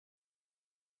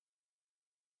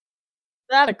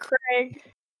that a Craig?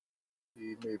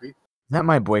 Maybe. Is that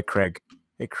my boy Craig?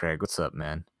 Hey Craig, what's up,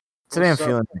 man? Today What's I'm up?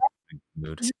 feeling in a good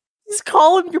mood. Just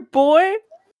call him your boy?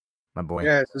 My boy.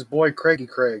 Yeah, it's his boy Craigie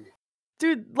Craig.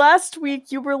 Dude, last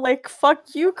week you were like, fuck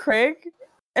you, Craig.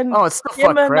 And Oh, it's still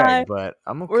Gamma fuck and Craig, I but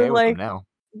I'm were okay with like, him now.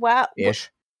 wow. Ish.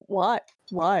 Why?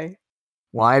 Why?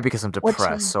 Why? Because I'm What's depressed,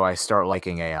 wrong? so I start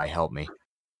liking AI. Help me.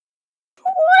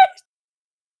 What?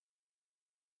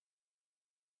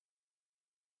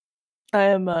 I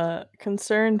am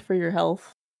concerned for your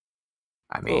health.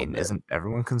 I little mean, bit. isn't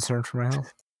everyone concerned for my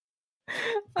health?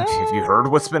 Have you heard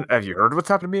what's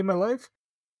happened to me in my life?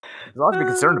 There's a lot to be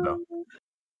concerned about.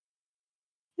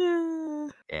 Yeah.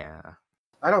 Yeah.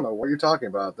 I don't know what you're talking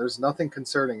about. There's nothing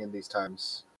concerning in these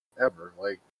times. Ever.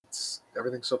 Like,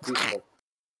 everything's so peaceful.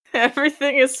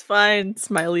 Everything is fine,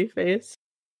 smiley face.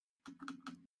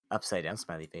 Upside down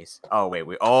smiley face. Oh wait,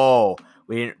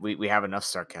 we have enough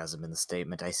sarcasm in the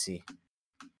statement. I see.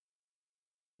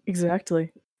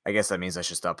 Exactly. I guess that means I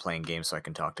should stop playing games so I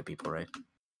can talk to people, right?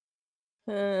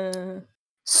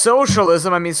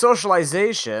 Socialism. I mean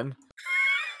socialization.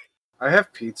 I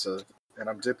have pizza, and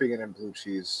I'm dipping it in blue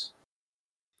cheese.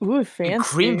 Ooh, fancy. And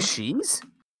cream cheese?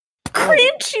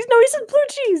 Cream cheese? No, he said blue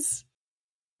cheese.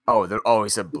 Oh, he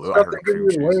said blue. I Stuff heard they give cream you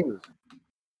in cheese. wings.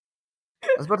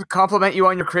 I was about to compliment you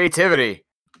on your creativity.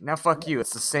 Now fuck you.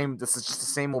 It's the same. This is just the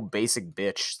same old basic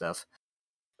bitch stuff.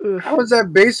 Oof. How is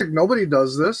that basic? Nobody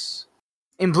does this.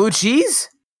 In blue cheese?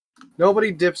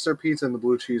 Nobody dips their pizza in the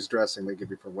blue cheese dressing they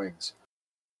give you for wings.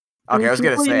 Okay, I was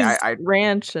gonna people say use I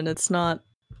ranch, and it's not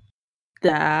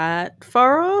that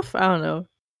far off. I don't know.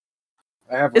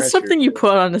 I have It's ranch something here, you too.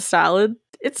 put on a salad.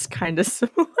 It's kind of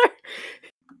similar.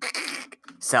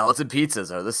 salads and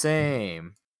pizzas are the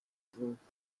same.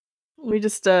 We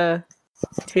just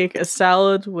take a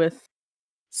salad with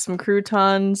some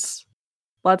croutons,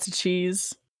 lots of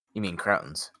cheese, You mean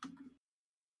croutons?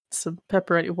 some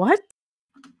pepperoni. What?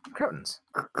 Croutons.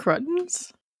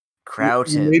 Croutons?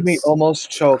 Croutons. You made me almost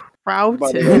choke.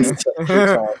 Croutons.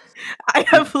 Croutons. I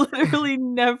have literally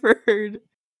never heard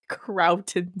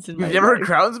croutons in my You've never heard life.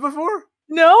 croutons before?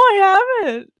 No, I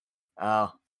haven't.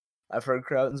 Oh, I've heard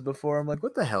croutons before. I'm like,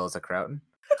 what the hell is a crouton?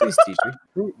 Please teach me.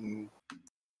 Crouton.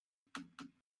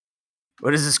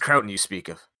 What is this crouton you speak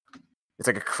of? It's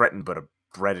like a cretin, but a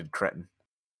breaded cretin.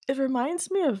 It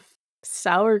reminds me of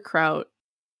sauerkraut.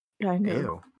 Kind of.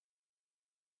 Ew.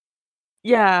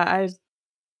 Yeah,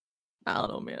 I don't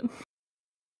know, man.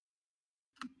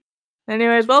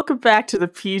 Anyways, welcome back to the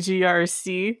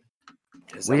PGRC.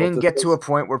 We didn't get to a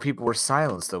point where people were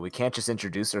silenced, though. We can't just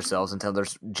introduce ourselves until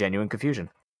there's genuine confusion.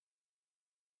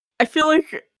 I feel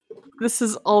like this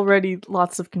is already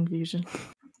lots of confusion.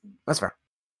 That's fair.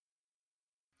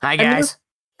 Hi, I mean, guys.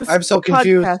 This I'm so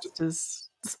confused.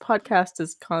 This podcast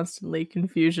is constantly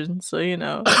confusion, so you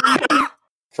know.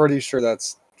 Pretty sure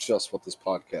that's just what this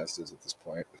podcast is at this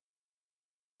point.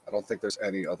 I don't think there's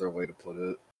any other way to put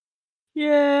it.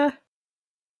 Yeah.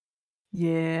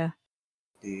 Yeah.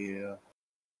 Yeah.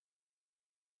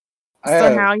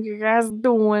 So how you guys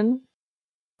doing?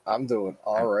 I'm doing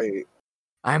alright.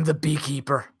 I'm the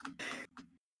beekeeper.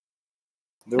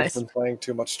 Noob's Nice. been playing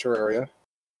too much Terraria.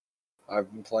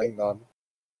 I've been playing none.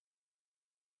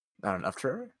 Not enough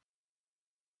Terraria?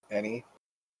 Any.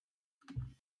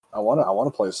 I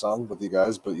wanna play some with you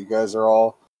guys, but you guys are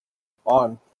all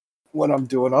on when I'm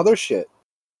doing other shit.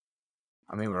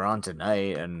 I mean, we're on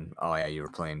tonight, and oh yeah, you were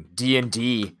playing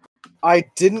D&D. I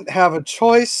didn't have a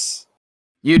choice.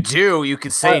 You do. You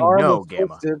could say My arm no, was Gamma.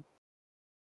 twisted.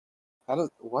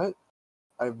 What?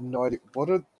 I have no idea.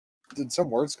 Did some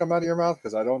words come out of your mouth?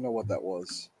 Because I don't know what that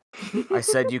was. I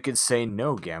said you could say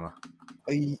no, Gamma.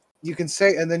 You can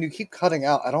say, and then you keep cutting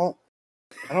out. I don't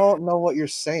know what you're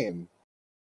saying.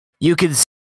 You could say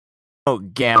no,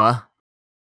 Gamma.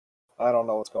 I don't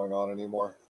know what's going on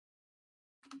anymore.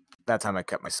 That time I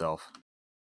cut myself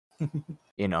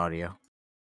in audio.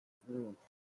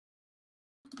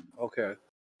 Okay.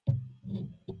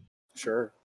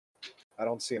 Sure. I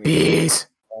don't see any. Peace.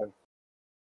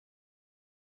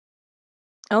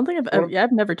 I don't think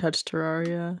I've never touched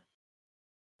Terraria.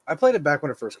 I played it back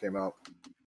when it first came out.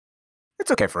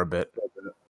 It's okay for a bit.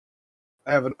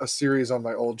 I have a series on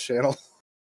my old channel.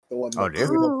 The one Oh, that do you?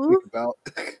 we don't speak about.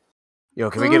 Yo,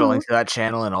 can we get a link to that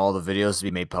channel and all the videos to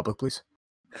be made public, please?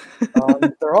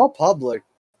 They're all public,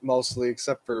 mostly,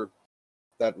 except for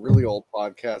that really old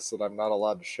podcast that I'm not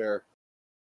allowed to share.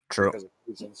 True. Because of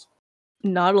reasons.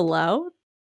 Not allowed?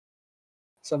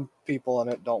 Some people on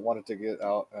it don't want it to get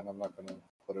out, and I'm not going to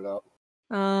put it out.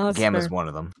 That's Gamma's fair. one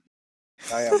of them.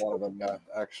 I am one of them, yeah,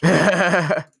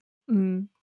 actually. Mm.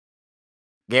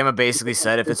 Gamma basically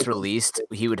said if it's released,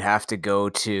 he would have to go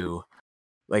to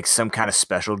like some kind of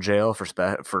special jail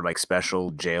for like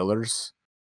special jailers.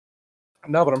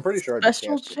 No, but I'm pretty sure I just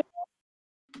Special canceled.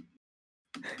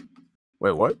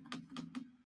 Wait, what?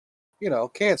 You know,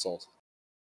 canceled.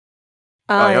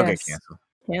 Oh, you'll get yes. canceled.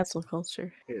 Cancel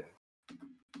culture. Yeah.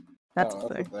 That's No,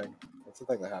 the thing. thing. That's the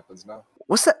thing that happens now.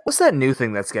 What's that new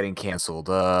thing that's getting canceled?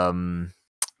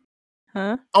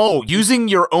 Huh? Oh, using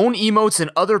your own emotes in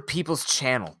other people's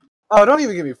channel. Oh, don't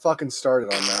even get me fucking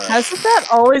started on that. Hasn't that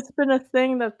always been a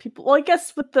thing that people? Well, I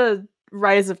guess with the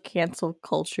rise of cancel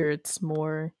culture, it's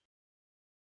more.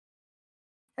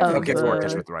 I think Of it gets more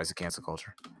attention the- with the rise of cancel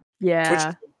culture. Yeah. Twitch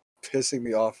has been pissing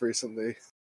me off recently.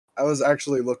 I was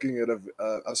actually looking at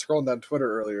I was scrolling down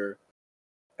Twitter earlier,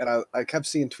 and I kept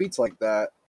seeing tweets like that.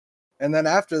 And then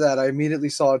after that, I immediately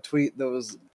saw a tweet that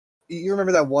was, you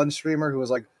remember that one streamer who was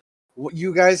like,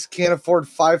 "You guys can't afford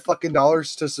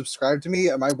 $5 to subscribe to me?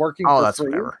 Am I working Oh, for that's free?"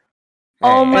 whatever.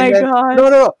 Oh Hey. my And then- god.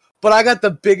 No. But I got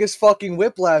the biggest fucking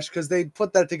whiplash because they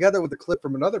put that together with a clip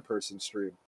from another person's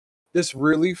stream. This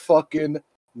really fucking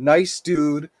nice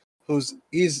dude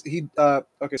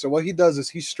okay, so what he does is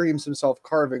he streams himself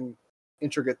carving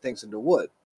intricate things into wood. And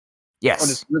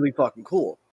Yes. it's really fucking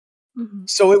cool. Mhm.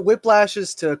 So it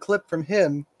whiplashes to a clip from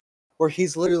him where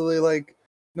he's literally like,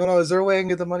 no, is there a way I can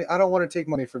get the money? I don't want to take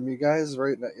money from you guys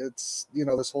right now. It's,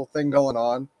 this whole thing going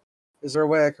on. Is there a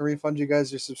way I can refund you guys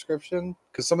your subscription?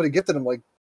 Because somebody gifted him like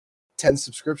 10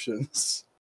 subscriptions.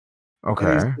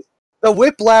 Okay. The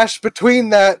whiplash between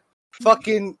that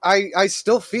fucking, I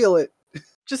still feel it.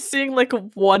 Just seeing like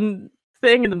one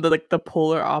thing and then the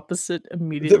polar opposite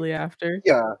immediately after.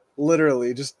 Yeah,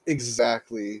 literally, just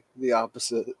exactly the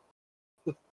opposite.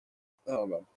 Oh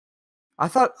man. I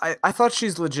thought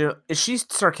she's legit. Is she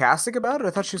sarcastic about it?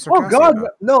 I thought she was Oh sarcastic. god, about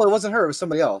it. no, it wasn't her. It was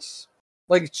somebody else.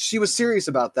 Like she was serious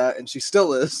about that, and she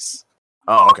still is.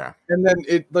 Oh, okay. And then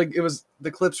it was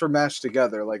the clips were mashed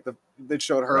together. Like they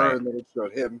showed her Right. and then it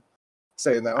showed him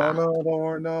saying that. Oh no, don't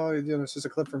worry, no, it's just a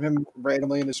clip from him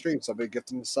randomly in the stream. Somebody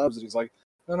gifting him subs, and he's like,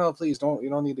 no, please don't. You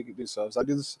don't need to do subs. I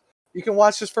do this. You can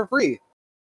watch this for free.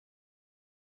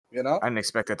 You know? I didn't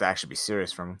expect that to actually be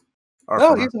serious from him. Or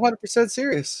No, from her. he's 100%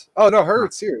 serious. Oh no, her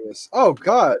it's serious. Oh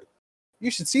god,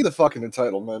 you should see the fucking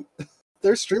entitlement.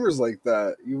 There's streamers like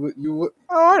that. You would.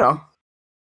 Oh, I know.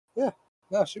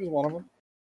 No, she was one of them.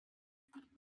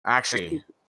 Actually,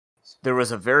 there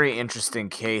was a very interesting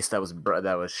case that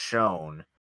was shown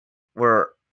where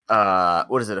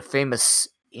what is it? A famous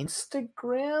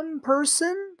Instagram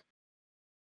person?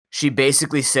 She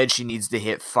basically said she needs to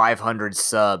hit 500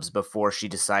 subs before she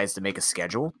decides to make a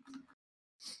schedule.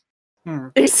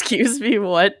 Excuse me,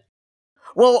 what?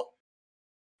 Well,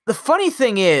 the funny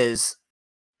thing is,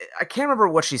 I can't remember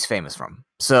what she's famous from.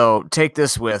 So take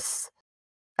this with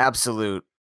absolute,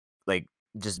 like,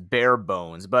 just bare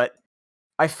bones. But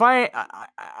I find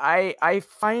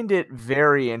it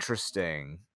very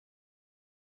interesting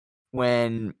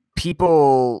when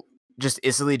people just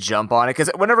instantly jump on it, because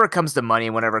whenever it comes to money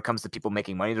and whenever it comes to people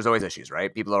making money, there's always issues,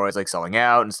 right? People are always like selling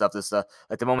out and stuff. This stuff,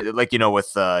 like the moment, like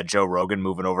with Joe Rogan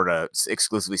moving over to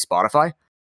exclusively Spotify.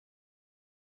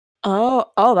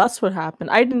 Oh, that's what happened.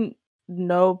 I didn't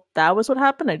know that was what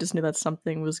happened. I just knew that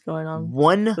something was going on.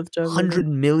 with Joe $100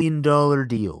 Rogan. million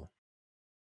deal.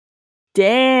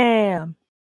 Damn.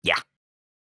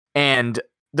 And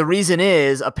the reason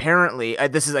is, apparently,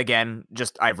 this is, again,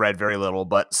 just I've read very little,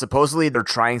 but supposedly they're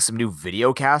trying some new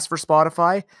video cast for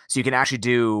Spotify, so you can actually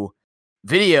do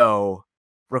video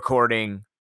recording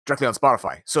directly on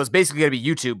Spotify. So it's basically going to be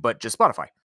YouTube, but just Spotify.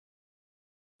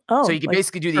 Oh, So you can like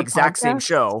basically do the for exact same podcasts?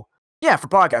 show. Yeah, for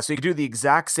podcasts. So you can do the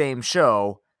exact same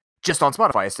show just on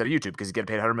Spotify instead of YouTube, because you get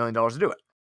paid $100 million to do it,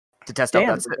 to test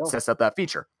out that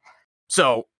feature.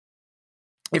 So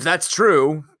if that's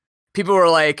true, people were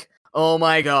like, oh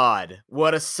my god,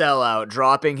 what a sellout,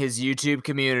 dropping his YouTube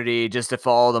community just to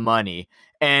follow the money.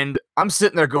 And I'm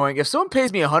sitting there going, if someone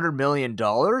pays me $100 million,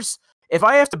 if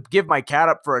I have to give my cat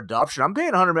up for adoption, I'm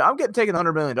paying $100 million. I'm taking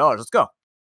 $100 million. Let's go.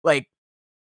 Like,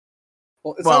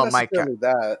 Well, it's Well, not my necessarily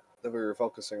that we were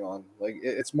focusing on. Like,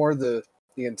 it's more the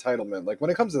entitlement. Like when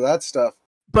it comes to that stuff,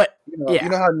 but you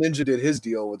know how Ninja did his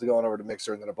deal with going over to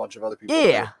Mixer and then a bunch of other people.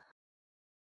 yeah. did.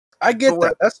 I get But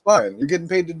that. That's fine. You're getting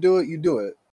paid to do it. You do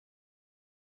it.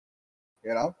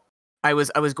 You know. I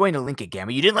was going to link it,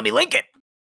 Gamma. You didn't let me link it.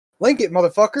 Link it,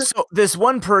 motherfucker. So this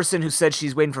one person who said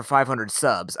she's waiting for 500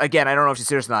 subs. Again, I don't know if she's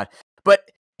serious or not.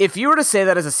 But if you were to say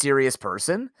that as a serious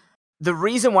person, the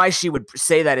reason why she would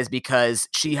say that is because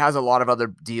she has a lot of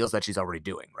other deals that she's already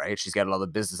doing, right? She's got a lot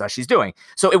of business that she's doing.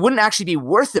 So it wouldn't actually be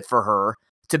worth it for her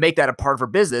to make that a part of her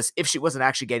business if she wasn't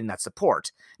actually getting that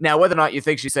support. Now, whether or not you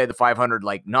think she said the 500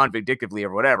 like non-vindictively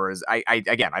or whatever is, I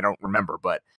again, I don't remember,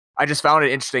 but I just found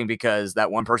it interesting because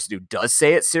that one person who does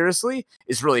say it seriously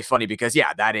is really funny because,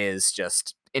 yeah, that is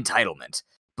just entitlement.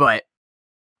 But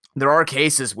there are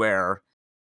cases where,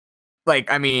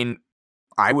 like, I mean,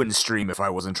 I wouldn't stream if I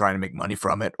wasn't trying to make money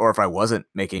from it or if I wasn't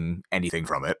making anything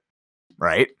from it,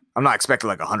 right? I'm not expecting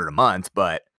like 100 a month,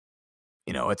 but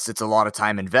you know, it's a lot of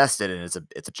time invested and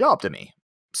it's a job to me.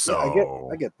 So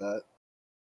yeah, I get that.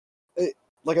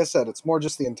 Like I said, it's more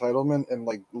just the entitlement and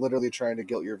like literally trying to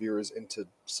guilt your viewers into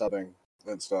subbing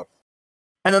and stuff.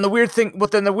 And then the weird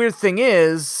thing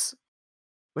is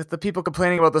with the people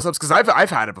complaining about the subs, because I've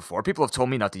had it before. People have told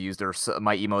me not to use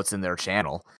my emotes in their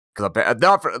channel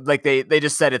because like they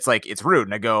just said it's like it's rude,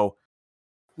 and I go,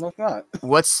 no, it's not.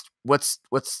 What's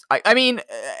I mean,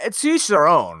 it's each their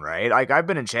own, right? Like I've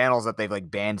been in channels that they've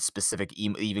like banned specific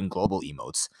even global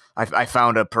emotes. I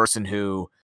found a person who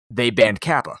they banned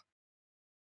Kappa.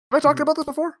 Have I talked about this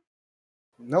before?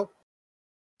 Nope.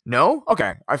 No?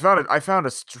 Okay. I found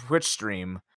a Twitch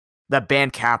stream that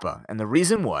banned Kappa, and the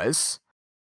reason was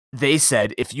they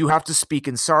said if you have to speak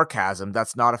in sarcasm,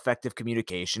 that's not effective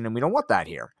communication, and we don't want that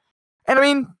here. And I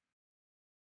mean,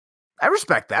 I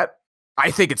respect that. I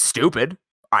think it's stupid.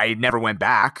 I never went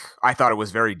back. I thought it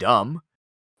was very dumb.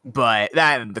 But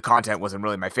that and the content wasn't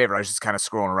really my favorite. I was just kind of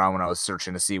scrolling around when I was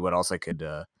searching to see what else I could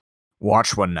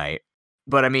watch one night.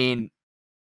 But I mean,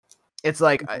 it's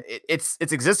like it's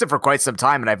existed for quite some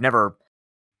time, and I've never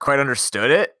quite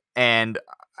understood it. And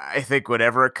I think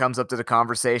whenever it comes up to the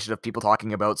conversation of people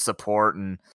talking about support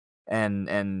and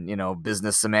you know,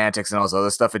 business semantics and all this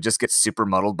other stuff, it just gets super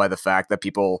muddled by the fact that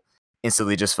people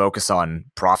instantly just focus on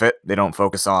profit. They don't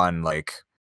focus on like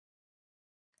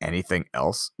anything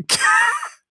else.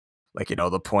 Like, you know,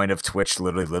 the point of Twitch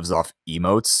literally lives off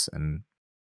emotes, and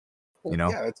you know,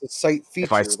 yeah, it's a site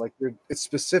feature. Like it's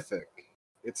specific.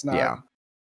 It's not. Yeah.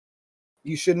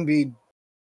 You shouldn't be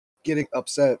getting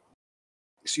upset.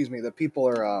 Excuse me. That people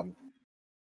are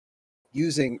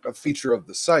using a feature of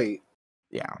the site.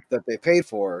 Yeah. That they paid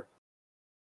for.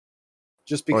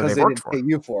 Just because they didn't pay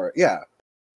you for it. Yeah.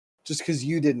 Just because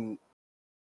you didn't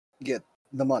get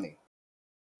the money.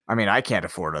 I mean, I can't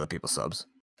afford other people's subs.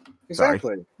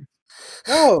 Exactly.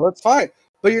 No, that's fine.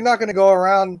 But you're not going to go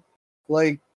around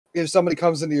like if somebody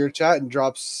comes into your chat and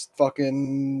drops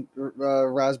fucking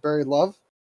raspberry love,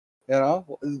 you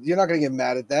know, you're not going to get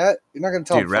mad at that. You're not going to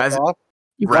tell them fuck off.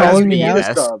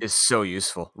 RazzBS is so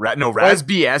useful.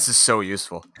 RazzBS is so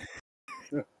useful.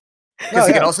 Because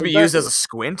it can also be used as a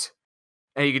squint.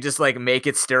 And you could just like make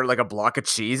it stare like a block of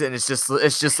cheese, and it's just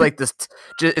like this.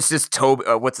 It's just Toby.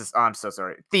 What's this? Oh, I'm so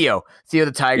sorry, Theo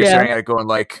the tiger staring at it, going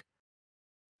like,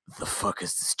 "The fuck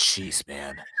is this cheese,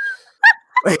 man?"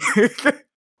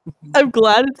 I'm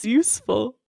glad it's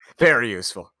useful. Very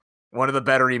useful. One of the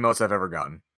better emotes I've ever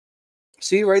gotten.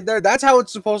 See right there, that's how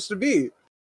it's supposed to be.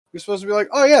 You're supposed to be like,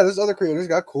 "Oh yeah, this other creator's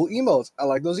got cool emotes. I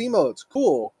like those emotes.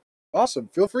 Cool, awesome.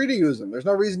 Feel free to use them. There's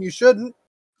no reason you shouldn't."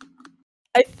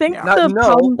 I think the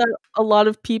problem that a lot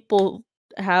of people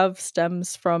have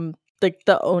stems from like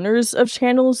the owners of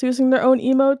channels using their own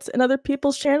emotes in other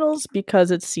people's channels because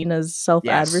it's seen as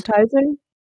self-advertising.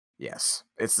 Yes,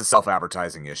 it's the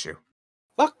self-advertising issue.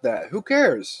 Fuck that. Who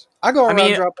cares? I go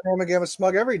around dropping AmaGamma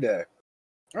smug every day.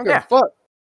 I don't give a fuck.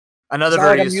 Another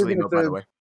very useful emote, by the way.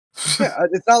 Yeah,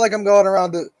 it's not like I'm going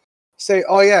around to say,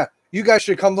 "Oh yeah, you guys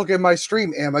should come look at my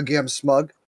stream, AmaGamma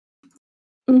smug."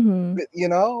 Mm-hmm. You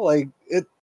know, like it.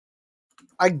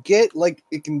 I get like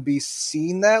it can be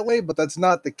seen that way, but that's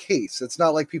not the case. It's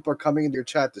not like people are coming into your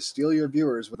chat to steal your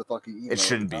viewers with a fucking email. It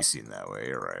shouldn't be seen that way.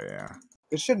 You're right. Yeah,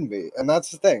 it shouldn't be, and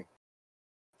that's the thing.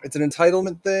 It's an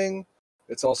entitlement thing.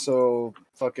 It's also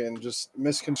fucking just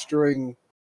misconstruing.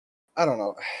 I don't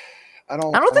know. I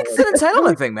don't think it's an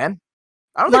entitlement thing, man.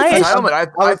 I don't think it's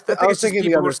entitlement. I think it's just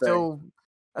people who are still.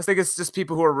 I think it's just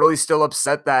people who are really still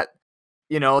upset that,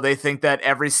 you know, they think that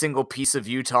every single piece of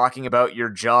you talking about your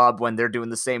job when they're doing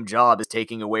the same job is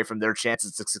taking away from their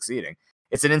chances of succeeding.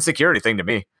 It's an insecurity thing to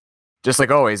me. Just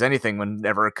like always, anything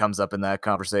whenever it comes up in that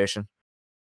conversation.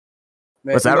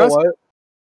 Man, what's that, Razz?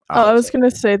 I was going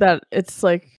to say that it's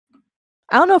like,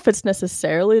 I don't know if it's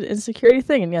necessarily an insecurity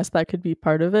thing, and yes, that could be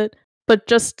part of it, but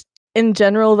just in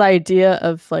general, the idea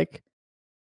of like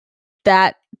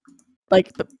that,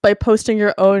 like by posting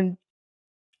your own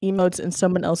emotes in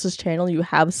someone else's channel, you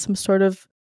have some sort of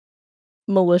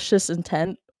malicious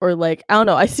intent, or like, I don't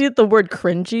know, I see the word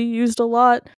cringy used a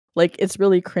lot. Like, it's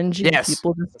really cringy. Yes.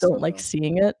 People just don't like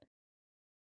seeing it.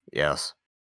 Yes.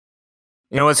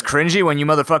 You know what's cringy? When you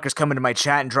motherfuckers come into my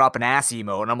chat and drop an ass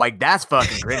emote, and I'm like, that's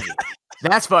fucking cringy.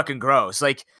 That's fucking gross.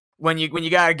 Like when you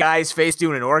got a guy's face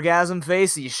doing an orgasm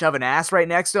face and you shove an ass right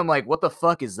next to him, like, what the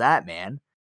fuck is that, man?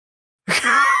 You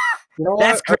know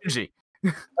That's what? cringy.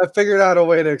 I figured out a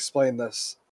way to explain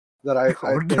this. That I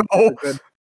think is a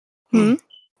good.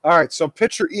 All right, so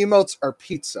picture emotes are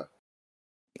pizza.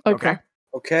 Okay.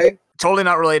 Okay. Totally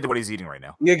not related to what he's eating right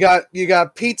now. You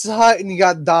got Pizza Hut and you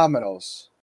got Domino's.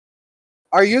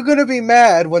 Are you gonna be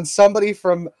mad when somebody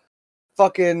from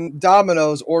fucking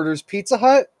Domino's orders Pizza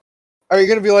Hut? Are you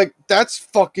gonna be like, that's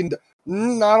fucking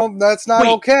that's not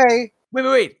okay?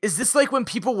 Wait. Is this like when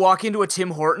people walk into a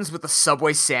Tim Hortons with a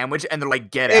Subway sandwich and they're like,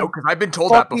 get out? Because I've been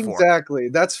told that before. Exactly.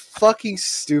 That's fucking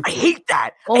stupid. I hate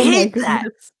that. Oh I hate my that.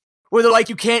 goodness. Where they're like,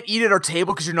 you can't eat at our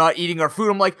table because you're not eating our food.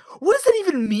 I'm like, what does that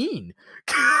even mean?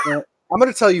 I'm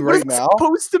gonna tell you right now.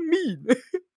 What is it supposed to mean?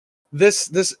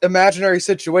 This imaginary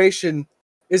situation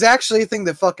is actually a thing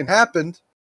that fucking happened.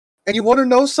 And you want to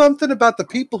know something about the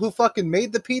people who fucking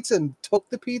made the pizza and took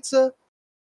the pizza?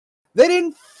 They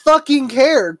didn't fucking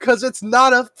care because it's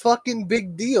not a fucking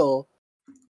big deal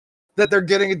that they're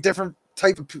getting a different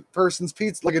type of person's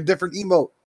pizza, like a different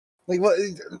emote. Like what?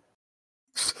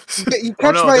 You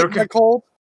catch my cold?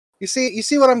 You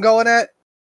see what I'm going at?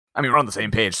 I mean, we're on the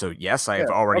same page, so yes, I have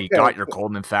already got your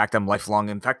cold, and in fact, I'm lifelong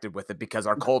infected with it because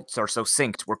our colds are so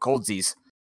synced. We're coldsies.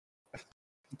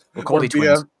 We're coldy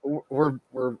twins. We're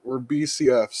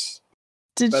BCFs.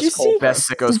 Did you see best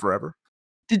sickos forever?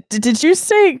 Did you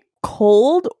say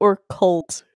cold or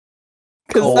cult?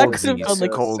 Because that could have gone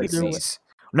like coldsies.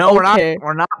 No, we're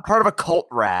not part of a cult,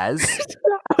 Razz.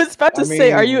 I was about to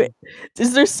say,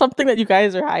 is there something that you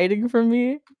guys are hiding from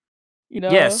me? You know?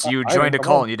 Yes, you joined a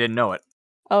cult and you didn't know it.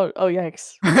 Oh,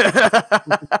 yikes.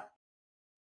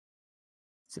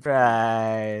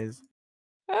 Surprise.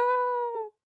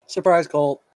 Surprise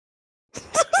cult.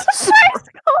 Surprise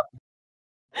cult.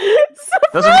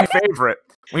 Those are my favorite.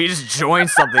 When you just join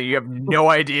something, you have no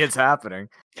idea it's happening.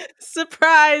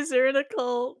 Surprise, you're in a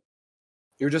cult.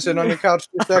 You were just sitting on your couch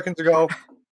 2 seconds ago.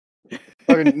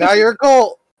 Okay, now you're a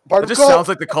cult. It just sounds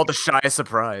like the cult of Shia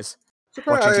Surprise.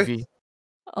 Surprise. Watching TV.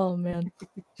 Oh, man.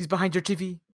 He's behind your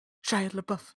TV. Shia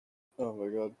LaBeouf. Oh, my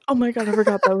God. Oh, my God. I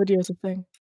forgot that video was a thing.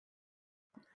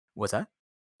 What's that?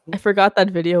 I forgot that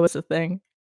video was a thing.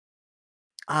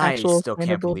 I still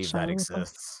can't believe that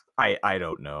exists. I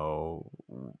don't know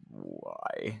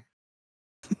why.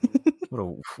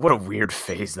 What a weird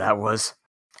phase that was.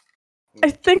 I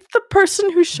think the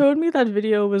person who showed me that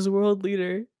video was World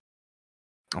Leader.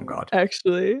 Oh God.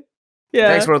 Actually. Yeah.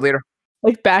 Thanks, World Leader.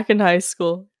 Like back in high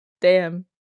school. Damn,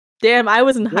 I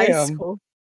was in high school.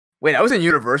 Wait, I was in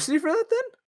university for that then?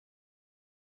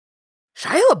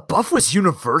 Shia LaBeouf was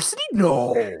university?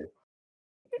 No.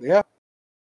 Yeah.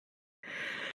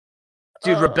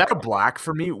 Dude, Rebecca Black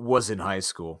for me was in high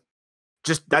school.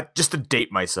 Just to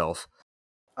date myself.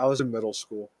 I was in middle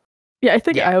school. Yeah, I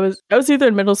think I was either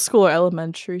in middle school or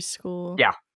elementary school.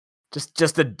 Yeah. Just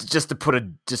to put a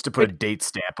date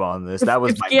stamp on this. That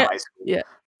was my high school. Yeah.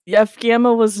 Yeah, if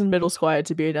Gamma was in middle school, I had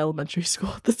to be in elementary school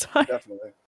at the time.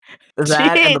 Definitely.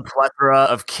 That and the plethora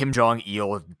of Kim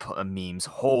Jong-il memes.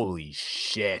 Holy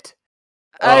shit.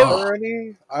 I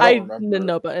don't didn't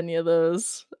know about any of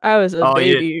those. I was a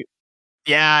baby.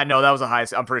 Yeah, no, that was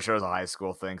I'm pretty sure it was a high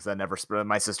school thing because I never spread.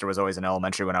 My sister was always in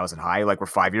elementary when I was in high. Like we're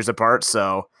 5 years apart,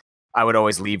 so I would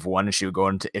always leave one and she would go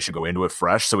into it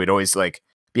fresh. So we'd always like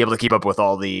be able to keep up with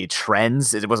all the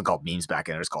trends. It wasn't called memes back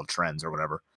then; it was called trends or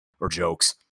whatever, or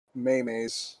jokes.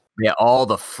 Memes. Yeah, all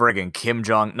the friggin' Kim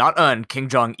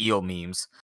Jong-il memes.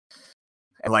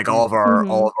 And like all of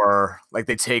our like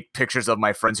they take pictures of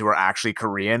my friends who are actually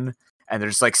Korean and they're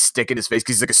just like sticking his face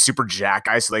because he's like a super jack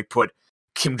guy, so like put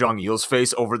Kim Jong-il's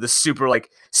face over the super like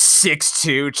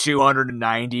 6'2",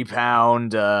 290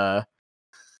 pound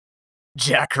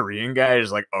jack Korean guy.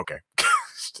 Just like, okay.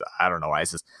 I don't know why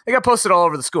it's just they got posted all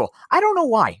over the school. I don't know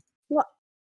why. What?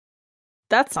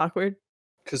 That's awkward.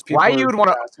 Because why you would want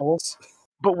to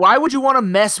but why would you want to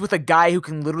mess with a guy who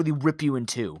can literally rip you in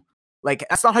two? Like,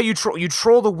 that's not how you troll. You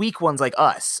troll the weak ones like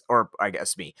us, or I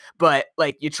guess me. But,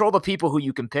 like, you troll the people who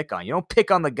you can pick on. You don't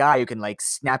pick on the guy who can, like,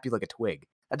 snap you like a twig.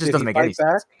 That just doesn't make any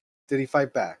sense. Did he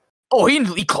fight back? Oh,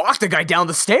 he clocked the guy down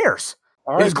the stairs.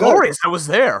 Right, it was glorious. I was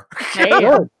there.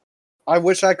 I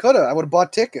wish I could have. I would have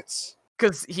bought tickets.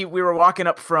 Because we were walking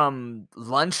up from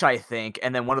lunch, I think,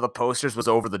 and then one of the posters was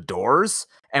over the doors,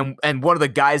 and one of the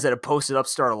guys that had posted up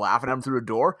started laughing at him through a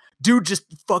door. Dude just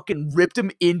fucking ripped him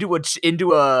into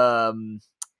a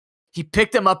he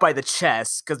picked him up by the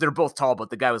chest, because they're both tall,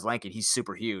 but the guy was lanky. He's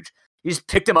super huge. He just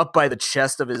picked him up by the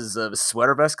chest of his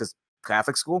sweater vest, because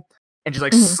Catholic school, and just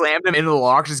like slammed him into the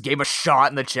locker, just gave him a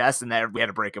shot in the chest, and then we had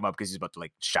to break him up because he's about to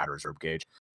like shatter his ribcage.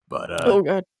 But oh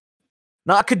god,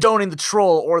 not condoning the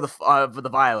troll or the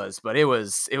violence, but it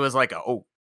was like a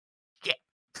shit.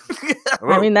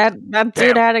 I mean that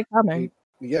dude had it coming.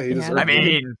 Yeah, he deserved I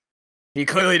mean, he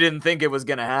clearly didn't think it was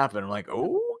gonna happen. I'm like,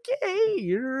 okay,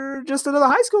 you're just another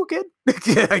high school kid,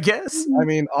 I guess. I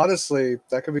mean, honestly,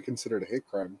 that could be considered a hate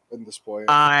crime at this point.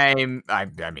 I mean,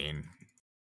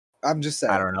 I'm just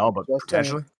saying. I don't know, but Just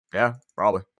potentially, yeah,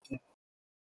 probably.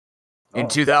 In Oh.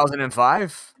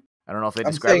 2005, I don't know if they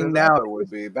I'm described saying it now it would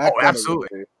be. Back then absolutely.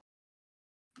 It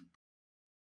would be.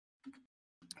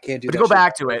 Can't do But that to go shit.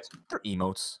 back to it, they're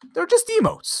emotes. They're just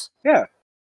emotes. Yeah.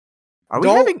 Are we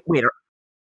Don't- having What?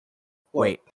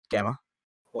 wait, Gamma?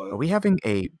 What? Are we having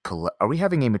a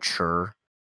mature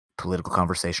political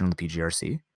conversation on the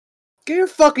PGRC? Get your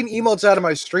fucking emotes out of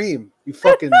my stream, you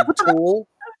fucking tool.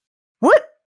 What?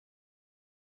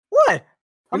 What?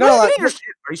 I'm You know, not like, even in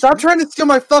your Stop trying to steal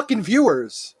my fucking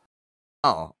viewers.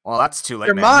 Oh, well, that's too late,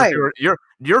 They're man. mine.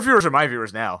 Your viewers are my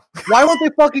viewers now. Why won't they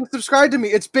fucking subscribe to me?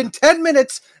 It's been 10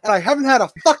 minutes and I haven't had a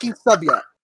fucking sub yet.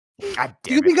 God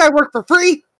Do you damn it. think I work for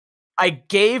free? I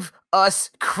gave us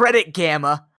credit,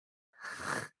 Gamma.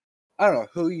 I don't know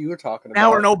who you were talking about.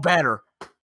 Now we're no better.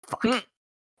 Fuck.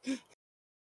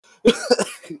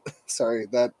 Sorry,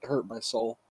 that hurt my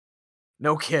soul.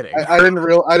 No kidding. I didn't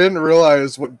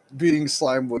realize what beating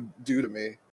slime would do to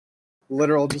me.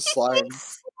 Literal just slime.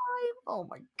 Oh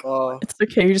my god. It's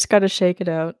okay. You just gotta shake it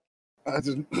out. I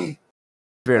didn't.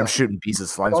 I'm shooting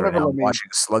pieces of slimes Don't right ever now. let I'm me- watching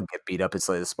a slug get beat up in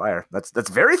Slay the Spire. That's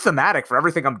very thematic for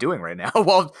everything I'm doing right now.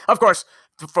 Well, of course,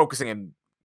 focusing and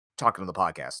talking to the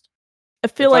podcast. I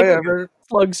feel If like I ever-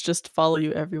 slugs just follow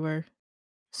you everywhere.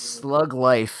 Slug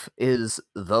life is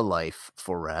the life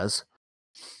for Razz.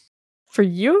 For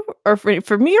you, or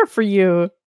for me, or for you?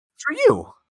 For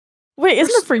you. Wait,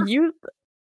 isn't it for you?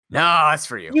 No, that's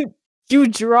for you. You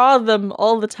draw them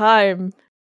all the time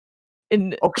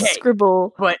in Okay,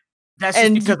 scribble. but that's just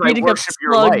and because I beating up worship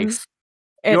your slugs life.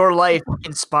 and- Your life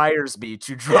inspires me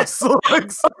to draw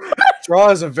slugs. Draw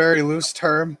is a very loose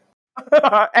term.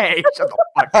 Hey, shut the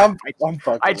fuck I'm up.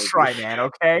 fucking I with try, you. man,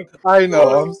 okay? I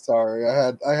know. I'm sorry. I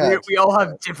had. We all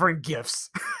have different gifts.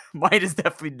 Mine is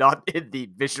definitely not in the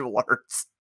visual arts.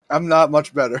 I'm not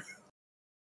much better.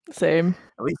 Same.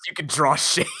 At least you can draw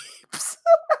shapes.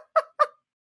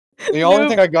 The only Noob,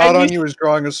 thing I got and on you- you is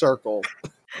drawing a circle.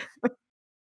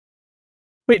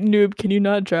 Wait, noob, can you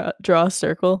not draw a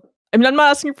circle? I mean, I'm not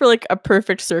asking for like a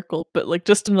perfect circle, but like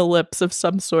just an ellipse of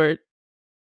some sort.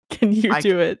 Can you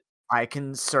do it? I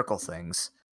can circle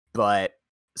things, but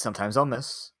sometimes I'll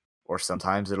miss, or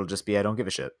sometimes it'll just be I don't give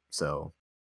a shit. So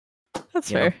That's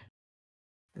you know. fair.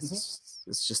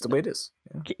 it's just the way it is.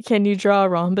 Yeah. Can you draw a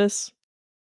rhombus?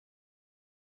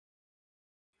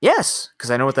 Yes,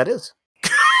 because I know what that is.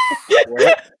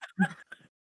 Right?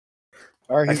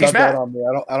 All right, I he's teach not bad math. on me.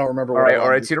 I don't remember. All what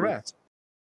right, I tutor math.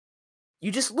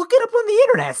 You just look it up on the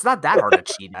internet. It's not that hard to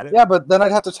cheat at it. Yeah, but then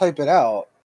I'd have to type it out,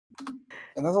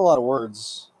 and that's a lot of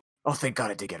words. Oh, thank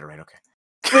God I did get it right. Okay.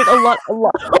 Wait, a lot. Oh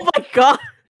my god!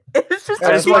 It's just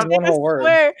Yeah, it's a like one whole word.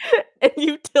 square, and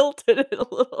you tilted it a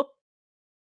little.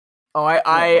 Oh,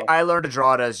 I learned to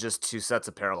draw it as just two sets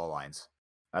of parallel lines.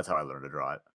 That's how I learned to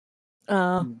draw it.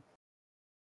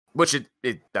 Which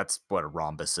that's what a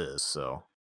rhombus is. So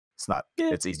it's not. Yeah.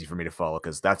 It's easy for me to follow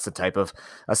because that's the type of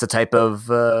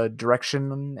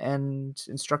direction and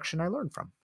instruction I learned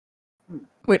from.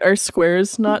 Wait, are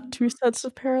squares not two sets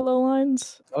of parallel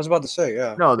lines? I was about to say,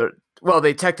 yeah. No,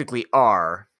 they technically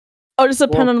are. Oh, just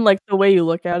depend on like the way you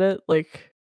look at it.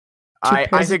 Like two I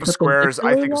pairs think of squares.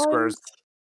 I think of perpendicular squares. lines?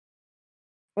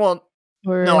 Well,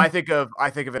 Or... no, I think of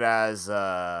it as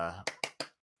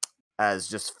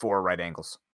just four right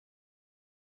angles.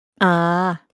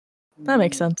 that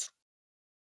makes sense.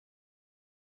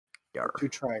 Yar. 2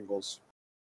 triangles.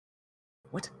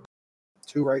 What?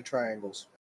 2 right triangles.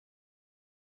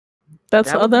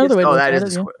 That's That would be another way. oh, to that look is at a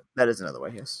it, yeah. square. That is another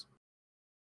way. Yes.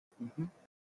 Mm-hmm.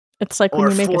 It's like when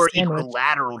Or you make a 4 sandwich.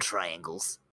 equilateral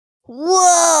triangles.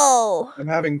 Whoa! I'm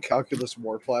having calculus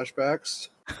war flashbacks.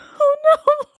 Oh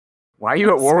no! Why are you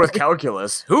at war with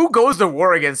calculus? Who goes to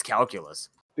war against calculus?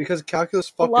 Because calculus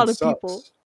A fucking lot of sucks. people.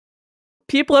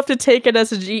 People have to take it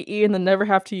as a GE and then never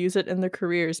have to use it in their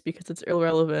careers because it's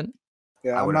irrelevant.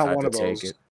 Yeah, I I'm would have not had one to of take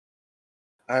those. it.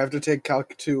 I have to take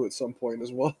Calc 2 at some point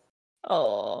as well.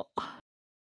 Oh.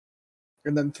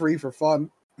 And then 3 for fun.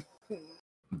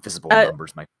 Invisible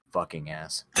numbers, my fucking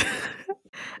ass.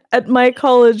 At my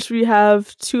college, we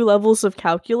have 2 levels of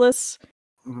calculus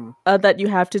Mm-hmm. that you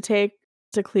have to take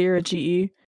to clear a GE.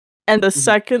 And the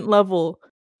second level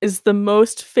is the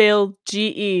most failed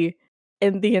GE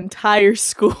in the entire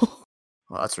school.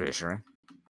 Well, that's reassuring.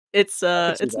 It's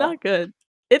not good.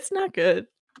 It's not good.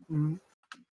 Mm-hmm.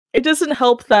 It doesn't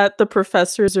help that the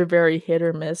professors are very hit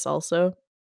or miss also.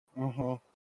 Uh-huh.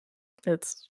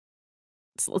 It's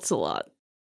a lot.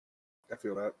 I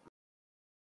feel that.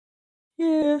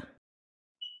 Yeah.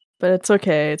 But it's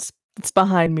okay. It's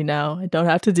behind me now. I don't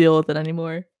have to deal with it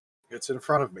anymore. It's in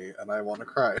front of me, and I want to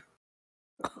cry.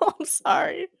 Oh, I'm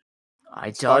sorry.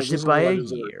 I dodged it by a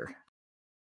year.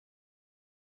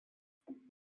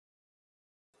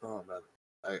 Oh, man.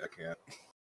 I can't.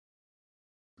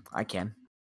 I can.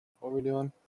 What are we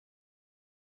doing?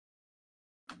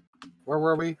 Where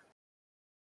were we?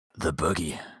 The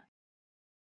boogie.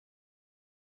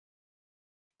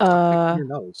 Your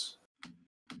nose.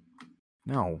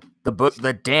 No,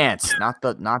 the dance, not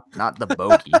the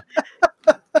bogey.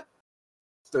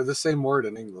 They're the same word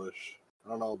in English. I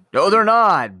don't know. No, they're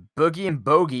not. Boogie and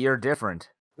bogey are different.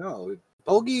 No,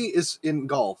 bogey is in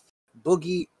golf.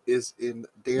 Boogie is in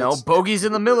dance. No, bogey's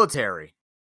in the military.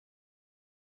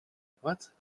 What?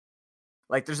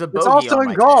 Like there's a bogey. It's also on in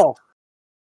my golf. tent.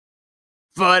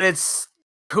 But it's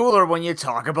cooler when you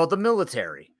talk about the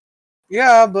military.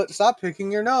 Yeah, but stop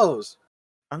picking your nose.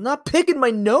 I'm not picking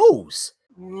my nose.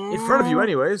 In front of you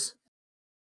anyways.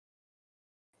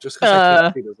 Just because I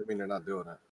can't see doesn't mean you're not doing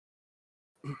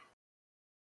it.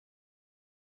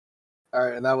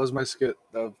 Alright, and that was my skit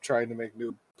of trying to make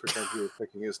Noob pretend he was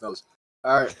picking his nose.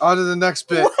 Alright, on to the next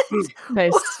bit.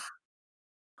 Nice.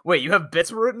 Wait, you have bits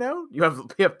for it now? You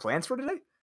have plans for today?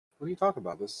 What are you talking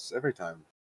about? This is every time.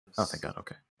 Oh, thank God.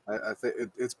 Okay. I think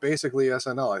it's basically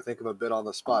SNL. I think of a bit on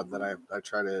the spot, then I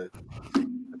try to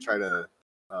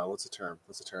what's the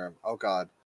term? Oh God.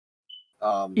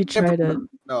 You try to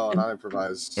no, not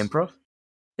improvise. Improv?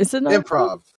 Is it not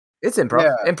Improv? It's improv.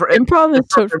 Yeah. Improv is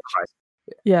so improv.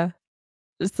 yeah.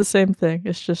 It's the same thing.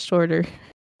 It's just shorter.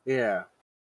 Yeah.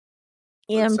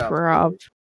 Improv.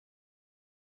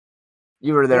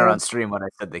 You were there on stream when I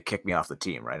said they kicked me off the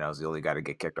team, right? I was the only guy to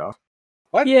get kicked off.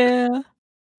 What? Yeah.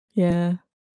 Yeah.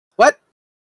 What?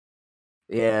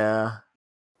 Yeah.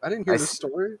 I didn't hear this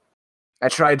story. I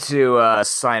tried to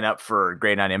sign up for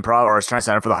grade 9 improv, or I was trying to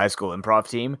sign up for the high school improv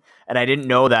team, and I didn't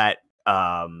know that,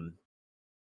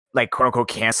 like, quote unquote,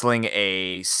 canceling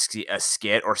a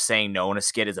skit or saying no in a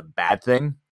skit is a bad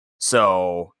thing.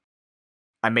 So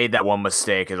I made that one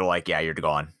mistake, and they're like, "Yeah, you're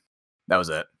gone." That was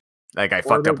it. Like, I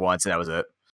fucked up once, and that was it.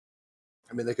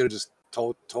 I mean, they could have just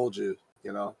told you,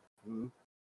 you know.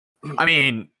 Mm-hmm. I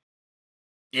mean,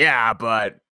 yeah,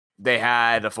 but they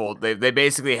had a full. They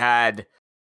basically had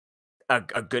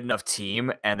a good enough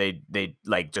team, and they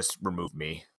like just removed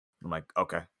me. I'm like,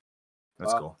 okay,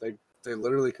 that's cool. They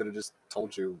literally could have just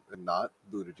told you and not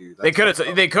booted you. They could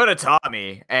have taught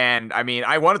me, and I mean,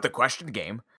 I won at the question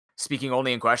game. Speaking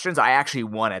only in questions, I actually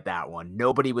won at that one.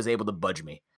 Nobody was able to budge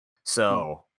me,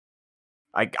 so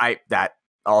I that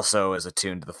also is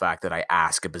attuned to the fact that I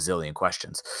ask a bazillion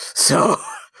questions. So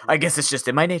I guess it's just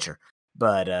in my nature.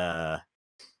 But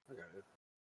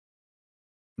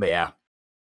yeah.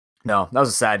 No, that was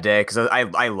a sad day because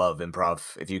I love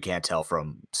improv. If you can't tell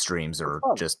from streams or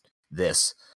just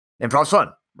this, improv's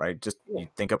fun, right? Just you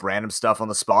think up random stuff on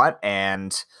the spot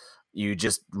and you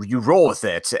roll with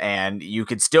it, and you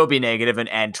could still be negative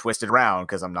and twist it around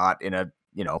because I'm not in a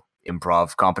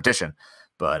improv competition.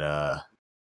 But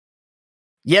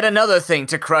yet another thing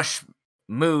to crush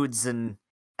moods and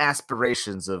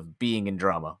aspirations of being in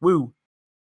drama. Woo!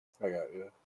 I got you.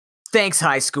 Thanks,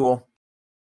 high school.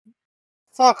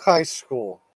 Fuck high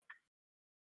school.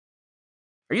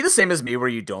 Are you the same as me, where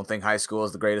you don't think high school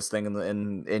is the greatest thing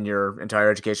in your entire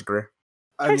education career?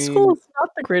 High school is not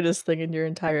the greatest thing in your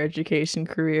entire education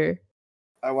career.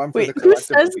 I went for the who collective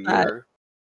says of the that? year.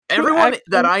 Everyone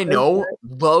that I know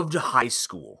loved high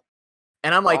school,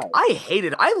 and I'm like, I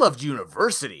hated. I loved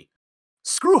university.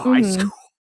 Screw high school.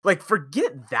 Like,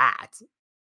 forget that.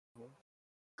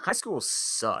 High school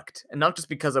sucked, and not just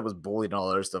because I was bullied and all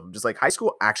that other stuff. I'm just like, high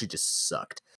school actually just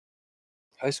sucked.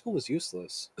 High school was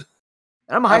useless. And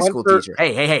I'm a high school teacher.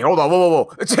 Hey, hold on,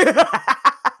 whoa.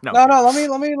 No, let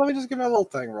me just give you a little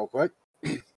thing real quick.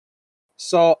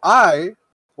 So I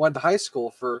went to high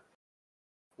school for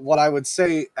what I would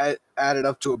say added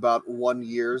up to about 1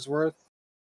 year's worth.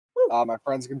 My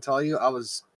friends can tell you I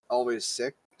was always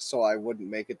sick, so I wouldn't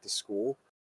make it to school.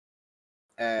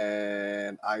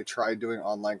 And I tried doing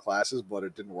online classes, but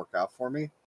it didn't work out for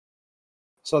me.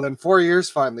 So then 4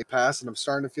 years finally passed, and I'm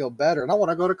starting to feel better, and I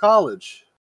want to go to college.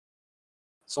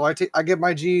 So I get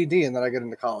my GED, and then I get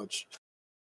into college.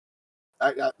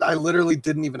 I literally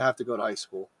didn't even have to go to high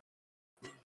school.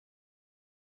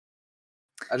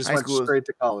 I just High went school is- straight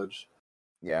to college.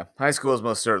 Yeah, high school is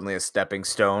most certainly a stepping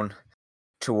stone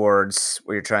towards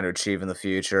what you're trying to achieve in the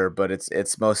future, but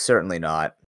it's most certainly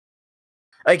not.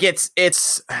 Like it's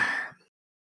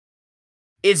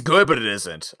good, but it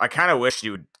isn't. I kind of wish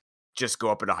you would just go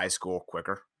up into high school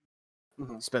quicker.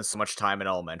 Mm-hmm. Spend so much time in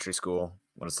elementary school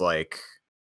when it's like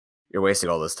you're wasting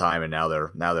all this time, and now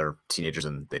they're teenagers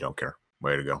and they don't care.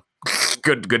 Way to go!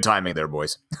 Good timing there,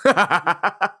 boys.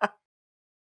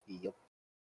 Yep.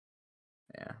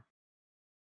 Yeah.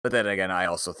 But then again, I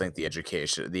also think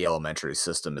the elementary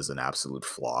system is an absolute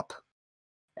flop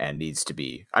and needs to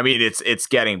be. I mean, it's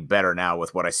getting better now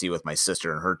with what I see with my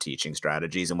sister and her teaching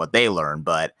strategies and what they learn,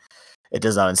 but it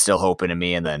does not instill hope into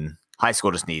me. And then high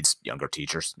school just needs younger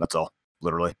teachers. That's all.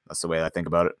 Literally, that's the way I think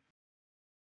about it.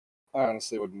 I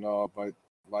honestly wouldn't know.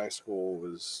 My school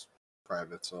was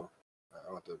private, so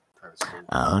I went to private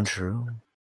school. True.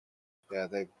 Yeah,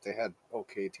 they had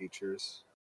okay teachers.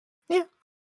 Yeah.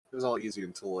 It was all easy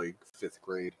until like 5th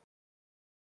grade.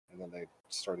 And then they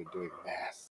started doing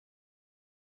math.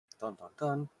 Dun dun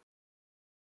dun.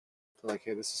 They're like,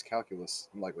 hey, this is calculus.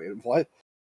 I'm like, wait, what?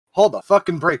 Hold the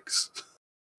fucking brakes.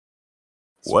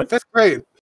 What? 5th grade.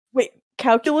 Wait,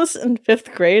 calculus in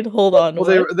 5th grade? Hold on.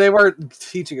 Well, what? they weren't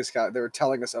teaching us calculus. They were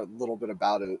telling us a little bit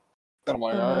about it. And I'm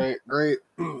like, Uh-huh. all right, great,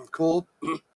 cool.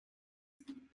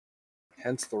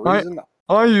 Hence the reason.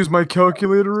 I use my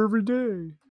calculator every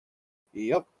day.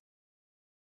 Yep.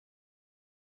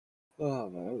 Oh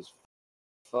man, it was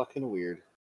fucking weird.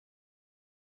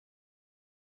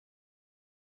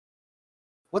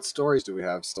 What stories do we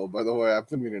have still, by the way? I've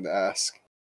been meaning to ask.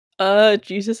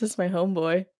 Jesus is my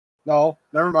homeboy. No,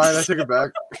 never mind. I take it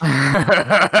back.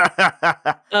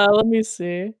 Let me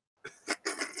see.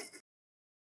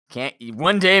 Can't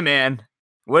one day, man.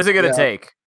 What is it gonna Yeah.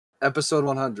 take? Episode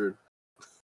 100.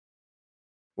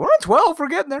 We're on 12. We're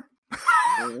getting there.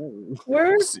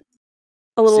 We're See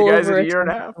a little you guys over in a year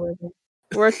and a 12th half. of the way there.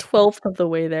 We're a 12th of the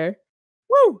way there.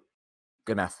 Woo!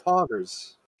 Good math.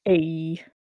 Poggers. Hey.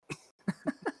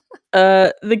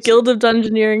 The Guild of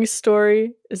Dungeoneering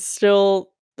story is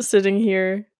still sitting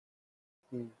here.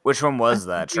 Which one was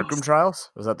that? Trick Room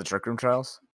Trials? Was that the Trick Room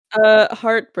Trials?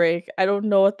 Heartbreak. I don't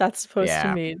know what that's supposed Yeah.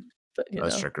 to mean, but you That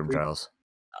was know. Trick Room Trials.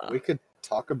 We could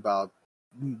talk about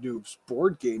Noob's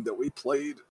board game that we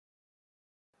played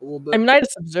a little bit. I mean, I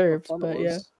just How observed, fun it but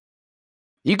yeah. was.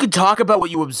 You could talk about what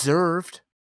you observed.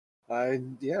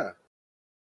 Yeah.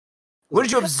 What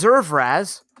did you observe,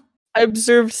 Razz? I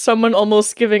observed someone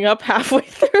almost giving up halfway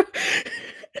through.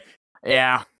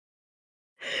 Yeah.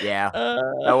 Yeah.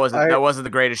 That wasn't the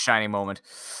greatest shining moment.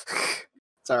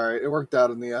 It's alright. It worked out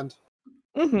in the end.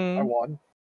 I Mm-hmm. won.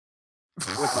 With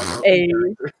my broken Hey.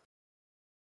 character.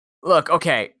 Look,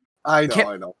 okay. I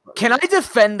know. Can I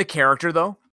defend the character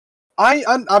though? I'm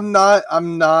not.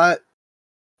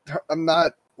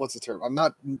 What's the term? I'm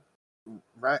not.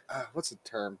 What's the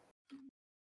term?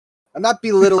 I'm not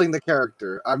belittling the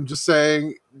character. I'm just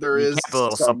saying there You is can't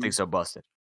belittle something so busted.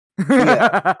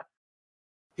 Yeah.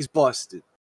 He's busted.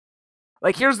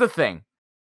 Like, here's the thing.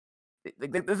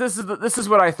 This is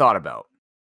what I thought about.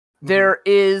 There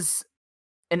is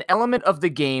an element of the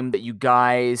game that you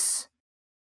guys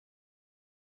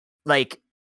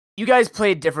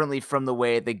played differently from the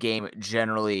way the game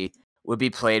generally would be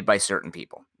played by certain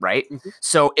people, right? Mm-hmm.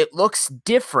 So it looks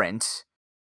different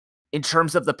in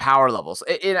terms of the power levels.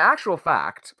 In actual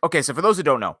fact, okay, so for those who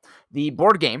don't know, the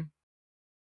board game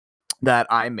that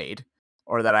I made,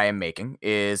 or that I am making,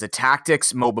 is a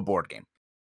tactics MOBA board game.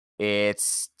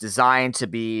 It's designed to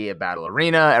be a battle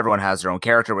arena. Everyone has their own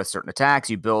character with certain attacks.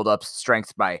 You build up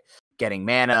strength by getting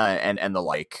mana and the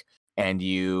like, and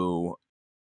you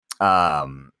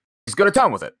just go to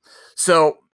town with it.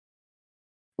 So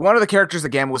one of the characters the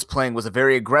game was playing was a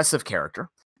very aggressive character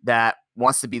that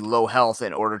wants to be low health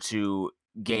in order to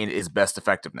gain his best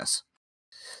effectiveness.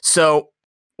 So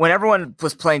when everyone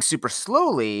was playing super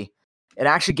slowly, it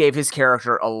actually gave his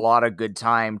character a lot of good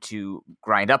time to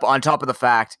grind up, on top of the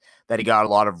fact that he got a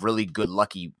lot of really good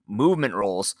lucky movement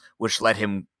rolls, which let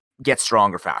him get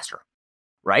stronger faster,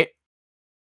 right?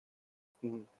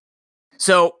 Mhm.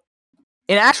 So,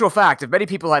 in actual fact, if many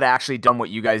people had actually done what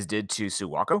you guys did to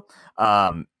Suwako,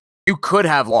 you could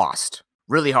have lost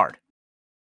really hard.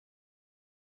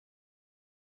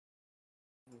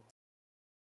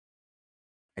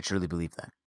 I truly believe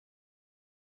that.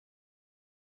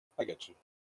 I get you.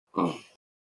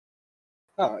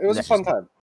 Oh, it was a fun time.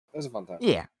 It was a fun time.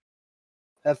 Yeah.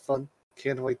 Had fun.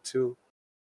 Can't wait to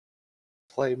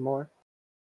play more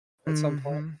at some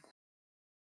point.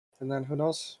 And then who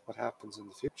knows what happens in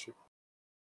the future.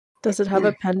 Does it have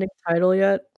a pending title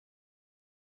yet?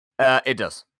 It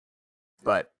does.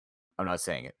 but I'm not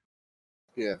saying it.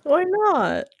 Yeah. Why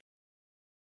not?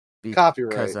 Copyright.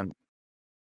 Because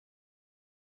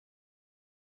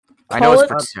I Call know it,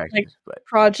 it's protected, like, but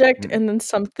project and then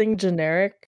something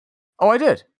generic. oh, I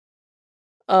did.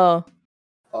 Oh,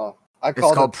 Oh, I It's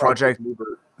called called it Project.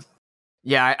 Project.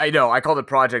 Yeah, I know. I called it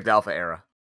Project Alpha Era.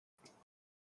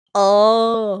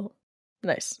 oh,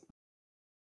 nice.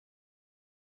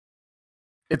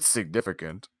 It's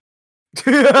significant.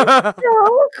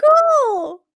 Oh,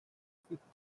 cool.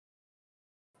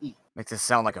 Makes it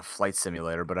sound like a flight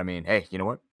simulator, but I mean, hey, you know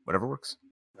what? Whatever works.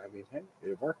 I mean, hey,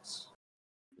 it works.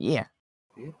 Yeah.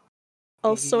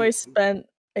 Also, I spent,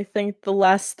 I think, the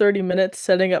last 30 minutes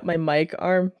setting up my mic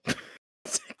arm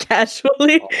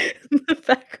casually in the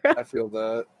background. I feel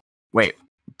that. Wait,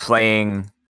 playing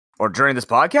or during this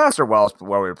podcast or while we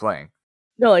were playing?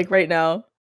 No, like right now.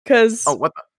 Cause Oh,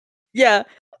 what the? yeah.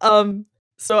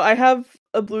 So I have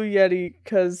a Blue Yeti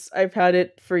because I've had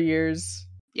it for years.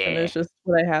 Yeah. And it's just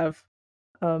what I have.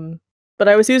 But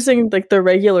I was using like the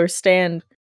regular stand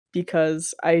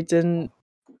because I didn't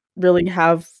really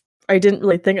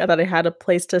think that I had a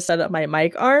place to set up my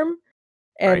mic arm.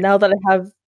 And Right. now that I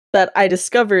have that, I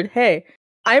discovered, hey,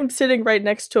 I'm sitting right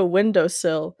next to a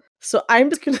windowsill. So I'm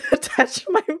just gonna attach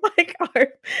my mic arm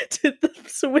to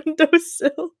this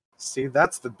windowsill. See,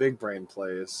 that's the big brain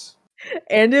plays.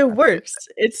 And it works.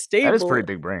 It's stable. That is pretty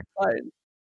big brain. Fine.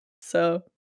 So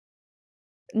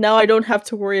now I don't have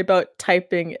to worry about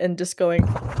typing and just going.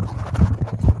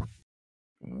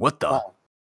 What the? Wow.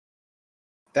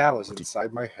 That was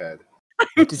inside my head.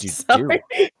 What did you do?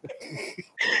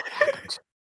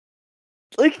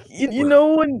 Like you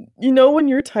know when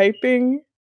you're typing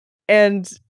and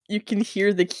you can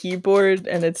hear the keyboard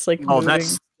and it's like Oh, moving.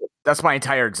 that's my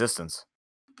entire existence.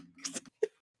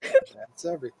 That's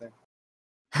everything.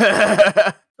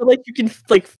 So, like you can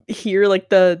like hear like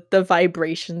the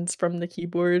vibrations from the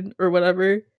keyboard or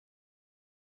whatever.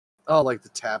 Oh, like the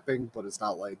tapping, but it's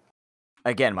not like.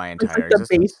 Again, my It's entire like the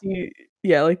existence. bassy,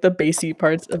 yeah, like the bassy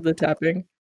parts of the tapping.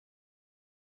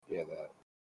 Yeah,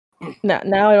 that.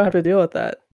 Now I don't have to deal with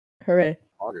that. Hooray!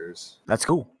 Augers. That's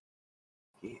cool.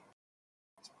 Yeah.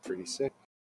 It's pretty sick.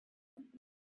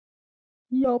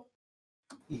 Yup.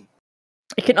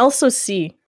 I can also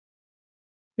see,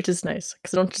 which is nice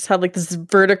because I don't just have like this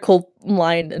vertical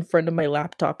line in front of my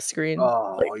laptop screen.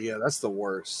 Oh, yeah, that's the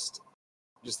worst.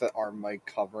 Just that arm mic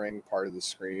covering part of the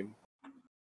screen.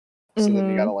 So then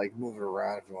you gotta like move it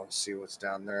around if you want to see what's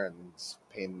down there, and it's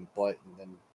a pain in the butt. And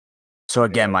then So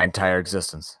again, my entire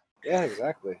existence. yeah,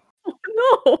 exactly.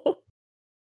 No.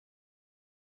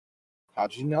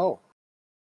 How'd you know?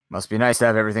 Must be nice to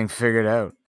have everything figured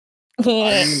out. I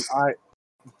mean,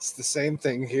 it's the same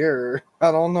thing here.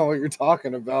 I don't know what you're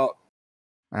talking about.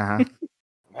 Uh-huh. I'm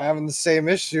having the same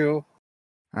issue.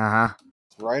 Uh-huh.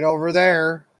 It's right over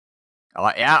there.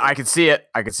 Yeah, I can see it.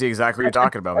 I can see exactly what you're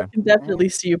talking about, I man. can definitely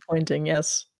see you pointing.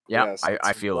 Yes. Yeah, Yes, I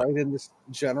it's feel it. right in this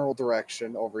general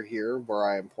direction over here where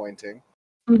I am pointing.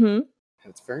 Mm-hmm.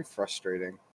 It's very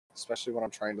frustrating, especially when I'm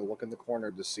trying to look in the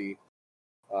corner to see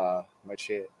my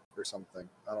chat or something.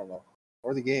 I don't know.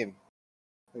 Or the game.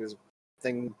 There's a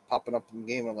thing popping up in the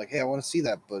game. And I'm like, hey, I want to see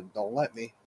that, but don't let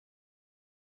me.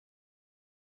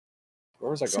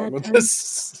 Where was I going with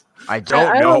this? I don't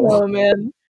I know. don't know,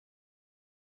 man.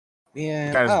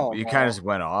 Yeah, You kind of just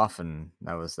went off, and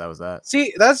that was that.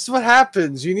 See, that's what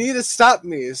happens. You need to stop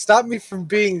me. Stop me from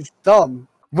being dumb.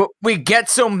 We get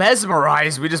so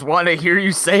mesmerized, we just want to hear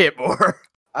you say it more.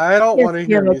 I don't want to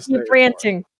hear you say keep it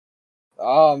ranting.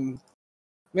 more.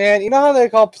 Man, you know how they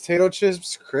call potato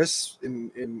chips crisps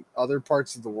in other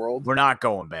parts of the world? We're not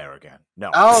going there again. No.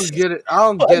 I don't get it. I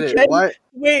don't get it. What?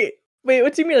 Wait,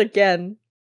 what do you mean again?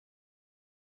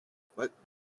 What?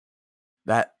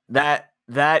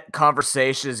 That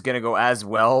conversation is gonna go as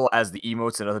well as the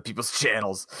emotes in other people's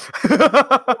channels.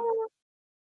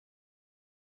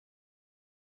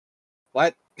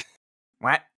 What?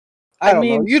 What? I don't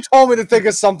know. You told me to think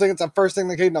of something. It's the first thing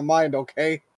that came to mind,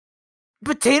 okay?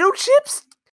 Potato chips?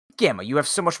 Gamma, you have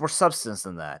so much more substance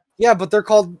than that. Yeah, but they're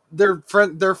called they're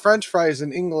French fries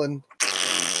in England.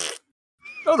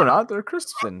 No, they're not. They're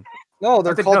crisps in. No,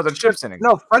 they're called they're chips in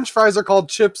England. No, French fries are called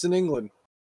chips in England.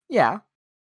 Yeah.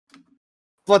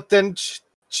 But then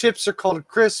chips are called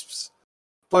crisps.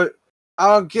 But I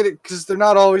don't get it because they're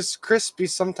not always crispy.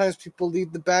 Sometimes people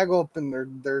leave the bag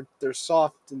open. They're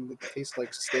soft and they taste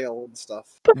like stale and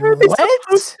stuff.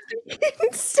 What?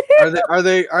 Are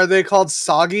they called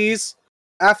soggies?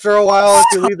 After a while, if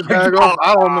you leave the bag open,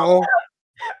 I don't know.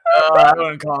 I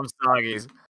wouldn't call them soggies.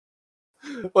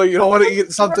 Well, you don't want to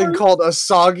eat something called a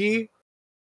soggy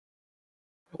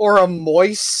or a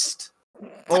moist.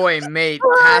 Oi, mate,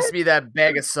 pass me that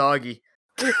bag of soggy.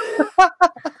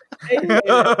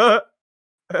 Yeah.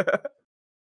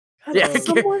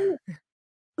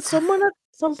 Someone at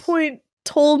some point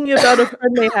told me about a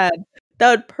friend they had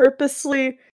that would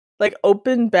purposely like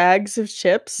open bags of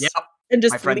chips Yep. and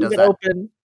just My friend leave does it that. open.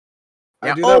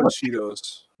 I do Oh that my with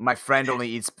Cheetos. My friend only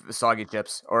eats soggy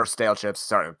chips or stale chips.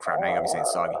 Sorry, crap, now you got me saying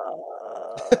soggy.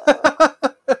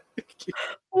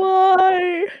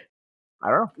 Why? I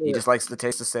don't know. He Yeah. just likes the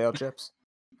taste of stale chips.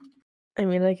 I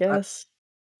mean, I guess.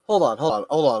 Hold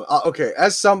on. Okay,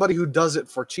 as somebody who does it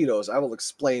for Cheetos, I will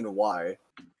explain why.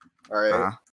 All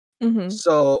right. Mm-hmm.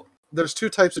 So there's two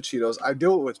types of Cheetos. I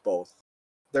do it with both.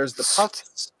 There's the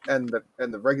puffs and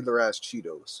the regular ass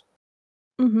Cheetos.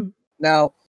 Mm-hmm.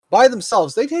 Now, by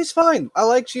themselves, they taste fine. I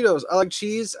like Cheetos. I like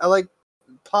cheese. I like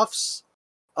puffs.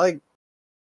 I like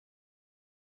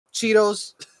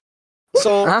Cheetos.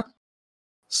 So,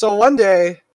 so one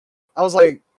day, I was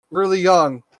like really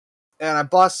young, and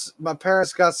my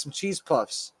parents got some cheese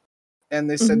puffs, and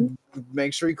they said,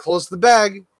 make sure you close the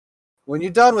bag when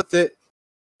you're done with it.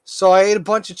 So I ate a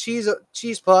bunch of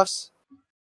cheese puffs,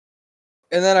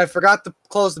 and then I forgot to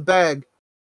close the bag,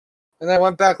 and then I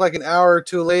went back like an hour or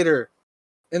two later,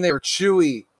 and they were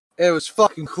chewy, and it was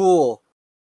fucking cool.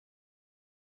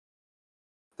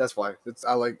 That's why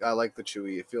I like the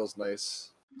chewy. It feels nice.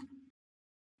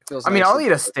 I mean, I'll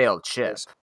eat a stale chip,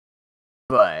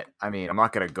 but I mean, I'm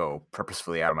not gonna go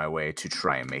purposefully out of my way to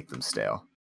try and make them stale.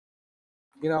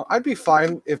 You know, I'd be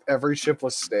fine if every chip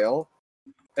was stale,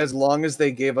 as long as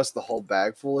they gave us the whole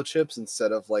bag full of chips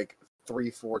instead of like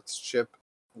 3/4 chip,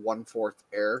 1/4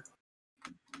 air.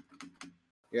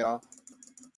 You know.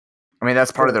 I mean,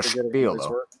 that's part of their spiel, though.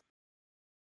 Worth.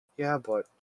 Yeah, but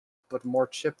more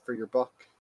chip for your buck.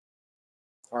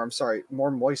 Or I'm sorry,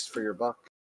 more moist for your buck.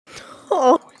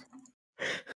 Oh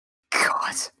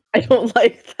God, I don't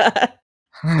like that.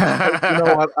 You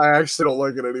know what? I actually don't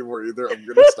like it anymore either. I'm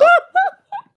gonna stop.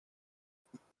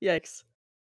 Yikes.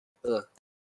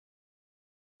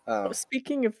 Ugh.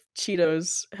 Speaking of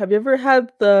Cheetos, have you ever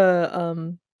had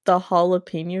the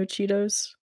jalapeno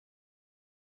Cheetos?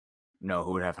 No,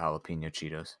 who would have jalapeno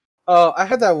Cheetos? Oh, I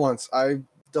had that once. I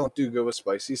don't do good with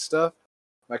spicy stuff.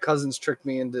 My cousins tricked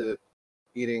me into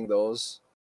eating those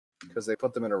because they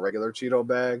put them in a regular Cheeto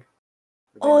bag.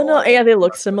 Oh no, yeah, they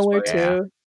look similar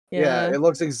too. Yeah, it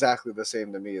looks exactly the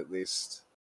same to me at least.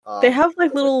 They have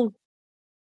like little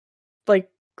like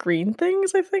green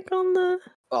things, I think, on the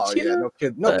Cheeto,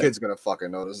 yeah, no kid's gonna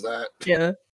fucking notice that.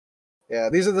 Yeah. Yeah,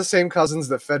 these are the same cousins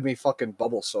that fed me fucking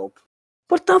bubble soap.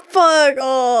 What the fuck?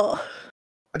 Oh,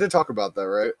 I did talk about that,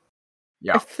 right?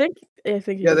 Yeah. I think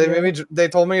yeah, they made me. They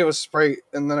told me it was Sprite,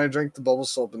 and then I drank the bubble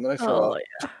soap, and then I threw up.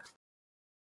 Yeah.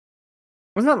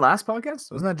 Wasn't that last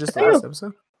podcast? Wasn't that just the last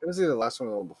episode? It was either the last one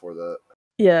or the one before that.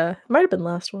 Yeah, it might have been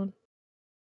last one.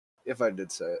 If I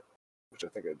did say it, which I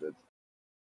think I did.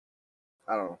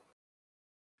 I don't know.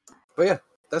 But yeah,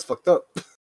 that's fucked up.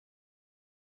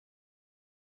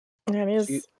 Yeah, it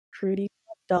is pretty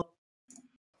fucked up.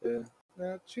 Yeah,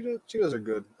 Cheetos are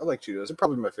good. I like Cheetos. They're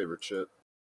probably my favorite shit.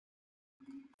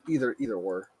 Either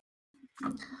were.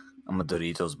 I'm a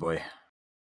Doritos boy.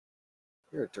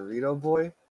 You're a Dorito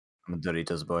boy? I'm a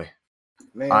Doritos boy.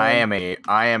 Man, I am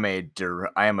a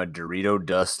Dorito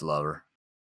dust lover.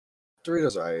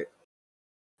 Doritos are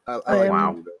alright. I like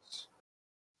Doritos.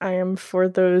 I am for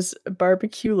those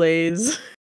barbecue lays.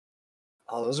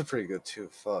 Oh, those are pretty good too.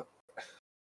 Fuck.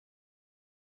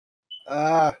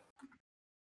 Now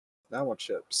I want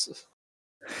chips.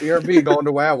 BRB going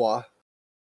to Wawa.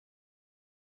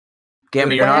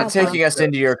 Gamma, you're not taking us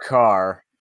into your car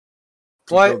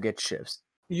to go get chips.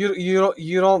 You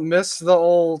don't miss the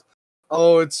old.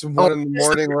 Oh, it's 1 in the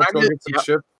morning. Let's go get some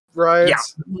chip rides. Yeah,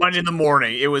 1 in the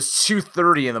morning. It was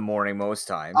 2:30 in the morning most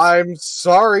times. I'm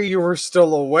sorry you were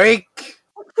still awake.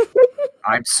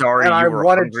 I'm sorry and you I were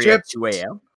wanted hungry chips. at 2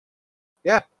 a.m.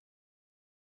 Yeah,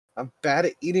 I'm bad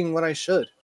at eating when I should.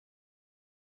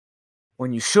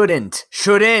 When you shouldn't.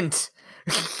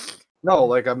 No,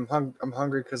 like I'm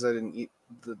hungry because I didn't eat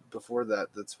before that.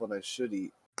 That's when I should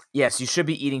eat. Yes, you should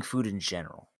be eating food in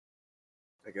general.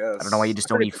 I guess. I don't know why you just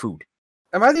don't eat food.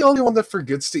 Am I the only one that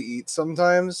forgets to eat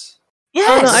sometimes?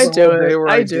 Yes, oh, no, I do it.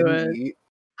 I do it. Eat.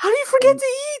 How do you forget to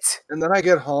eat? And then I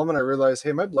get home and I realize,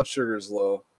 hey, my blood sugar is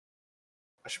low.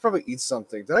 I should probably eat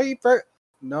something. Did I eat breakfast?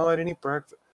 No, I didn't eat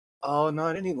breakfast. Oh no,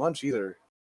 I didn't eat lunch either.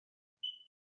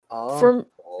 For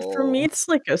me, it's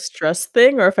like a stress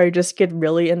thing, or if I just get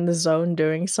really in the zone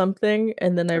doing something,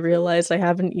 and then I realize I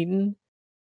haven't eaten.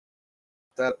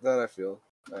 That I feel.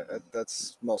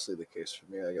 That's mostly the case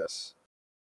for me, I guess.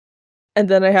 And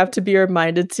then I have to be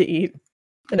reminded to eat.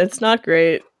 and it's not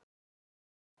great.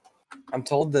 I'm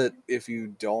told that if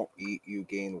you don't eat, you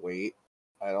gain weight.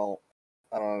 I don't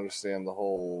understand the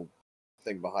whole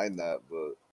thing behind that,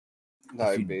 but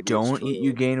If you don't eat,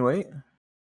 you gain weight.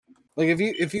 Like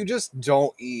if you just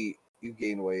don't eat, you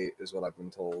gain weight, is what I've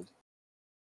been told.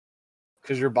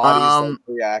 Because your body's like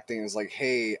reacting is like,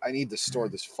 hey, I need to store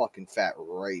this fucking fat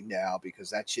right now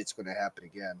because that shit's gonna happen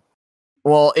again.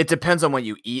 Well, it depends on what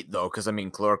you eat, though, because I mean,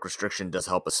 caloric restriction does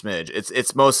help a smidge.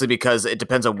 It's mostly because it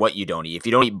depends on what you don't eat. If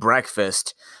you don't eat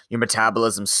breakfast, your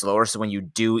metabolism's slower, so when you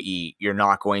do eat, you're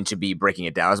not going to be breaking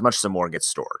it down as much, so more gets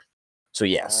stored. So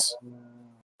yes.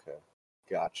 Okay,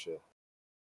 gotcha.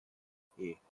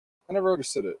 Yeah. I never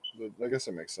understood it, but I guess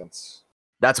it makes sense.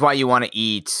 That's why you want to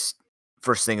eat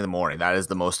first thing in the morning. That is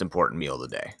the most important meal of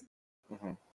the day.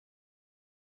 Mm-hmm.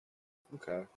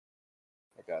 Okay,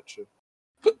 I gotcha.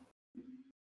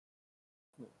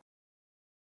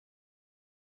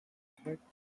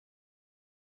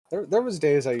 There was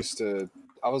days I used to.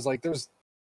 I was like,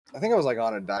 I think I was like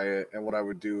on a diet, and what I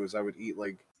would do is I would eat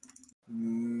like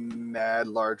mad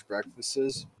large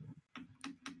breakfasts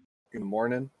in the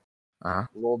morning, a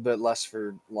little bit less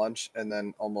for lunch, and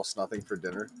then almost nothing for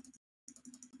dinner.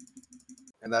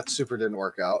 And that super didn't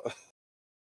work out.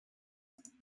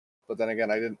 But then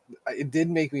again, it did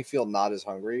make me feel not as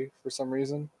hungry for some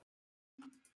reason.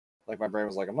 Like my brain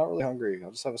was like, I'm not really hungry.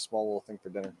 I'll just have a small little thing for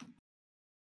dinner.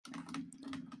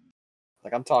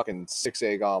 Like I'm talking 6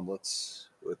 egg omelets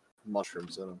with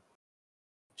mushrooms in them,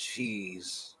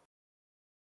 cheese,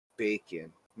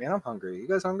 bacon. Man, I'm hungry. You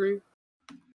guys hungry?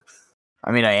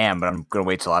 I mean, I am, but I'm gonna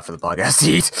wait till after the podcast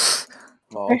to eat.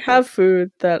 Oh, okay. I have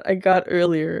food that I got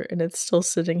earlier, and it's still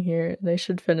sitting here, and I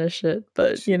should finish it.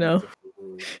 But you know,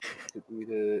 eat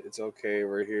it. It's okay.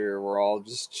 We're here. We're all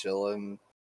just chilling,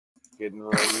 getting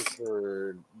ready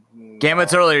for. Gamma,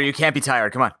 it's earlier. You can't be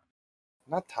tired. Come on.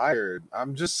 I'm not tired.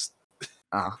 I'm just.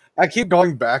 I keep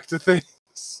going back to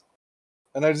things,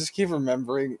 and I just keep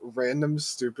remembering random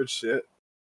stupid shit,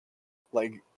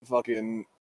 like fucking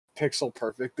Pixel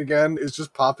Perfect again is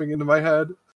just popping into my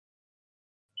head.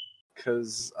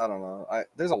 Cause I don't know.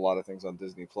 There's a lot of things on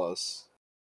Disney Plus.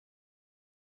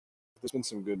 There's been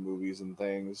some good movies and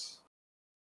things.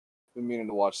 Been meaning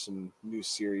to watch some new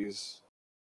series.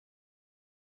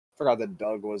 Forgot that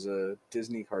Doug was a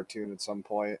Disney cartoon at some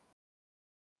point.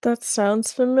 That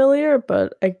sounds familiar,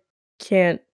 but I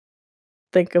can't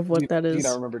think of what that is. Do you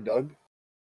not remember Doug?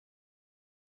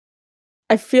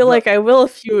 I feel like I will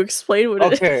if you explain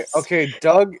what it is. Okay,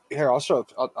 Doug. Here, I'll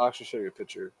actually show you a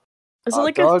picture. Is it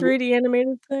like Doug, a 3D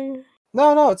animated thing?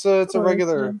 No, it's a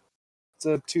regular. It's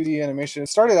a 2D animation. It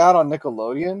started out on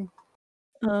Nickelodeon,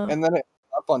 and then it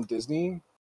up on Disney,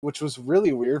 which was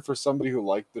really weird for somebody who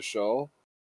liked the show.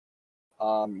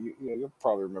 You'll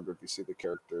probably remember if you see the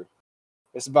character.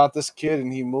 It's about this kid,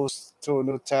 and he moves to a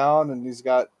new town, and he's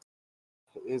got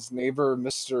his neighbor,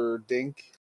 Mr. Dink.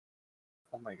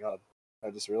 Oh my god!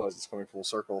 I just realized it's coming full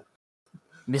circle.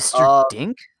 Mr.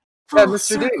 Dink? Yeah,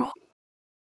 Mr. Dink.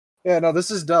 Yeah, no,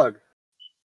 this is Doug.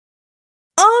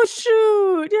 Oh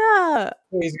shoot! Yeah.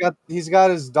 He's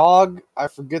got his dog. I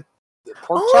forget the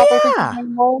pork chop. Yeah. I think his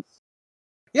name was.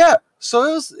 Yeah. So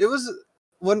it was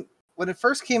when it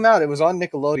first came out. It was on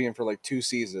Nickelodeon for like 2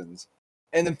 seasons,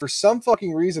 and then for some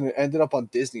fucking reason, it ended up on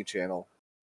Disney Channel,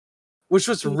 which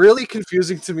was really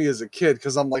confusing to me as a kid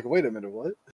because I'm like, wait a minute,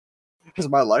 what? Has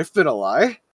my life been a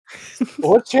lie?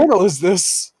 What channel is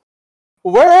this?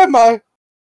 Where am I?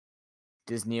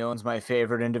 Disney owns my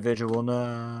favorite individual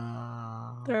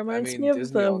now. That reminds me of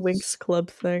Disney the Winx Club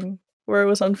thing, where it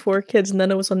was on 4Kids and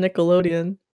then it was on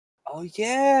Nickelodeon. Oh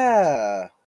yeah,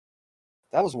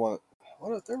 that was one.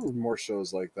 There were more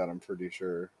shows like that. I'm pretty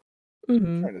sure.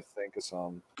 I'm trying to think of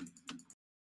some.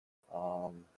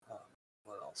 What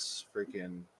else?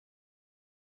 Freaking.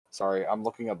 Sorry, I'm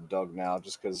looking up Doug now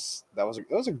just because that was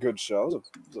a good show. It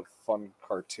was a fun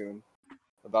cartoon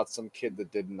about some kid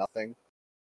that did nothing.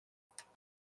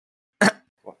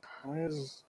 What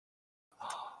is?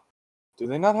 Do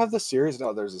they not have the series?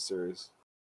 No, there's a series.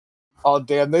 Oh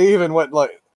damn! They even went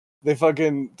like they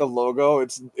fucking the logo.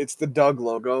 It's the Doug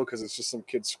logo because it's just some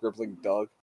kid scribbling Doug,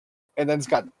 and then it's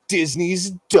got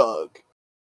Disney's Doug.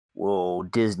 Whoa,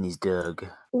 Disney's Doug.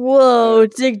 Whoa,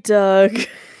 Dig Doug.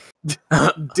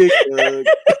 Dig Doug.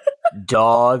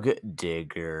 Dog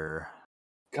Digger.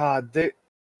 God,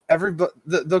 everybody.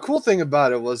 The cool thing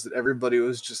about it was that everybody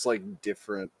was just like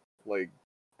different. Like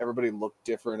everybody looked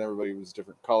different. Everybody was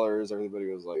different colors.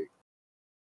 Everybody was like.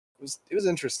 It was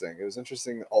interesting. It was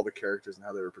interesting all the characters and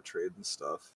how they were portrayed and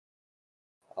stuff.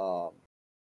 Yeah,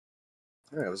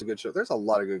 it was a good show. There's a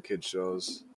lot of good kid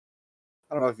shows.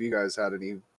 I don't know if you guys had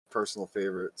any personal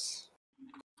favorites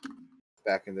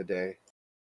back in the day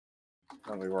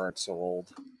when we weren't so old.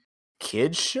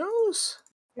 Kids shows?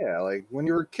 Yeah, like when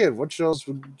you were a kid, what shows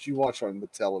would you watch on the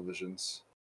televisions?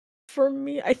 For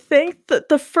me, I think that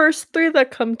the first three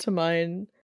that come to mind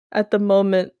at the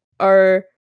moment are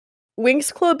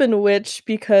Winx Club and Witch,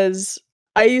 because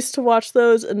I used to watch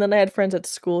those, and then I had friends at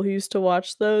school who used to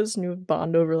watch those, and we would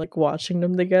bond over like watching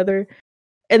them together.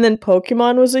 And then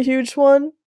Pokemon was a huge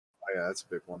one. Oh yeah, that's a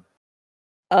big one.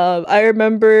 I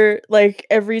remember like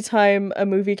every time a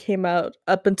movie came out,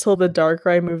 up until the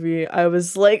Darkrai movie, I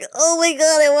was like, "Oh my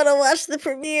god, I want to watch the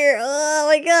premiere! Oh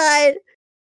my god!"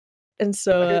 And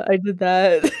so I did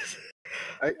that.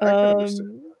 I can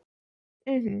understand.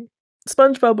 Mhm.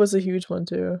 SpongeBob was a huge one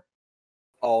too.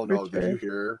 Oh For no!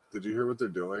 sure. Did you hear what they're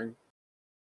doing?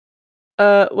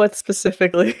 What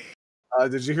specifically?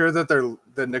 Did you hear that the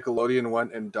Nickelodeon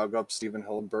went and dug up Steven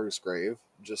Hillenburg's grave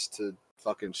just to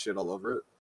fucking shit all over it?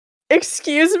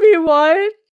 Excuse me,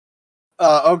 what?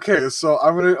 Okay, so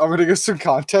I'm gonna give some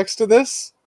context to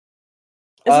this.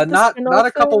 Is it the Not spin-off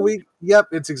a couple thing? weeks. Yep,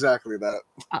 it's exactly that.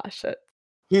 Ah, shit.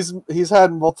 He's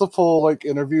had multiple like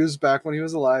interviews back when he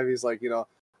was alive. He's like,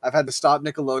 I've had to stop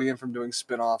Nickelodeon from doing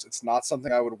spin-offs. It's not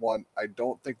something I would want. I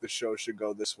don't think the show should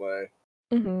go this way.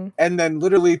 Mm-hmm. And then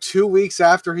literally 2 weeks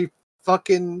after he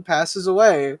fucking passes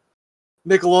away,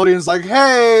 Nickelodeon's like,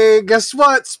 "Hey, guess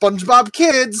what? SpongeBob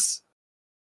Kids."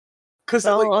 Because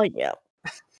Yeah.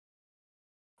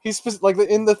 he's like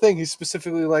in the thing. He's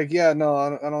specifically like, "Yeah, no,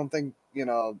 I don't think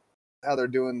how they're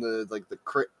doing the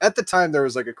at the time there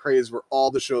was like a craze where all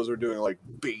the shows were doing like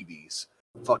babies,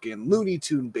 fucking Looney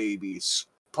Tune babies,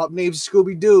 pup named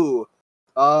Scooby Doo,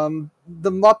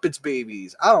 the Muppets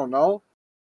babies. I don't know,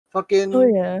 fucking Oh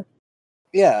yeah.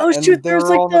 yeah. Oh and shoot, they there's were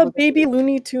like all the over baby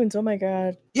Looney Tunes. Oh my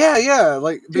god. yeah,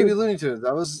 like Baby Dude. Looney Tunes.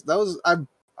 That was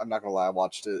I'm not gonna lie, I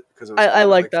watched it because it was I on at,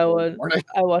 like like that 4 in the one. morning.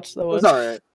 I watched the It one. was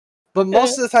alright, but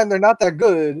most of the time they're not that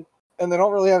good, and they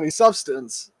don't really have any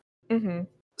substance. Mm-hmm.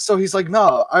 So he's like,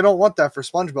 "No, I don't want that for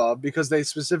SpongeBob," because they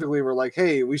specifically were like,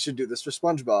 "Hey, we should do this for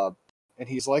SpongeBob," and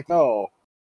he's like, "No."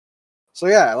 So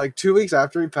yeah, like 2 weeks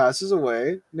after he passes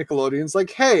away, Nickelodeon's like,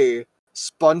 "Hey,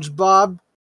 SpongeBob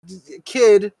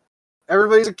kid,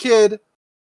 everybody's a kid,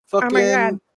 Oh my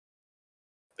god.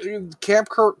 fucking Camp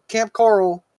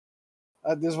Coral."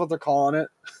 This is what they're calling it.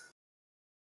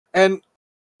 And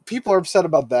people are upset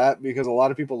about that because a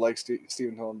lot of people like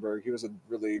Steven Hillenburg. He was a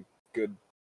really good.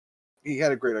 He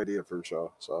had a great idea for a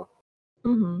show. So,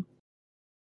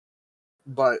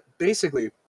 but basically,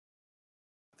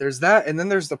 there's that, and then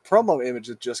there's the promo image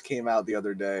that just came out the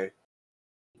other day.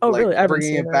 Oh like, really? I haven't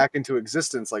bringing seen it back into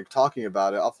existence, like talking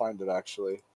about it. I'll find it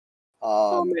actually.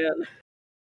 Oh man.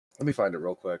 Let me find it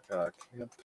real quick. Camp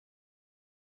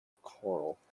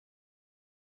Coral.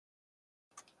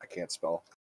 I can't spell.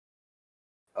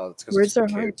 Oh, it's because Where's our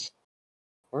hearts?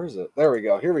 Where is it? There we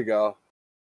go. Here we go.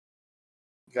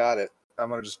 Got it. I'm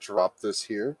going to just drop this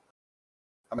here.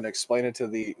 I'm going to explain it to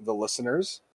the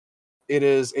listeners. It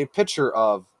is a picture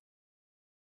of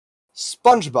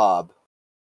SpongeBob,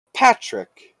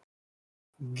 Patrick,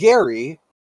 Gary,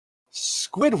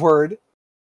 Squidward,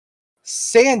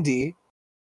 Sandy,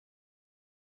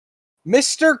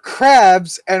 Mr.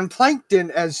 Krabs, and Plankton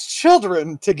as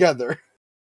children together.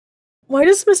 Why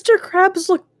does Mr. Krabs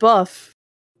look buff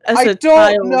as I a don't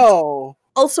child? know.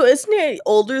 Also, isn't he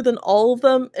older than all of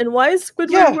them? And why is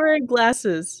Squidward wearing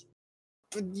glasses?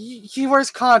 He wears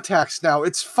contacts now.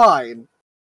 It's fine.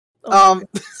 Oh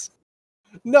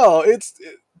No,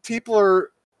 people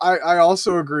are. I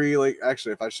also agree. Like,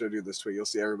 actually, if I showed you this tweet, you'll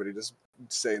see everybody just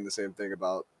saying the same thing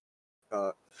about.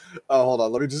 Oh, hold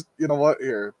on. Let me just. You know what?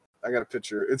 Here, I got a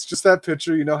picture. It's just that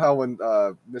picture. You know how when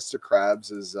Mr.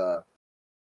 Krabs is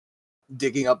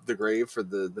digging up the grave for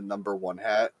the number 1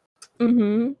 hat.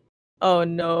 Mm-hmm. Oh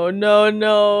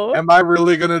no. Am I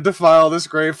really gonna defile this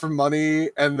grave for money?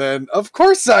 And then, of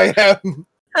course I am.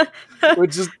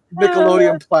 Which is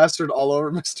Nickelodeon plastered all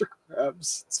over Mr.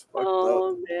 Krabs. It's fucked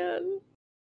up. Man.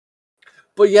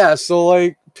 But yeah, so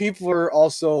like people are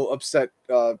also upset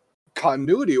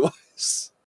continuity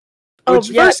wise. Which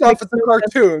first off, it's a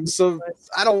cartoon, so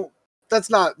that's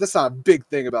not a big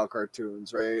thing about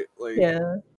cartoons, right? Like,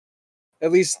 yeah.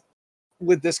 At least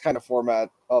with this kind of format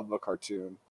of a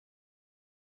cartoon.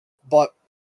 But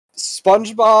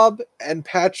SpongeBob and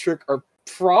Patrick are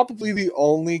probably the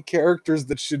only characters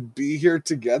that should be here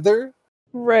together.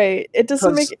 Right. It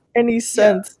doesn't make any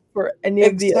sense for any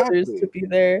of the others to be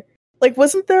there. Like,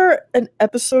 wasn't there an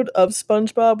episode of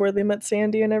SpongeBob where they met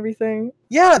Sandy and everything?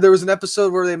 Yeah, there was an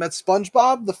episode where they met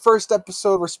SpongeBob. The first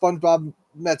episode where SpongeBob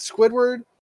met Squidward.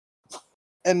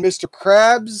 and Mr.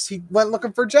 Krabs, he went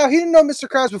looking for a job. He didn't know Mr.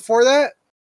 Krabs before that.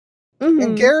 Mm-hmm.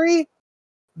 And Gary,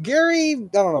 I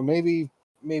don't know, maybe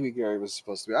Gary was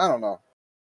supposed to be. I don't know.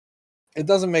 It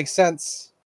doesn't make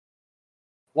sense.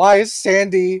 Why is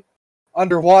Sandy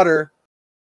underwater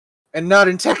and not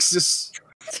in Texas?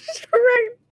 Right.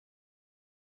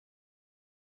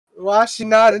 Why is she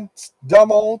not in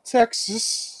dumb old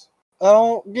Texas? I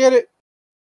don't get it.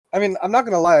 I mean, I'm not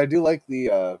gonna lie, I do like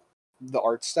the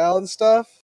art style and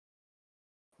stuff,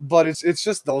 but it's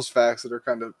just those facts that are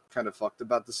kind of fucked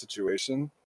about the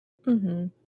situation. Mm-hmm.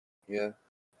 Yeah,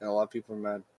 and a lot of people are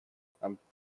mad. I'm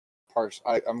partial.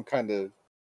 I'm kind of.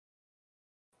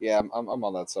 Yeah, I'm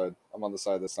on that side. I'm on the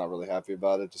side that's not really happy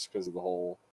about it, just because of the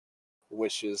whole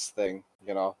wishes thing.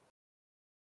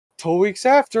 2 weeks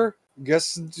after,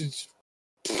 guess.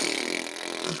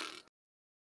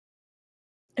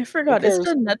 I forgot. Is it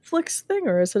a Netflix thing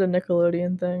or is it a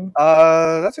Nickelodeon thing?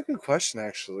 That's a good question,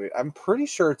 actually. I'm pretty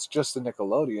sure it's just a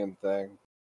Nickelodeon thing,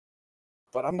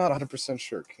 but I'm not 100%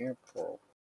 sure. Camp Coral.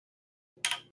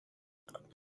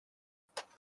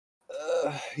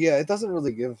 Yeah, it doesn't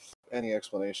really give any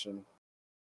explanation.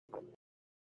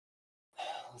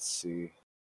 Let's see.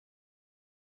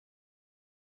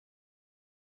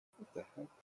 What the heck?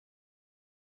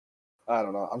 I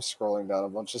don't know. I'm scrolling down a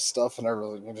bunch of stuff and I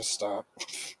really need to stop.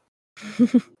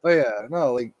 But yeah,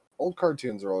 no, like, old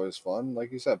cartoons are always fun.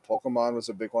 Like you said, Pokemon was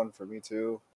a big one for me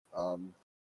too. I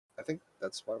think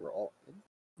that's why we're all...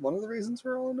 One of the reasons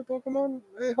we're all into Pokemon,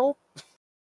 I hope.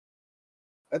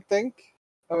 I think.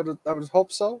 I would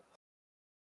hope so.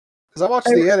 Because I watched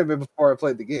the anime before I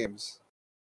played the games.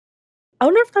 I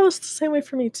wonder if that was the same way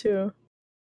for me too.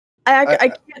 I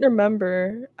can't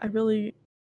remember. I really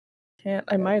can't.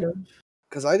 I might have.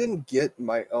 Because I didn't get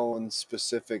my own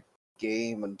specific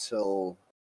game until...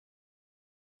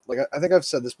 Like, I think I've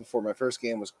said this before. My first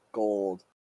game was Gold.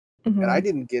 Mm-hmm. And I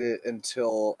didn't get it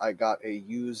until I got a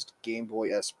used Game Boy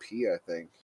SP, I think.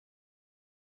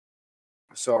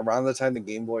 So around the time the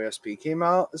Game Boy SP came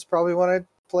out is probably when I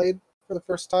played for the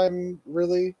first time,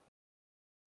 really,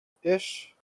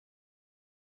 ish.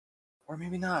 Or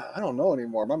maybe not. I don't know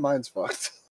anymore. My mind's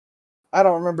fucked. I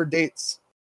don't remember dates.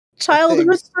 Childhood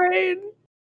brain.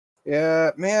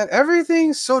 Yeah, man,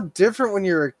 everything's so different when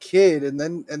you're a kid, and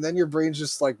then your brain's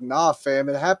just like, nah, fam,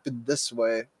 it happened this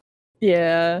way.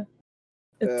 Yeah.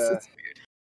 It's weird.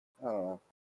 I don't know.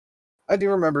 I do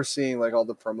remember seeing like all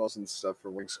the promos and stuff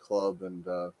for Winx Club, and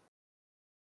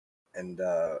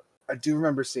I do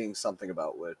remember seeing something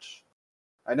about Witch.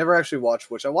 I never actually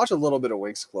watched Witch. I watched a little bit of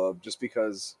Winx Club just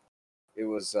because it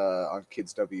was on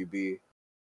Kids WB,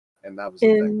 and that was the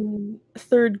thing. In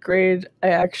 3rd grade, I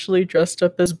actually dressed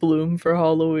up as Bloom for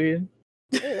Halloween.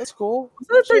 Hey, that's cool. Was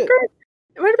that 3rd grade?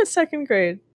 It might have been 2nd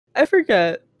grade. I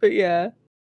forget, but yeah.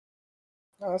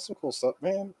 Oh, that's some cool stuff,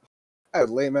 man. I had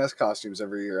lame ass costumes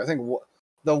every year. I think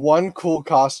the one cool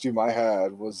costume I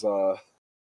had was a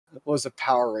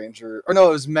Power Ranger, or no,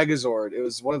 it was Megazord. It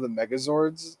was one of the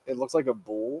Megazords. It looked like a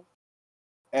bull,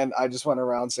 and I just went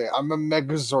around saying, "I'm a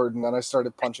Megazord," and then I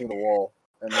started punching the wall.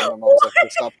 And then my mom was like, hey,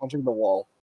 "Stop punching the wall."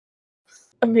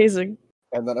 Amazing.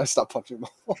 And then I stopped punching the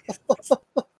wall.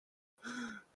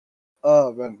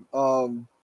 Oh man.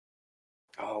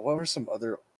 What were some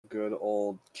other good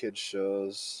old kid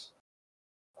shows?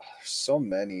 There's so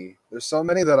many. There's so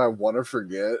many that I want to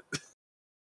forget.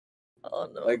 Oh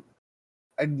no. Like,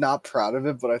 I'm not proud of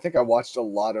it, but I think I watched a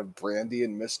lot of Brandy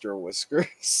and Mr.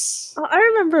 Whiskers. I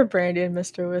remember Brandy and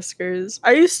Mr. Whiskers.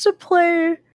 I used to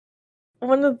play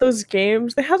one of those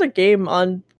games. They had a game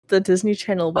on the Disney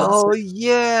Channel website. Oh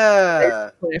yeah.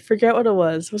 I forget what it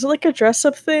was. Was it like a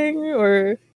dress-up thing,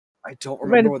 or? I don't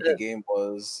remember what the game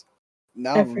was.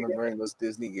 Now I'm remembering those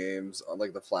Disney games,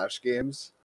 like the Flash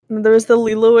games. And there was the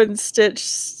Lilo and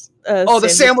Stitch. The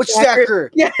Sandwich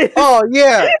Stacker. Yeah. Oh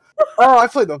yeah. Oh, I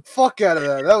played the fuck out of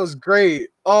that. That was great.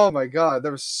 Oh my god,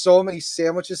 there were so many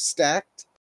sandwiches stacked.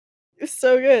 It's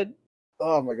so good.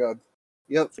 Oh my god.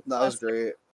 Yep, that was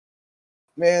great.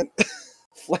 Man,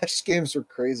 Flash games were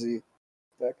crazy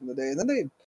back in the day. And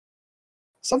then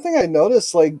something I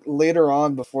noticed like later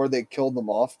on before they killed them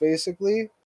off basically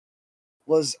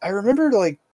was I remember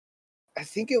like I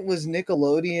think it was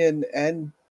Nickelodeon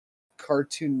and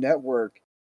Cartoon Network.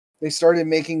 They started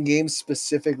making games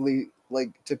specifically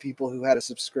like to people who had a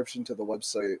subscription to the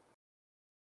website.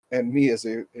 And me as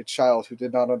a child who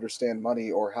did not understand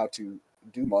money or how to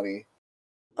do money.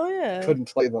 Oh yeah.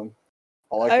 Couldn't play them.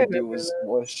 All I could do was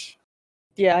wish.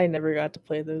 Yeah, I never got to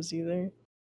play those either.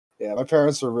 Yeah, my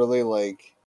parents were really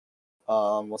like,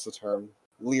 what's the term?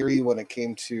 Leery when it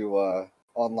came to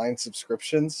online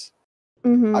subscriptions.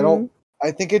 Mm-hmm.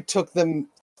 I think it took them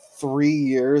 3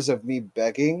 years of me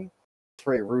begging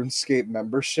for a RuneScape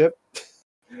membership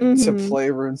to Mhm. play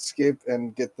RuneScape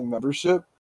and get the membership.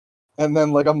 And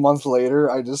then like a month later,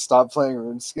 I just stopped playing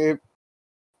RuneScape.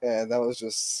 And that was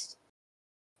just,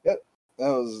 yeah, that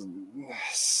was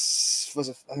I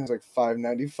think it was like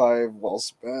 $5.95 well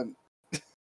spent.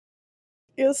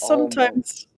 Yeah,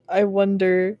 sometimes I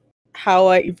wonder how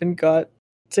I even got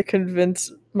to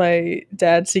convince my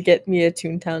dad to get me a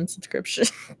Toontown subscription.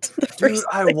 Dude,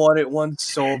 I wanted one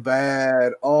so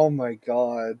bad. Oh my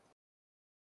god.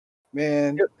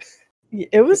 Man.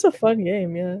 It was a fun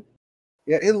game, yeah.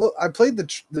 Yeah, I played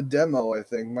the demo, I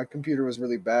think. My computer was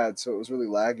really bad, so it was really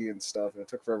laggy and stuff, and it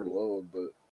took forever to load,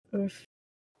 but Oof.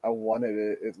 I wanted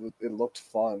it. It looked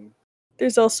fun.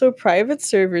 There's also private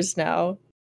servers now.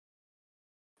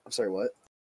 I'm sorry, what?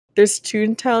 There's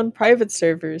Toontown private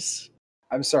servers.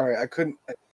 I'm sorry, I couldn't.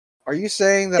 Are you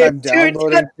saying that I'm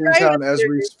downloading Toontown as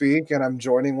we speak and I'm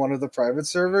joining one of the private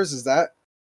servers? Is that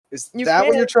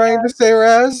what you're trying to say,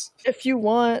 Razz? If you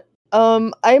want.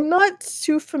 I'm not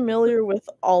too familiar with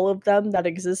all of them that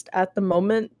exist at the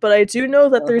moment, but I do know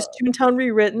that there's Toontown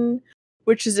Rewritten,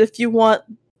 which is if you want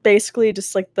basically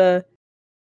just like the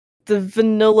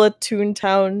vanilla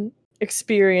Toontown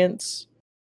experience.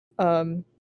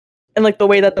 And like the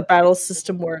way that the battle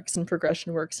system works and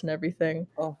progression works and everything.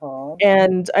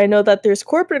 And I know that there's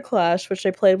Corporate Clash, which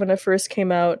I played when it first came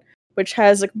out, which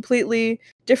has a completely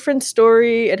different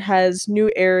story. It has new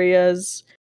areas.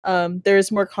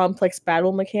 There's more complex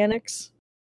battle mechanics.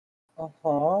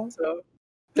 So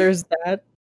there's that.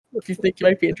 If you think you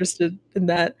might be interested in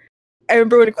that. I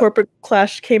remember when Corporate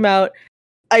Clash came out,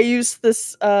 I used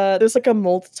this there's like a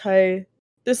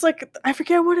there's like I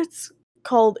forget what it's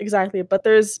called exactly, but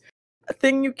there's a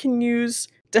thing you can use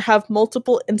to have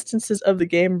multiple instances of the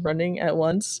game running at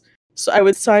once. So I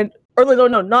would it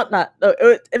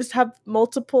was have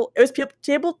multiple. It was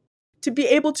to be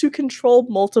able to control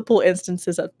multiple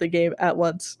instances of the game at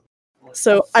once.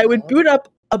 So I would boot up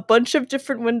a bunch of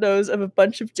different windows of a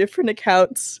bunch of different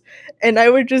accounts, and I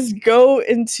would just go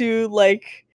into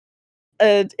like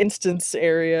an instance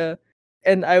area,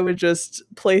 and I would just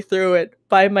play through it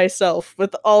by myself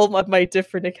with all of my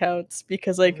different accounts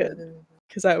because I could.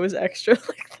 Because I was extra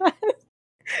like that.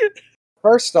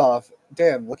 First off,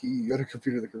 damn, lucky you got a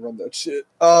computer that can run that shit.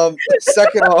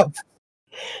 Second off,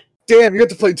 damn, you got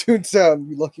to play Toontown,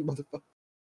 you lucky motherfucker.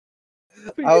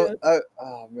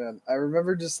 Oh man, I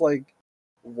remember just like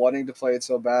wanting to play it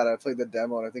so bad. I played the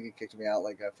demo and I think it kicked me out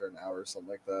like after an hour or something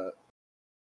like that.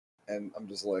 And I'm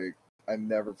just like, I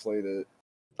never played it.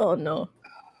 Oh no.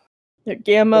 Yeah,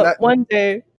 Gamma, one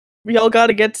day we all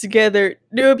gotta get together.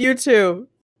 Noob, you too.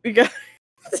 We got.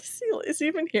 Is he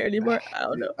even here anymore? I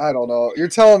don't know. I don't know. You're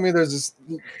telling me there's this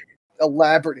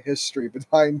elaborate history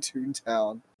behind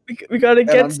Toontown. We gotta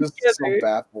get I'm just so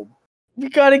baffled. We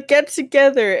gotta get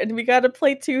together and we gotta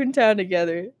play Toontown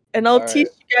together. And I'll teach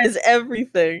you guys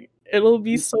everything. It'll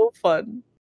be so fun.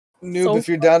 Noob, if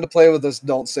you're down to play with us,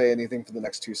 don't say anything for the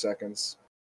next 2 seconds.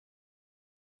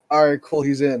 Alright, cool,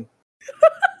 he's in.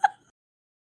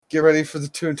 Get ready for the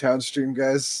Toontown stream,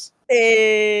 guys.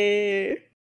 Hey.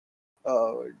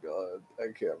 Oh my god,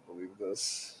 I can't believe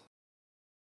this.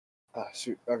 Ah,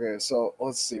 shoot. Okay, so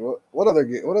let's see. What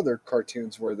other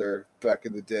cartoons were there back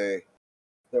in the day?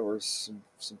 There were some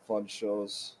fun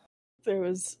shows. There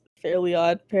was Fairly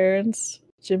Odd Parents,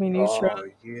 Jimmy Neutron. Oh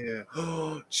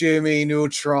yeah, Jimmy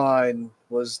Neutron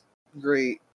was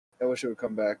great. I wish it would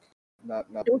come back. Not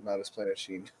as Planet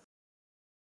Sheen.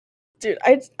 Dude,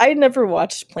 I never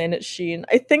watched Planet Sheen.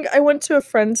 I think I went to a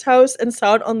friend's house and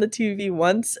saw it on the TV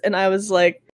once, and I was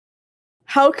like,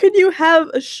 how could you have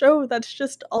a show that's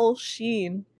just all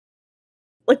Sheen?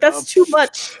 Like, that's too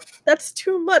much. That's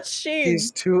too much Sheen.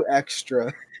 He's too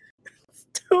extra. It's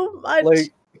too much.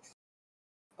 Like,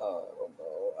 I don't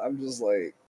know. I'm just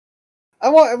like, I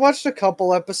watched a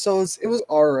couple episodes. It was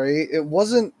alright. It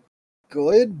wasn't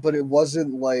good, but it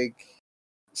wasn't like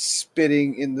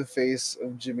spitting in the face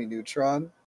of Jimmy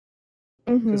Neutron,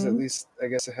 because at least I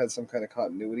guess it had some kind of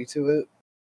continuity to it.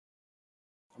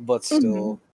 But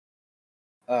still,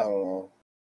 I don't know.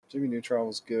 Jimmy Neutron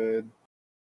was good.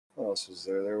 What else was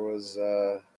there? There was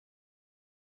oh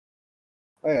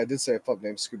yeah, I did say a pup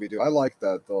named Scooby Doo. I like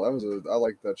that though. I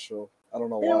like that show. I don't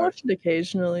know why. I watched it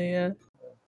occasionally. Yeah.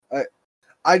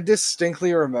 I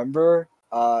distinctly remember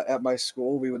at my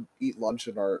school we would eat lunch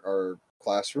in our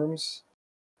classrooms.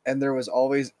 And there was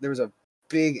a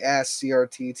big ass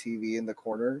CRT TV in the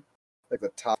corner, like the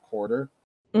top corner,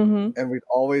 and we'd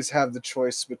always have the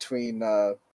choice between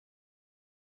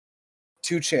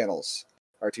 2 channels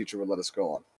our teacher would let us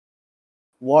go on.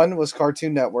 One was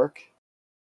Cartoon Network,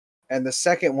 and the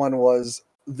second one was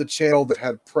the channel that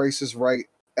had Price is Right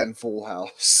and Full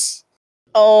House.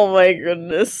 Oh my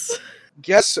goodness.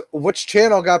 Guess which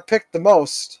channel got picked the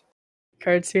most?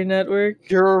 Cartoon Network?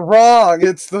 You're wrong.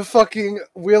 It's the fucking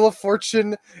Wheel of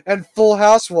Fortune and Full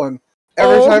House one.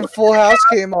 Every time Full House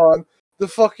came on, the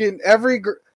fucking every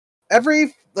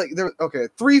like there. Okay,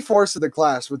 3/4 of the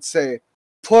class would say,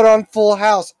 "Put on Full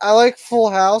House." I like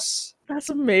Full House. That's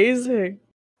amazing.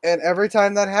 And every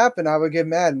time that happened, I would get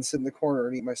mad and sit in the corner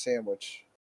and eat my sandwich.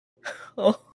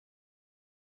 Oh.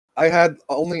 I had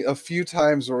only a few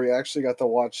times where we actually got to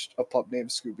watch a pup named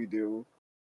Scooby-Doo.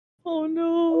 Oh I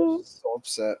no. was so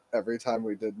upset every time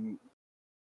we didn't.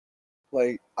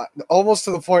 Like, almost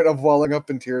to the point of welling up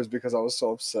in tears because I was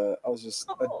so upset. I was just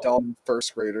a dumb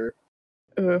first grader.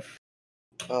 Oof.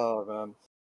 Oh, man.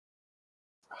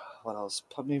 What else?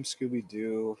 Pup named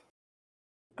Scooby-Doo.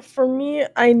 For me,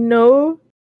 I know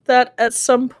that at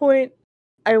some point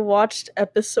I watched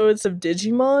episodes of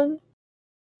Digimon,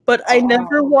 but I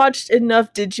never watched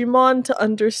enough Digimon to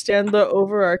understand the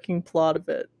overarching plot of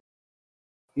it.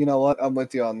 You know what? I'm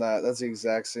with you on that. That's the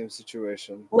exact same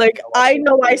situation. Like, I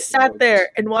know I sat there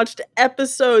and watched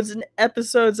episodes and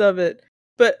episodes of it,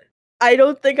 but I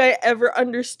don't think I ever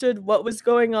understood what was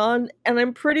going on, and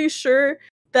I'm pretty sure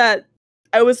that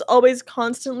I was always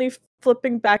constantly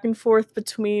flipping back and forth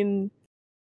between...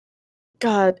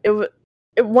 God,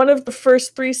 one of the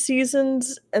first 3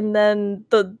 seasons, and then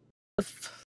the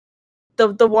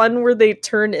one where they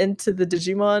turn into the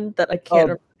Digimon that I can't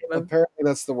remember the name of. Apparently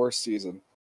that's the worst season.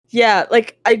 Yeah,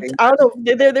 like, I don't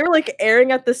know, they were, like,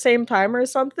 airing at the same time or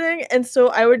something, and so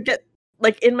I would get,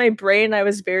 like, in my brain, I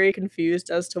was very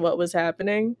confused as to what was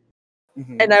happening,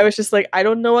 and I was just like, I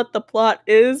don't know what the plot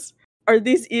is, are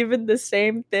these even the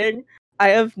same thing? I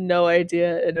have no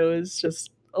idea, and it was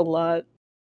just a lot,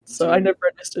 so I never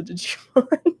understood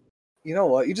Digimon. You know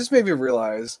what, you just made me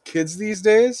realize, kids these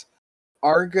days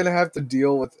aren't gonna have to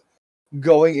deal with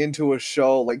going into a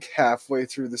show, like, halfway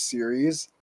through the series.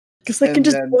 Because they can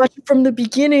just watch it from the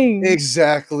beginning.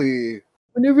 Exactly.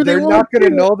 Whenever they're not going to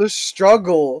know the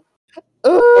struggle.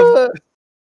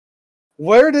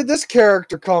 Where did this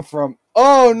character come from?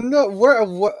 Oh no!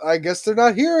 What? I guess they're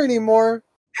not here anymore.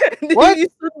 What? You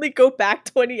suddenly go back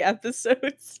 20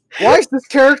 episodes. Why is this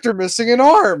character missing an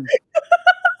arm?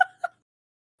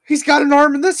 He's got an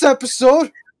arm in this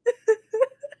episode.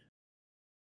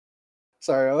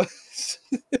 Sorry,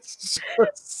 it's just,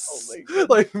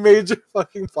 like major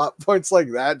fucking plot points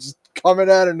like that just coming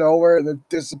out of nowhere and then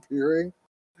disappearing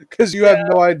because you have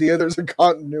no idea there's a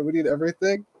continuity to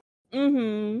everything.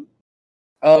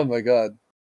 Oh my god,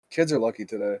 kids are lucky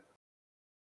today.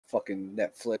 Fucking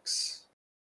Netflix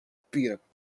being a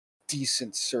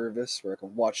decent service where I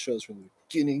can watch shows from the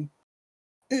beginning.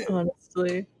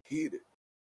 Honestly, hate it.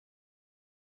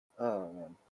 Oh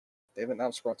man, they haven't now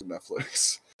sponsored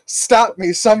Netflix. Stop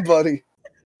me, somebody.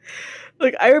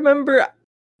 Like, I remember,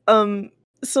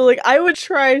 so, like, I would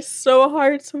try so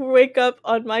hard to wake up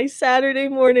on my Saturday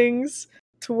mornings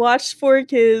to watch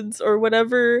 4Kids or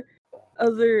whatever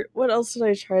other... What else did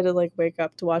I try to, like, wake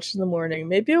up to watch in the morning?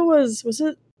 Maybe it was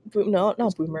it... No,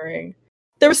 not Boomerang.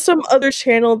 There was some other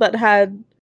channel that had...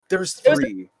 There was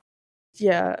 3.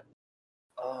 Yeah.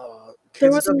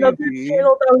 There was another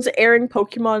channel that was airing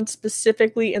Pokemon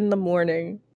specifically in the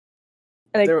morning.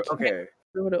 And I can't remember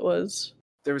what it was.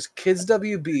 There was Kids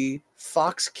WB,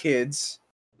 Fox Kids.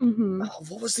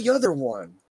 What was the other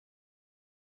one?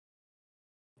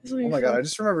 Oh my god, I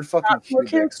just remembered fucking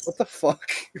Cubix. What the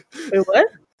fuck? Wait, what?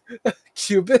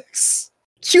 Cubix?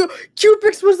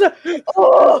 Cubix was the...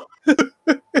 Oh! Wait,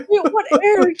 what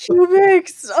era?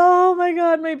 Cubix! Oh my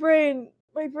god, my brain.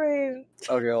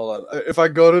 Okay, hold on. If I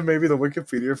go to maybe the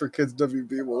Wikipedia for Kids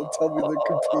WB, will it tell me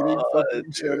the competing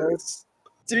fucking channels?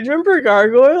 Do you remember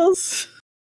Gargoyles?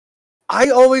 I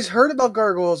always heard about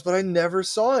Gargoyles, but I never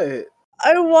saw it.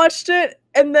 I watched it,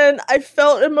 and then I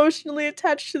felt emotionally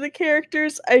attached to the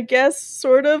characters, I guess,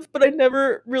 sort of, but I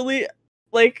never really,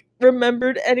 like,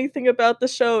 remembered anything about the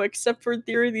show, except for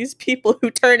there are these people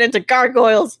who turn into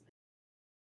gargoyles.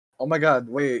 Oh my god,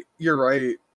 wait, you're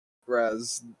right,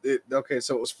 Razz. Okay,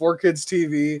 so it was 4Kids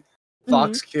TV,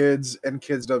 Fox Kids, and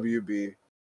Kids WB.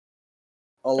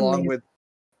 Along with,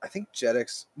 I think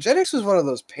Jetix. Jetix was one of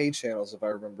those pay channels, if I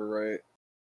remember right.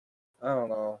 I don't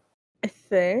know. I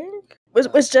think. Was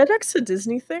Jetix a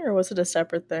Disney thing, or was it a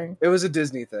separate thing? It was a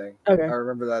Disney thing. Okay. I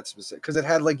remember that specific. Because it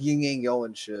had, like, Yin Yang Yo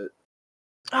and shit.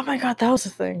 Oh my god, that was a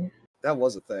thing. That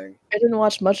was a thing. I didn't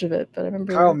watch much of it, but I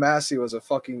remember... Kyle Massey was a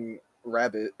fucking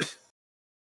rabbit.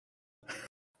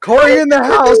 Corey in the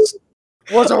house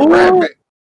was a rabbit.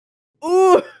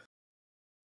 Ooh! Oh my god, my brain.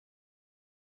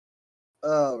 My brain. Okay,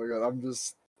 Oh my god,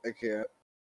 I can't.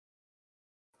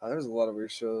 There's a lot of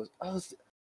weird shows.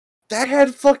 That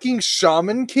had fucking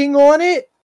Shaman King on it?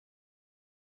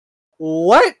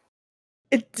 What?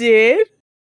 It did?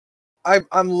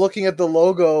 I'm looking at the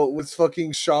logo with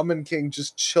fucking Shaman King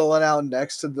just chilling out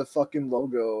next to the fucking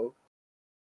logo.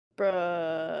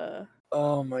 Bruh.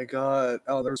 Oh my god.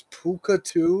 Oh, there's Puka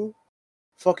too?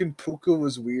 Fucking Puka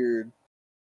was weird.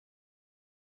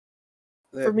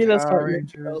 For me, that's Power not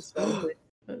Rangers. sadly.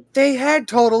 They had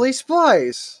Totally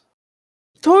Spies.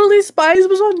 Totally Spies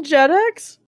was on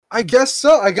Jetix? I guess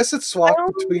so. I guess it swapped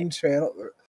between channels.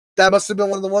 That must have been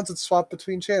one of the ones that swapped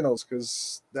between channels,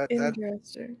 because that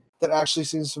actually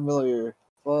seems familiar.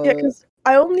 But... yeah, because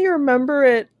I only remember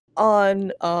it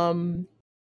on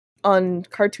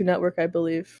Cartoon Network, I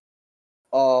believe.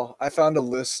 Oh, I found a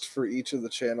list for each of the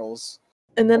channels.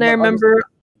 And then I remember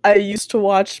I used to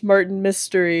watch Martin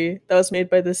Mystery that was made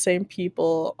by the same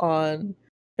people on...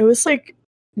 It was like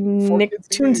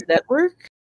Nicktoons Network?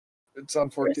 It's on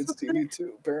 4Kids TV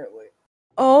too, apparently.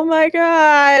 Oh my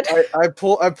god! I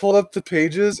pulled up the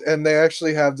pages, and they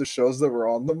actually have the shows that were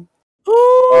on them.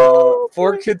 Oh,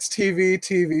 4Kids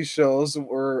TV shows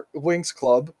were Winx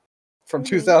Club from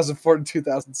 2004 to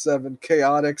 2007,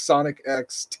 Chaotic, Sonic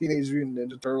X, Teenage Mutant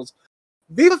Ninja Turtles.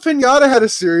 Viva Pinata had a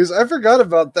series. I forgot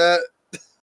about that.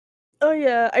 Oh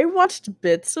yeah, I watched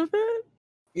bits of it.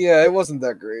 Yeah, it wasn't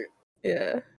that great.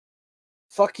 Yeah.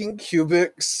 Fucking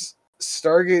Cubics,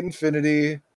 Stargate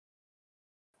Infinity,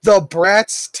 the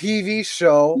Bratz TV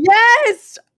show.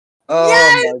 Yes! Oh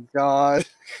yes! my god.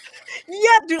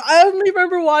 Yeah, dude, I only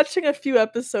remember watching a few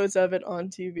episodes of it on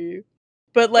TV.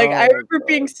 But, like, I remember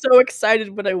being so excited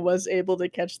when I was able to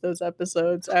catch those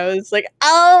episodes. I was like,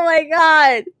 oh my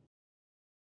god!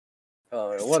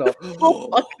 Oh, what a full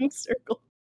fucking circle.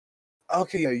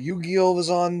 Okay, yeah, Yu-Gi-Oh! Was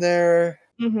on there.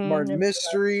 Martin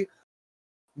Mystery.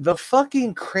 The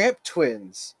fucking Cramp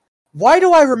Twins. Why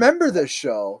do I remember this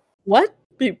show? What?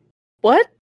 What?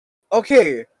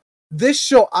 Okay, this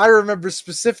show I remember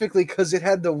specifically because it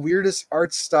had the weirdest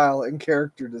art style and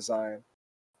character design.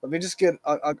 Let me just get...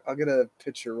 I'll get a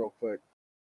picture real quick.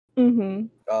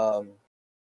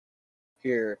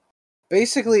 Here.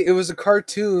 Basically, it was a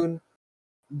cartoon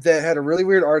that had a really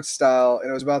weird art style, and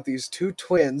it was about these two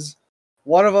twins.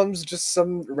 One of them's just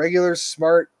some regular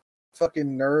smart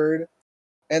fucking nerd,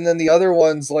 and then the other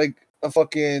one's like a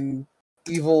fucking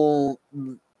evil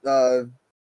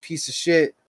piece of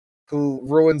shit who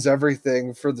ruins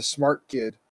everything for the smart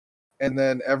kid. And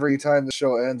then every time the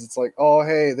show ends, it's like, oh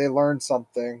hey, they learned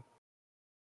something.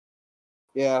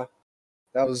 Yeah,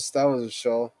 that was a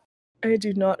show. I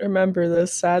do not remember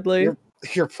this, sadly.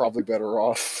 You're probably better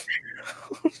off.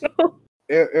 No.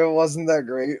 It wasn't that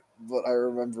great, but I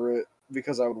remember it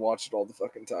because I would watch it all the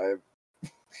fucking time.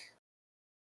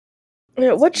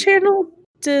 Yeah, what channel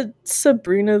did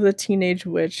Sabrina the Teenage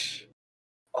Witch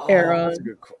air on? That's a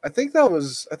good I think that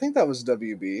was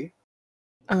WB.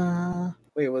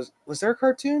 Wait, was there a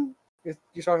cartoon? You're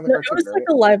talking the cartoon, it was right? like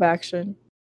a live action.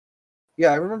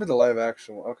 Yeah, I remember the live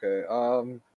action one. Okay,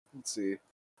 let's see.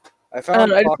 I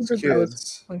found Fox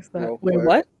Kids. Wait,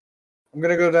 what? I'm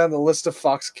gonna go down the list of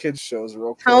Fox Kids shows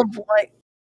real quick. Oh boy.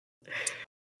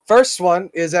 First one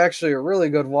is actually a really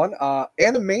good one.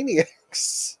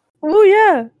 Animaniacs. Oh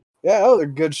yeah. Yeah, that was a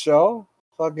good show.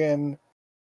 Fucking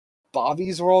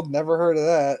Bobby's World, never heard of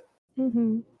that.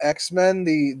 X-Men,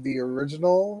 the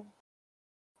original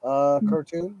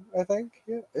cartoon, I think.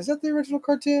 Yeah. Is that the original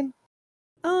cartoon?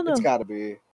 I don't know. It's gotta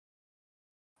be.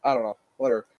 I don't know.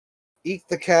 Whatever. Eat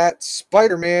the Cat,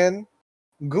 Spider-Man,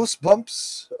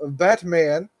 Goosebumps,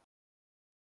 Batman,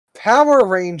 Power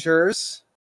Rangers.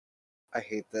 I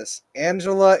hate this.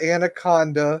 Angela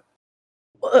Anaconda.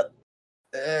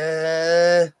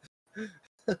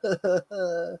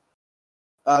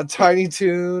 Tiny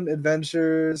Toon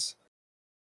Adventures.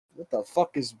 What the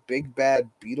fuck is Big Bad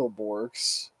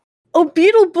Beetleborgs? Oh,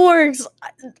 Beetleborgs!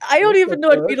 I don't even know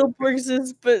what Beetleborgs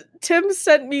is, but Tim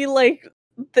sent me like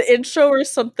the intro or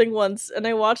something once, and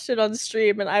I watched it on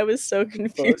stream, and I was so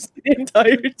confused the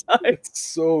entire time. It's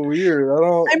so weird.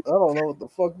 I don't know what the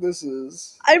fuck this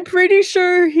is. I'm pretty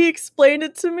sure he explained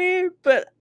it to me, but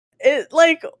it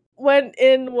like went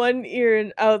in one ear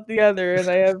and out the other, and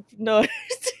I have no idea.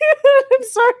 I'm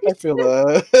sorry. I feel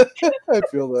that. I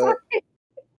feel that.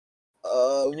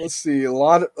 Let's see. A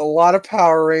lot of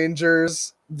Power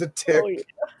Rangers. The Tick. Oh, yeah.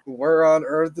 Where on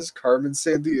Earth is Carmen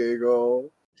Sandiego?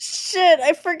 Shit,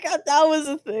 I forgot that was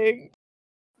a thing.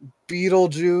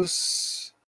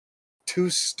 Beetlejuice. Two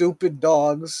Stupid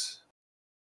Dogs.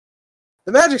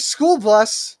 The Magic School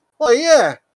Bus. Oh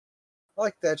yeah, I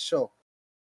like that show.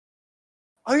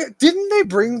 Oh yeah, didn't they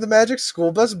bring the Magic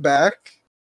School Bus back?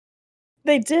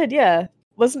 They did, yeah.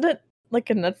 Wasn't it like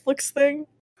a Netflix thing?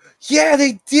 Yeah,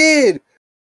 they did.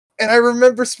 And I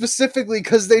remember specifically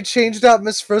because they changed out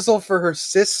Miss Frizzle for her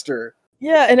sister.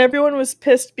 Yeah, and everyone was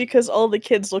pissed because all the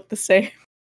kids look the same.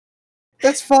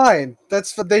 That's fine.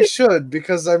 That's what they should,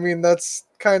 because I mean that's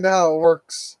kind of how it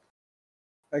works.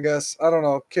 I guess I don't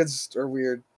know. Kids are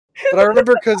weird, but I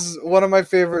remember because one of my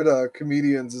favorite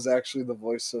comedians is actually the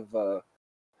voice of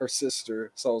her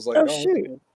sister. So I was like, Oh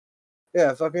shoot!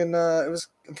 Yeah, fucking. It was.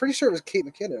 I'm pretty sure it was Kate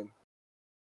McKinnon.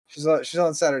 She's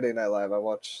on Saturday Night Live. I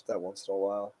watch that once in a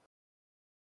while.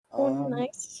 Oh,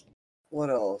 nice. What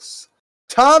else?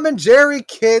 Tom and Jerry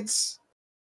kids.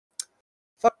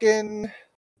 Fucking.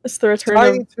 It's the return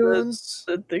Tiny of Toons.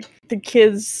 the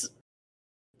kids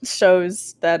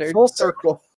shows that are Full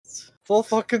circle. Full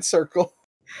fucking circle.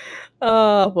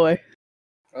 Oh boy.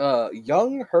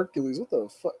 Young Hercules. What the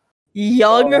fuck?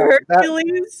 Young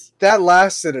Hercules? That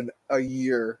lasted a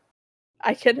year.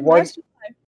 I can imagine.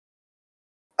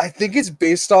 I think it's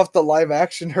based off the live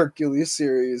action Hercules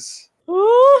series.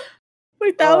 Oh,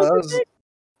 wait, that was a thing?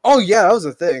 Oh yeah, that was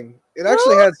a thing. It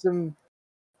actually had some.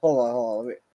 Hold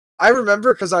on. I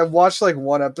remember because I watched like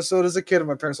one episode as a kid, and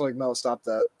my parents were like, "No, stop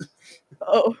that."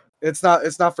 Oh, it's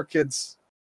not for kids.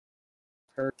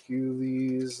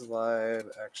 Hercules live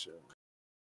action.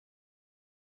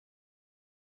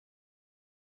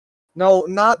 No,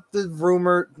 not the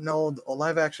rumor. No, a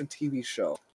live action TV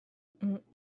show.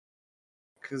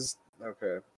 Because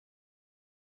okay,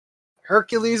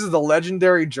 Hercules is the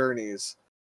Legendary Journeys.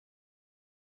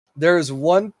 There is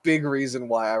one big reason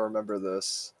why I remember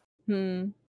this.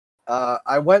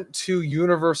 I went to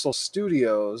Universal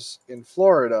Studios in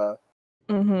Florida,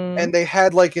 and they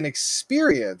had like an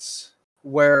experience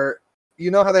where,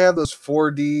 you know how they have those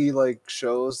 4D like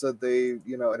shows that they,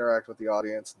 interact with the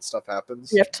audience and stuff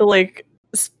happens. You have to like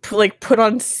put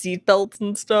on seatbelts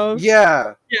and stuff.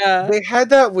 Yeah. Yeah. They had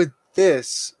that with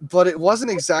this, but it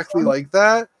wasn't exactly like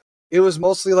that. It was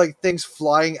mostly like things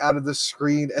flying out of the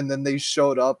screen, and then they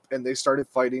showed up and they started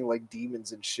fighting like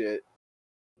demons and shit.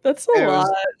 That's a lot.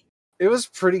 It was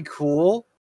pretty cool,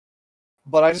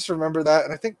 but I just remember that,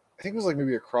 and I think it was like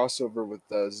maybe a crossover with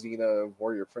Xena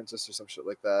Warrior Princess or some shit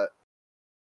like that.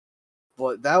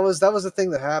 But that was the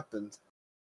thing that happened,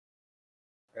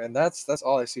 and that's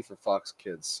all I see for Fox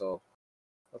Kids. So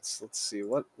let's see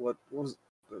what was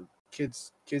the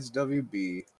kids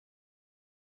WB.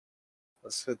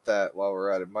 Let's hit that while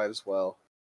we're at it. Might as well.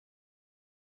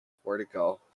 Where'd it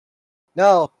go?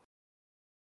 No.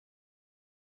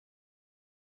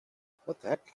 What the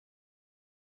heck?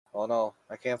 Oh no,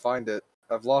 I can't find it.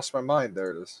 I've lost my mind.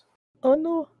 There it is. Oh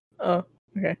no. Oh,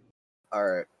 okay.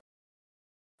 Alright.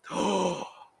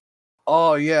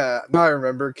 Oh yeah, now I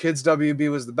remember. Kids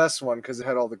WB was the best one because it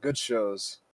had all the good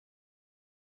shows.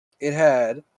 It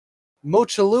had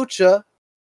Mocha Lucha,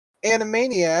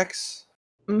 Animaniacs,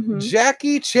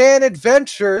 Jackie Chan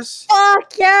Adventures.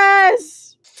 Fuck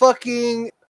yes!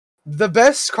 Fucking the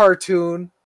best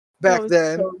cartoon back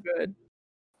then. So good.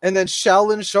 And then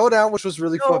Shaolin Showdown, which was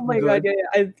really fucking good. Oh my god,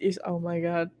 yeah. Oh my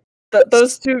god.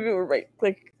 Those two were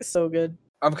like so good.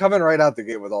 I'm coming right out the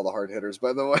gate with all the hard hitters,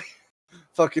 by the way.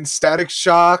 Fucking Static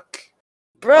Shock.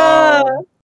 Bruh!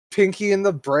 Pinky and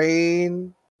the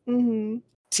Brain.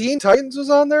 Teen Titans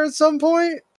was on there at some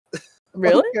point.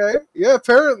 Really? Okay. Yeah,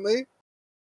 apparently.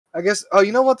 I guess. Oh,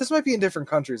 you know what? This might be in different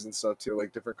countries and stuff too.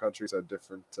 Like different countries have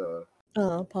different.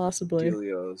 Possibly.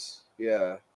 Dealios.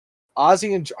 Yeah.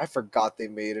 Ozzy and I forgot they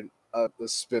made a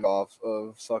spin-off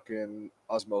of fucking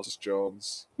Osmosis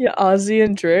Jones. Yeah, Ozzy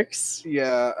and Drix.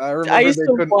 Yeah, I remember. I used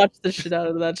to watch the shit out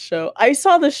of that show. I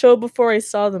saw the show before I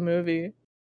saw the movie.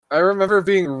 I remember it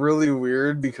being really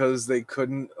weird because they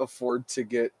couldn't afford to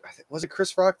get. Was it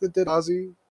Chris Rock that did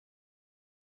Ozzy?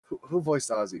 Who voiced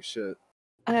Ozzy? Shit.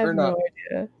 I have no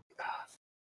idea.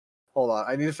 Hold on,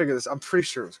 I need to figure this. I'm pretty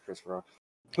sure it was Chris Rock.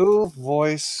 Who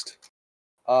voiced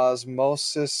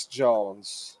Osmosis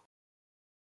Jones?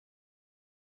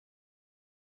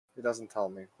 It doesn't tell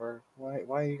me.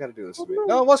 Why you gotta do this to me?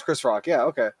 No, it was Chris Rock. Yeah,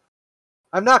 okay.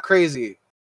 I'm not crazy.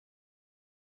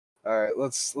 Alright,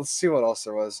 let's see what else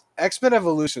there was. X-Men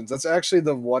Evolutions. That's actually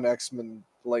the one X-Men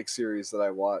like series that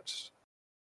I watched.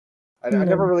 I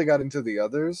never really got into the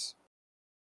others.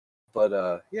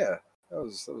 But yeah, that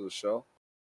was a show.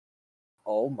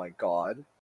 Oh my god.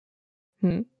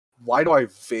 Why do I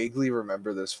vaguely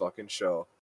remember this fucking show?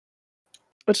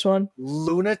 Which one?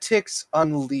 Lunatics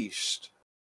Unleashed.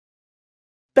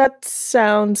 That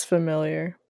sounds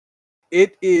familiar.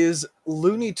 It is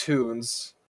Looney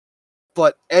Tunes,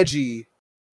 but edgy,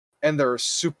 and they're a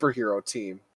superhero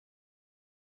team.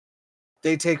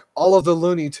 they take all of the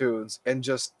Looney Tunes and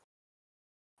just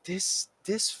this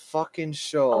fucking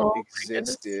show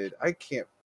existed. I can't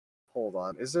hold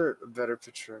on. Is there a better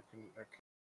picture?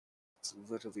 It's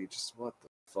literally just what the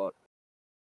fuck.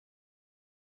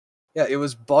 Yeah, it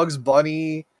was Bugs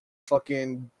Bunny,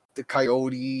 fucking the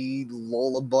Coyote,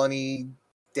 Lola Bunny,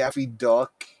 Daffy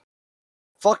Duck.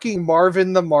 Fucking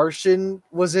Marvin the Martian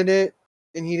was in it,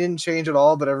 and he didn't change at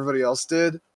all, but everybody else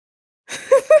did.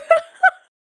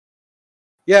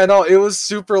 Yeah, no, it was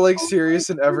super like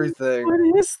serious and everything.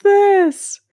 What is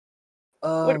this?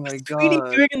 Oh What my was Tweety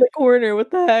god. doing in the corner? What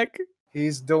the heck?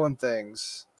 He's doing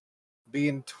things.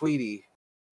 Being Tweety.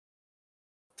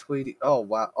 Tweety. Oh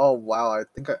wow. Oh wow. I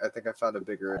think I found a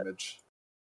bigger image.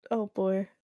 Oh boy.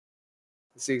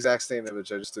 It's the exact same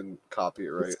image. I just didn't copy it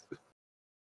right.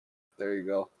 There you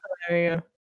go. Oh, there you go.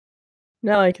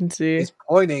 Now I can see. He's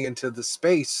pointing into the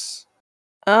space.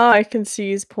 Oh, I can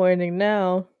see he's pointing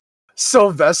now.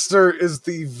 Sylvester is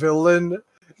the villain,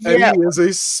 and Yeah. he is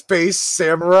a space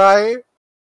samurai.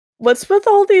 What's with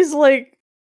all these like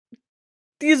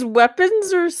these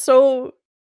weapons are so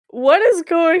what is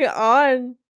going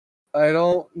on? I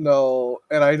don't know,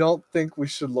 and I don't think we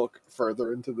should look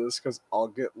further into this because I'll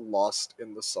get lost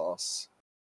in the sauce.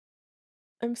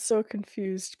 I'm so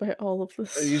confused by all of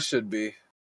this. You should be.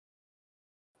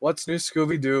 What's New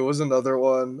Scooby-Doo was another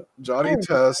one. Johnny I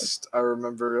Test, I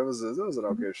remember. It was an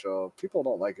okay show. People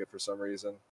don't like it for some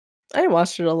reason. I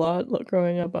watched it a lot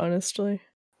growing up, honestly.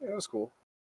 Yeah, it was cool.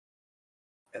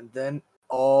 And then,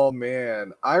 oh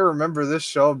man, I remember this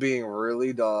show being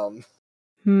really dumb.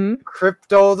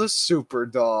 Crypto the Super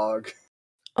Dog.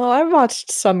 Oh, I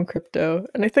watched some Crypto,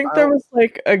 and I think there was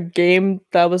like a game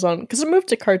that was on because it moved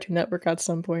to Cartoon Network at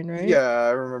some point, right? Yeah,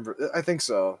 I remember. I think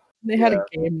so. They had a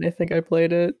game, and I think I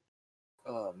played it.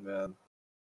 Oh man,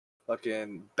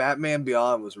 fucking Batman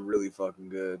Beyond was really fucking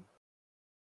good.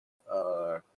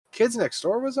 Kids Next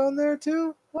Door was on there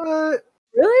too. What?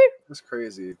 Really? That's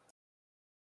crazy.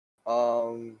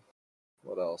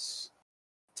 What else?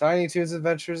 Tiny Toons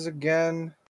Adventures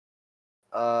again.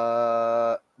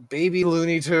 Baby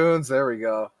Looney Tunes. There we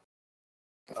go.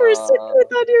 For a second, I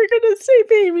thought you were gonna say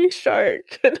Baby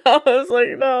Shark, and I was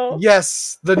like, no.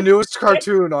 Yes, the newest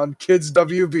cartoon on Kids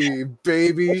WB,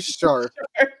 Baby Shark.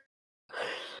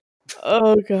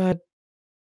 Oh god.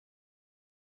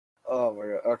 Oh my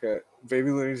god. Okay,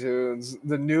 Baby Looney Tunes,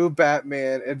 the new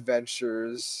Batman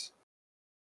Adventures.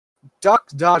 Duck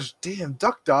Dodge. Damn,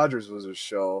 Duck Dodgers was a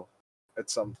show at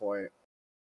some point.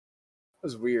 It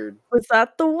was weird. Was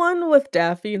that the one with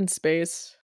Daffy in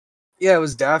space? Yeah, it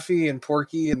was Daffy and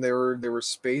Porky, and they were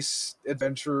space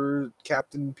adventure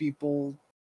captain people,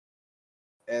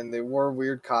 and they wore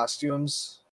weird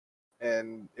costumes,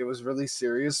 and it was really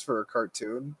serious for a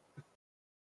cartoon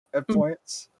at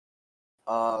points.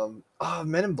 Oh,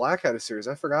 Men in Black had a series.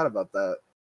 I forgot about that.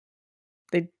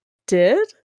 They did?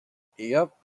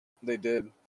 Yep, they did.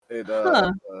 It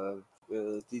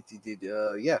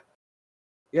yeah.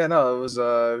 Yeah, no, it was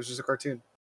just a cartoon.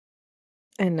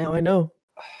 And now I know.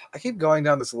 I keep going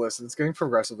down this list, and it's getting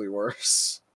progressively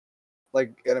worse.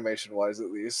 Like, animation-wise, at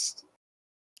least.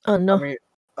 Oh, no. I mean,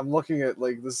 I'm looking at,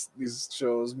 like, these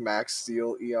shows, Max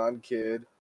Steel, Eon Kid.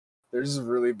 There's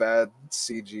really bad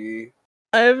CG.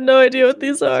 I have no idea what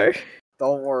these are.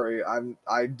 Don't worry,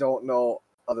 I don't know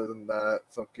other than that.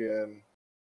 Fucking...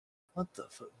 What the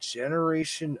fuck?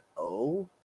 Generation O?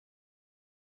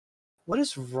 What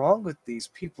is wrong with these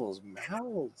people's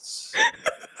mouths?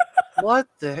 What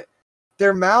the...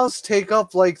 Their mouths take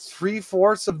up like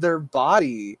 3/4 of their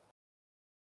body.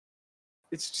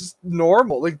 It's just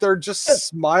normal. Like they're just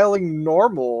smiling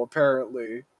normal,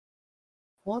 apparently.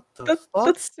 What the fuck?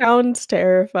 That sounds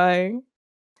terrifying.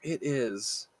 It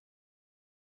is.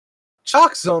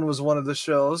 Chalk Zone was one of the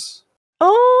shows.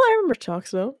 Oh, I remember Chalk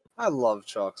Zone. I love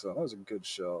Chalk Zone. That was a good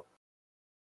show.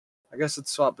 I guess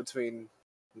it's swapped between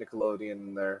Nickelodeon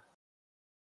and there.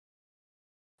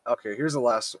 Okay, here's the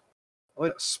last one.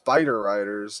 Wait, Spider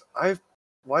Riders.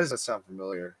 Why does that sound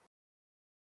familiar?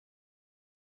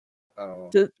 I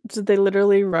don't know. Did they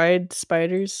literally ride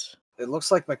spiders? It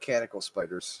looks like mechanical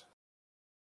spiders.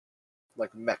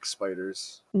 Like mech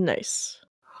spiders. Nice.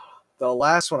 The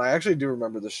last one, I actually do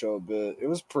remember the show a bit. It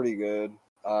was pretty good.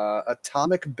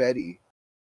 Atomic Betty.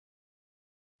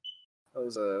 It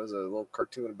was a little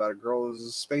cartoon about a girl who's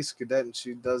a space cadet and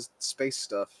she does space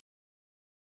stuff.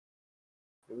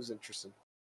 It was interesting.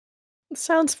 It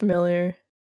sounds familiar.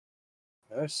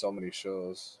 There's so many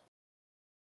shows.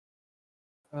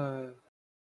 Noob,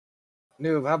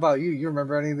 how about you? You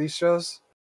remember any of these shows?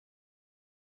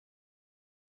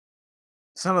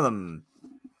 Some of them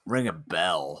ring a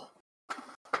bell.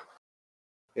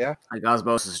 Yeah. Like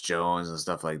Osmosis Jones and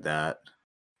stuff like that.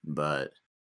 But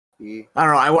Yeah. I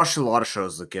don't know. I watched a lot of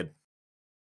shows as a kid.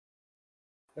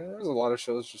 There's a lot of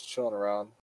shows just chilling around.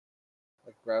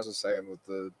 Like Razz was saying, with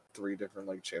the 3 different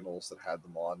like channels that had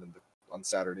them on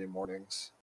Saturday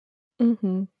mornings.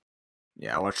 Mm-hmm.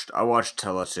 Yeah, I watched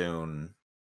Teletoon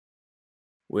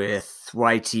with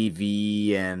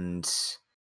YTV and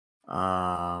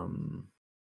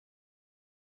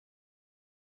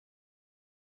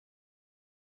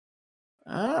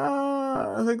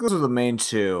I think those are the main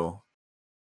 2.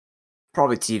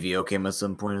 Probably TVO came at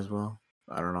some point as well.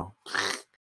 I don't know.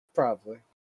 Probably.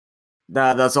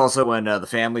 That's also when the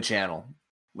Family Channel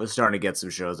was starting to get some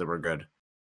shows that were good.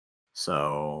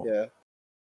 So yeah,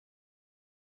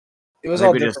 it was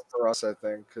all different for us, I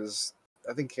think, because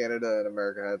I think Canada and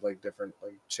America had like different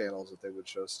like channels that they would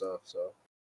show stuff. So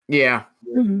yeah,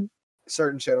 Mm-hmm.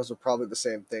 certain channels were probably the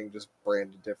same thing, just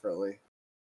branded differently.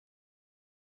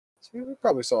 So we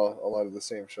probably saw a lot of the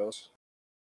same shows.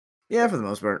 Yeah, for the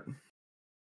most part.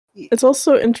 It's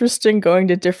also interesting going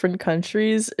to different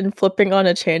countries and flipping on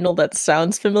a channel that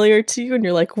sounds familiar to you, and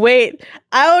you're like, wait,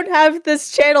 I don't have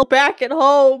this channel back at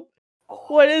home.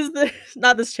 What is this?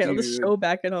 Not this channel, this show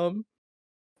back at home.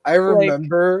 I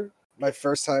remember my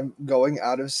first time going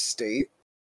out of state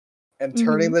and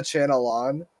turning the channel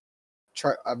on.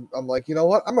 I'm like, you know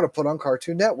what? I'm going to put on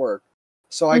Cartoon Network.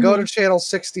 So I go to channel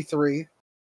 63,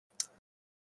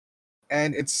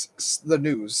 and it's the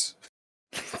news.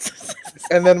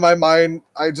 And then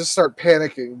I just start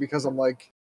panicking because I'm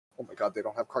like, oh my god, they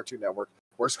don't have Cartoon Network.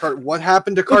 What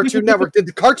happened to Cartoon Network? Did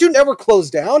the Cartoon Network close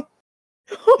down?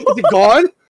 Is it gone?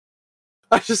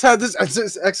 I just had this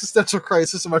existential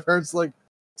crisis, and my parents like,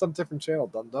 some different channel,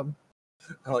 dum-dum.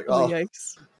 I'm like, oh,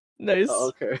 yikes. Nice. Oh,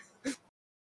 okay.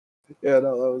 Yeah,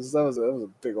 no, that was a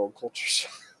big old culture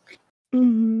shock.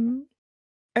 Mm-hmm.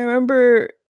 I remember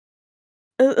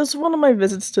it was one of my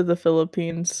visits to the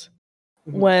Philippines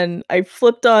when I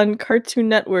flipped on Cartoon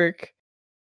Network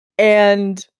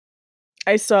and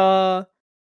I saw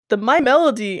the My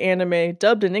Melody anime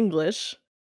dubbed in English.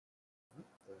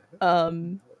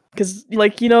 Because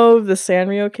like, you know, the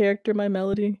Sanrio character, My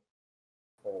Melody?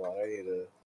 Hold on,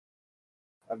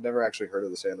 I've never actually heard of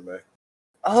this anime.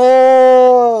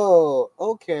 Oh,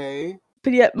 okay.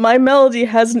 But yet, My Melody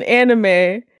has an anime,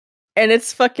 and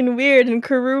it's fucking weird, and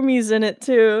Kurumi's in it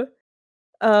too.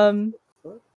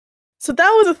 So that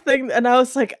was a thing, and I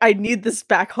was like, I need this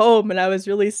back home, and I was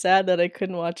really sad that I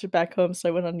couldn't watch it back home, so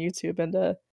I went on YouTube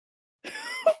and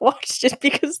watched it,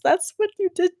 because that's what you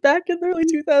did back in the early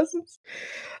 2000s.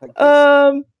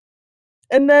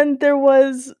 And then there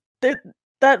was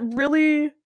that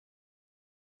really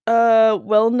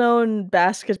well-known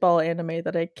basketball anime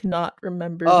that I cannot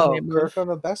remember the name of. Kuroko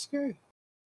no Basuke?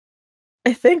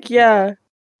 I think, yeah.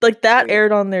 Like, that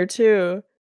aired on there too.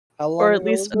 How long or at ago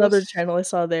least was another this? channel I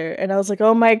saw there, and I was like,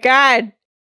 oh my god!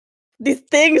 These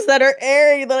things that are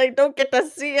airing that I don't get to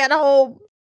see at home!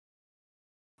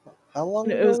 How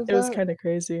long And ago was it was that? kind of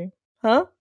crazy. Huh?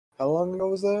 How long ago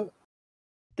was that?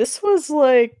 This was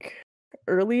like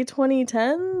early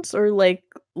 2010s or like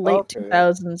late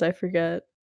 2000s, I forget.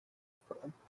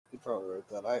 You probably right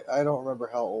then. I don't remember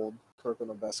how old Kuroko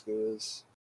no Basuke is.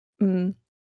 But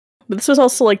this was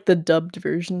also like the dubbed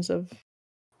versions of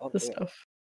the stuff.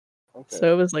 Okay.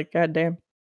 So it was like, goddamn.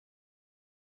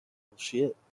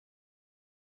 Shit.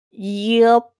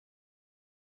 Yep.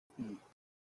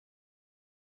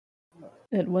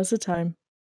 It was a time.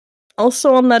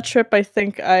 Also on that trip, I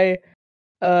think I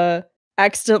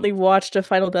accidentally watched a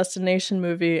Final Destination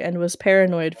movie and was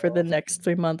paranoid for the next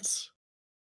 3 months.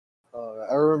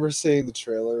 I remember seeing the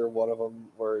trailer, one of them,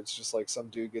 where it's just like some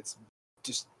dude gets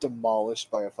just demolished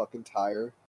by a fucking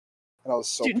tire. And I was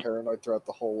so paranoid throughout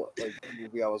the whole like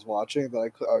movie I was watching that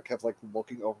I kept like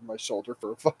looking over my shoulder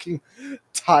for a fucking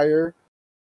tire.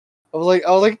 I was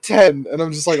like 10, and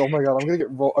I'm just like, oh my god, I'm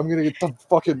gonna get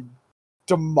fucking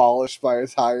demolished by a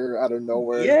tire out of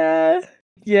nowhere.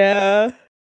 Yeah.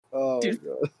 Oh Dude, my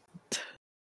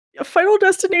god. Final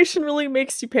Destination really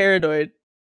makes you paranoid.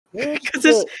 Yeah, Because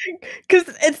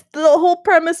it's the whole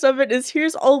premise of it is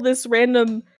here's all this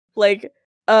random like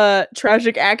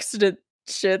tragic accident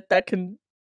shit that can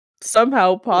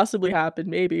somehow possibly happen,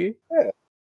 maybe. Yeah.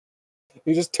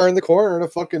 You just turn the corner and a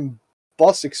fucking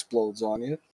bus explodes on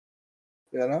you.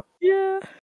 You know? Yeah.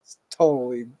 It's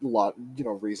totally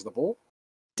reasonable.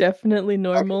 Definitely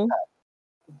normal.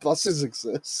 Buses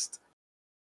exist.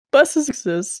 Buses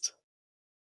exist.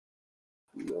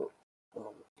 Yo.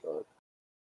 Oh my god.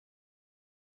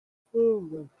 Oh,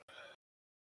 man.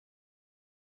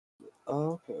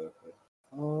 Okay.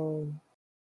 Oh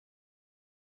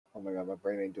my god, my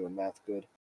brain ain't doing math good.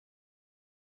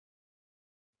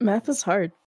 Math is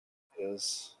hard. It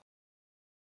is.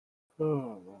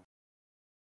 Oh.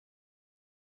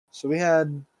 So we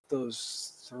had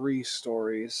those 3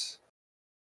 stories.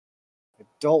 I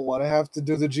don't want to have to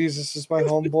do the Jesus is my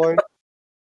homeboy.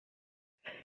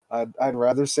 I'd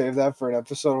rather save that for an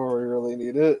episode where we really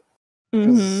need it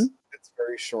because it's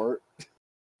very short.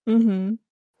 Mm-hmm.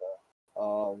 I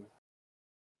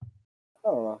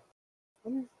don't know.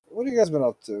 What have you guys been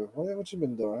up to? What you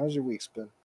been doing? How's your week's been?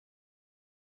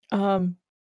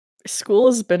 School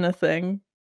has been a thing.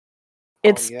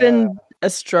 It's been a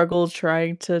struggle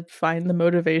trying to find the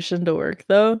motivation to work,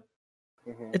 though.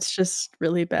 It's just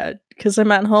really bad because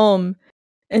I'm at home,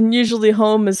 and usually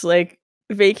home is like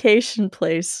vacation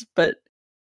place, but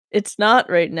it's not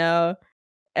right now.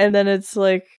 And then it's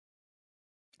like,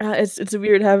 it's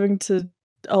weird having to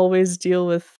always deal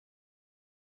with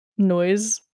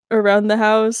noise around the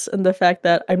house and the fact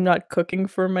that I'm not cooking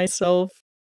for myself.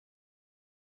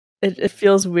 It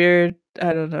feels weird.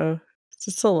 I don't know. It's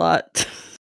just a lot.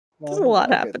 There's a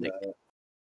lot happening.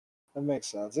 That makes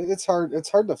sense. It's hard. It's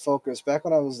hard to focus. Back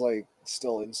when I was like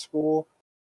still in school,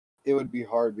 it would be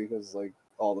hard because like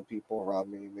all the people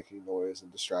around me making noise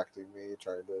and distracting me,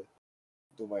 trying to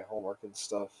do my homework and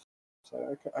stuff.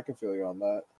 So I can feel you on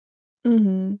that.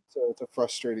 Mm-hmm. So it's a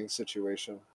frustrating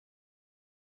situation.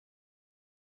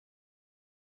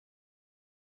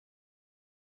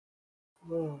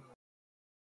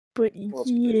 But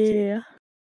yeah,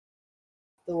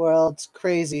 the world's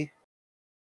crazy.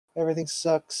 Everything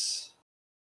sucks.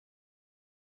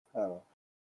 Oh.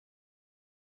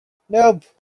 Nope.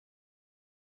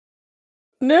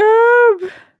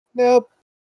 Noob. Nope.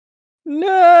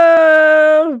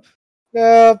 Noob.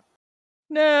 Nope.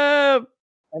 Noob.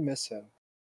 I miss him.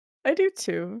 I do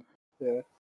too. Yeah.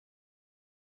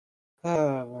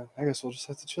 I guess we'll just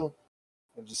have to chill.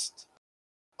 And just.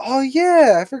 Oh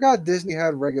yeah, I forgot Disney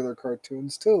had regular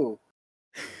cartoons too.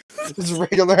 Just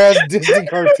regular ass Disney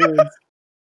cartoons.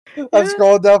 I'm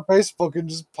scrolling down Facebook and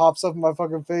just pops up in my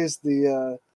fucking face.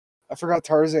 I forgot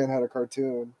Tarzan had a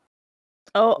cartoon.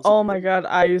 Oh my god,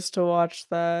 I used to watch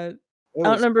that. I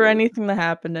don't remember anything that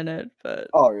happened in it, but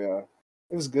oh yeah,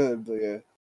 it was good. But yeah,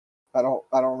 I don't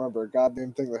remember a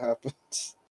goddamn thing that happened.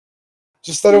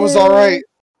 Just that it was all right.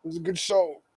 It was a good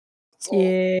show.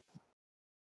 Yeah.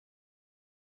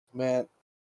 Man,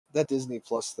 that Disney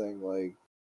Plus thing, like,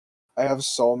 I have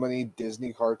so many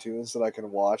Disney cartoons that I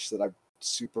can watch that I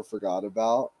super forgot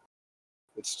about.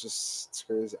 It's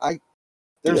crazy.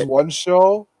 There's one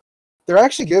show. They're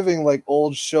actually giving like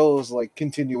old shows like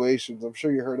continuations. I'm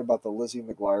sure you heard about the Lizzie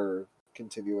McGuire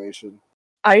continuation.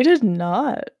 I did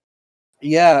not.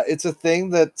 Yeah, it's a thing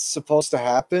that's supposed to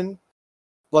happen,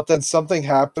 but then something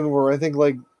happened where I think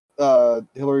like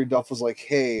Hilary Duff was like,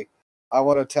 "Hey, I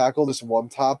want to tackle this one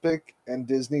topic," and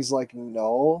Disney's like,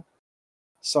 "No."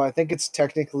 So I think it's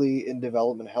technically in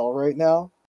development hell right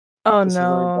now. Oh no!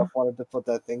 Hilary no. Duff wanted to put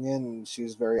that thing in, and she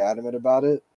was very adamant about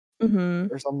it,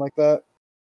 or something like that.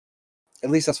 At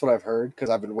least that's what I've heard,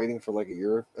 because I've been waiting for like a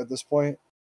year at this point.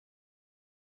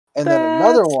 And then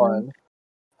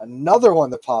another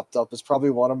one that popped up is probably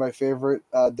one of my favorite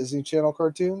Disney Channel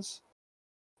cartoons.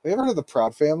 Have you ever heard of the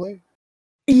Proud Family?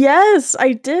 Yes,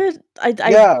 I did. I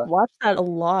watched that a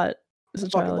lot as a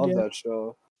child. I fucking love that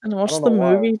show. And I watched the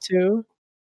movie too.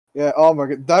 Yeah, oh my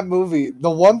god, that movie. The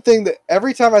one thing that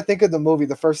every time I think of the movie,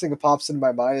 the first thing that pops into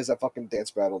my mind is that fucking dance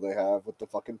battle they have with the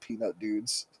fucking peanut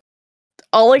dudes.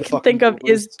 All I can think of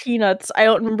is Peanuts. I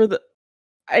don't remember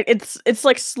it's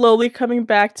like slowly coming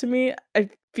back to me. I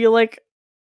feel like.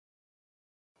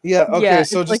 Yeah. Okay. Yeah,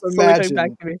 so just like imagine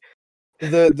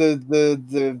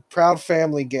the Proud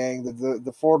Family gang,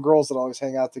 the 4 girls that always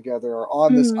hang out together, are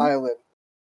on this island,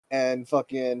 and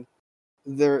fucking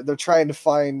they're trying to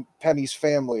find Penny's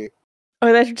family.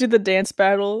 Oh, they have to do the dance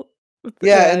battle. And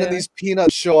then these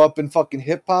peanuts show up in fucking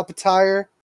hip hop attire.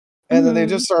 And then they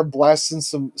just start blasting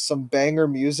some banger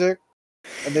music,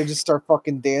 and they just start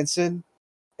fucking dancing,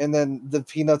 and then the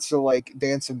peanuts are like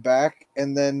dancing back,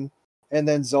 and then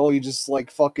Zoe just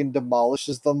like fucking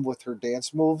demolishes them with her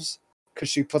dance moves because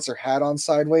she puts her hat on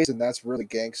sideways, and that's really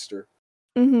gangster.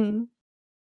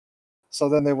 So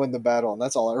then they win the battle, and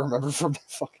that's all I remember from that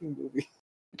fucking movie.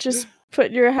 Just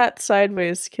put your hat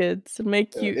sideways, kids,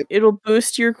 and it'll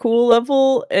boost your cool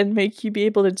level and make you be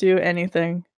able to do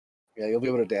anything. Yeah, you'll be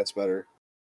able to dance better.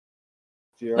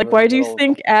 Like, why do you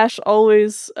think Ash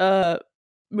always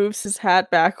moves his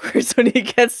hat backwards when he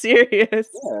gets serious?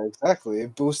 Yeah, exactly.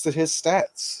 It boosted his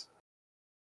stats.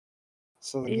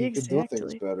 So that he could do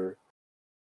things better.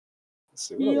 Let's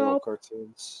see, what other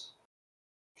cartoons?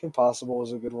 Kim Possible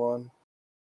was a good one.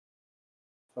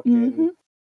 You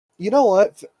know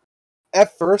what?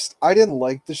 At first, I didn't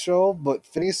like the show, but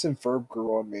Phineas and Ferb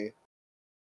grew on me.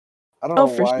 I don't know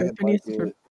for why I sure. didn't like Phineas and Ferb.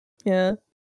 it. Yeah.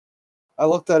 I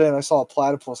looked at it and I saw a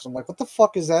platypus, and I'm like, what the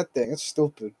fuck is that thing? It's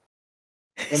stupid.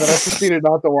 And then I proceeded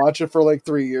not to watch it for like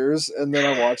 3 years, and then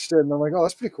I watched it, and I'm like, oh,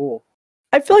 that's pretty cool.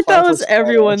 I feel like that was Platypus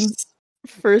everyone's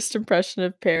first impression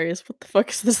of Perry. Is what the fuck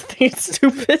is this thing? It's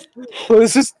stupid. What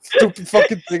is this stupid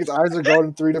fucking thing? Its eyes are going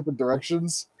in 3 different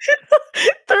directions.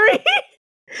 3?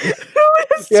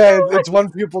 Yeah, it's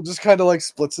one pupil just kind of like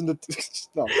splits into.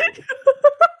 No.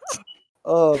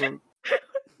 Oh.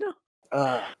 No.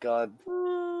 Ah, God.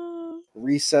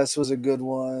 Recess was a good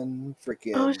one.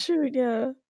 Freaking. Oh shoot,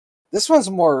 yeah. This one's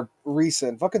more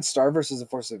recent. Fucking Star vs. the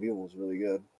Force of Evil was really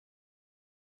good.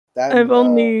 That I've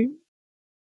only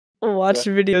watched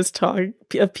videos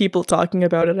of people talking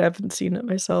about it. I haven't seen it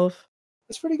myself.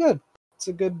 It's pretty good. It's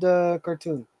a good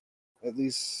cartoon. At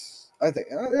least I think.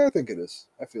 I think it is.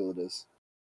 I feel it is.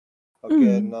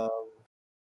 Again,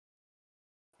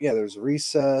 yeah. There's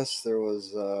Recess. There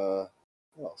was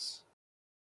what else?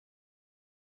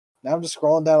 Now I'm just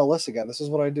scrolling down a list again. This is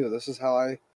what I do. This is how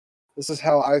I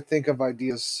think of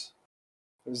ideas.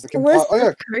 There's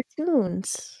the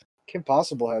cartoons. Kim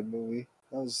Possible had movie.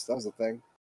 That was the thing.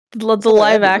 The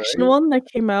live action one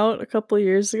that came out a couple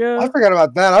years ago. I forgot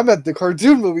about that. I meant the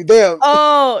cartoon movie. Damn.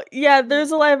 Oh yeah,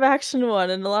 there's a live action one,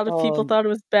 and a lot of people thought it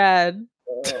was bad.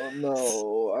 Oh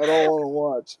no, I don't want to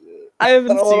watch it. I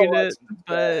haven't seen it,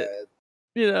 but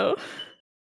you know.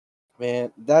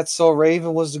 Man, That's So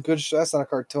Raven was a good show. That's not a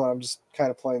cartoon. I'm just kind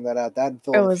of pointing that out. That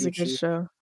it was a good show.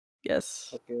 Yes.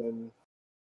 Fucking...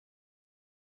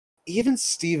 Even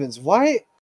Stevens. Why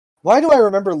do I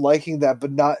remember liking that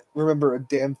but not remember a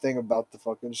damn thing about the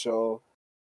fucking show?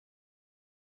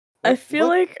 I feel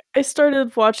like I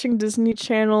started watching Disney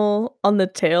Channel on the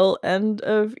tail end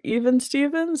of Even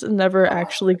Stevens and never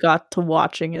actually got to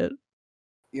watching it.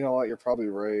 You know what? You're probably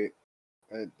right.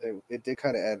 It did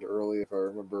kind of end early, if I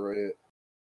remember right.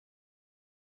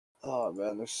 Oh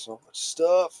man, there's so much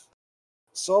stuff.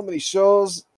 So many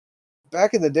shows.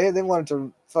 Back in the day, they wanted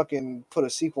to fucking put a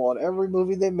sequel on every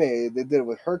movie they made. They did it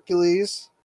with Hercules.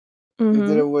 They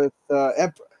did it with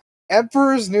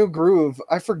Emperor's New Groove.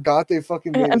 I forgot they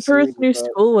fucking made Emperor's New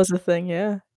School was a thing,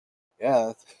 yeah.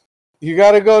 Yeah. You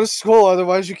gotta go to school,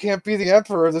 otherwise you can't be the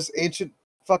emperor of this ancient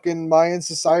fucking Mayan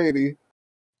society.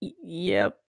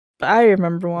 Yep. I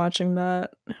remember watching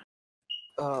that.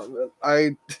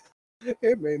 It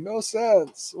made no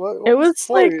sense. It was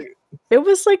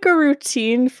like a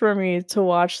routine for me to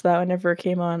watch that whenever it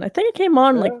came on. I think it came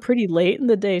on like pretty late in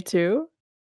the day too.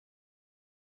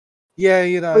 Yeah,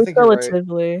 you know, I think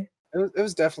relatively. You're right. It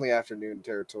was definitely afternoon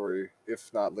territory,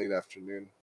 if not late afternoon.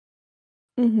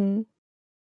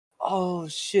 Oh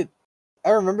shit. I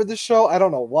remember the show. I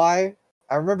don't know why.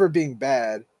 I remember it being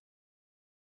bad.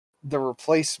 The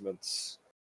Replacements.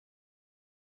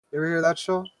 You ever hear that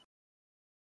show?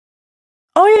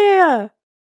 Oh yeah.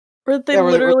 Where they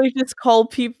literally just call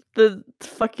the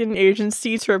fucking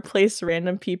agency to replace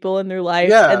random people in their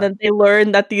life, and then they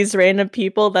learn that these random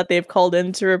people that they've called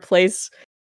in to replace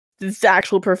these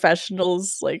actual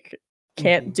professionals like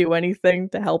can't do anything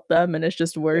to help them, and it's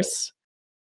just worse.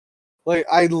 Like,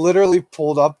 I literally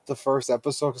pulled up the first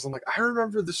episode because I'm like, I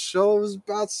remember the show was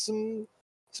about some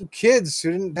kids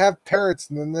who didn't have parents,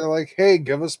 and then they're like, hey,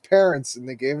 give us parents, and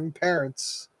they gave them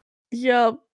parents.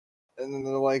 Yep. And then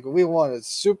they're like, we want a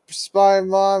super spy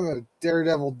mom and a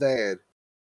daredevil dad.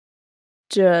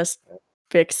 Just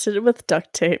fix it with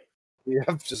duct tape.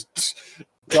 Yep, just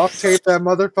duct tape that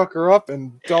motherfucker up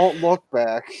and don't look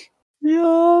back.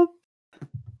 Yup.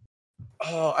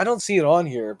 Oh, I don't see it on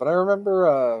here, but I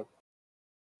remember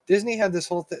Disney had this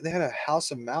whole thing. They had a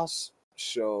House of Mouse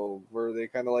show where they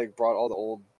kind of like brought all the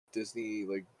old Disney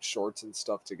like shorts and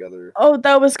stuff together. Oh,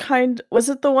 was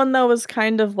it the one that was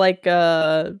kind of like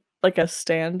a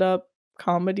stand-up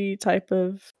comedy type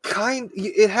of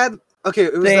it had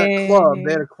it was that club.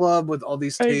 They had a club with all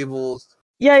these tables.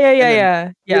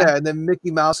 Yeah, and then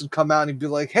Mickey Mouse would come out and he'd be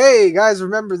like, hey guys,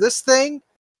 remember this thing?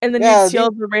 And then you'd see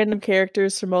all the random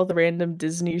characters from all the random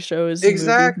Disney shows.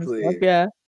 Exactly.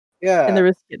 And yeah. And there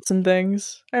were skits and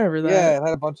things. I remember that. Yeah, it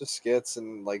had a bunch of skits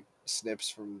and like snips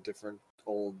from different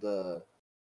old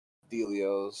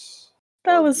dealios.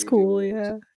 That was cool,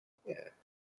 yeah. Yeah.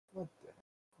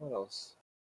 What else?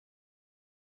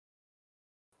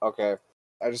 Okay.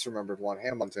 I just remembered one.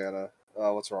 Hannah Montana.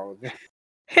 What's wrong with me?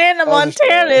 Hannah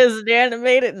Montana is an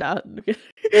animated. No.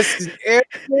 It's an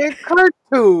animated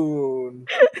cartoon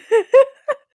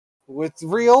with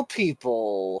real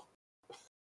people.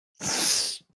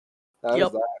 That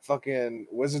was that fucking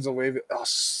Wizards of Wave. Oh,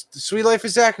 Sweet Life of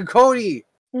Zack and Cody.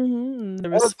 There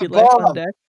Oh, was it's the Sweet Life on bomb.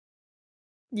 deck.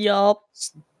 Yup.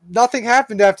 Nothing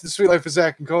happened after the Sweet Life of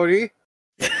Zack and Cody.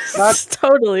 Not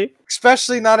Totally.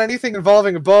 especially not anything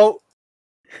involving a boat.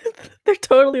 There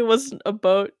totally wasn't a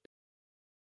boat.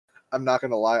 I'm not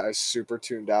gonna lie, I super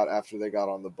tuned out after they got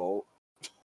on the boat.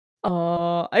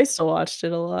 I still watched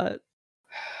it a lot.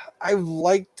 I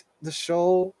liked the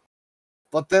show,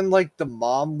 but then like the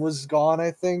mom was gone,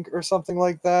 I think, or something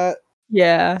like that.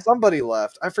 Yeah. Somebody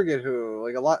left. I forget who.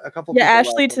 Like a couple Yeah,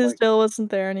 people Ashley left. I'm like, Tisdale wasn't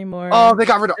there anymore. oh, they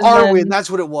got rid of And Arwen. then- That's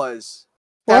what it was.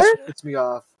 That's What? what pissed me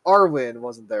off. Arwen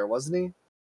wasn't there, wasn't he?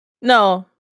 No.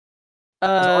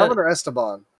 Was it Arwen or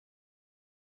Esteban?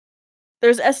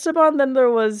 There's Esteban, then there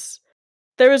was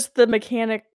the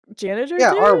mechanic janitor.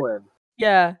 Yeah, dude? Arwen.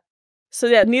 Yeah. So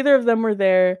yeah, neither of them were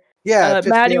there. Yeah, it pissed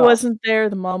Maddie me off. wasn't there,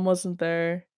 the mom wasn't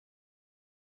there.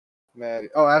 Maddie.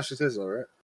 Oh, Ashley Tisdale, right?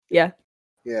 Yeah.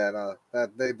 Yeah, no.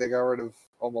 That they got rid of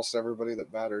almost everybody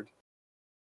that mattered.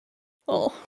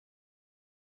 Oh.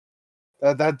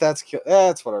 That's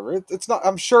whatever. It's not.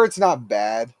 I'm sure it's not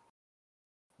bad.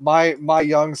 My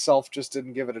young self just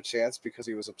didn't give it a chance because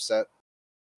he was upset.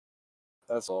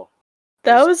 That's all.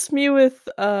 That was me with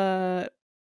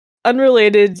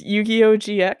unrelated Yu-Gi-Oh!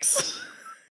 GX.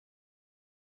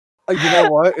 You know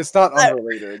what? It's not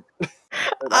unrelated.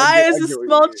 I as a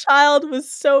small child,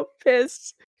 was so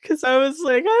pissed because I was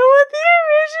like, I want the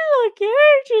original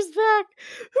characters back.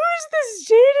 Who's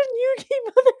this Jaden Yugi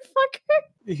motherfucker?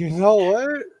 You know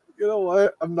what? You know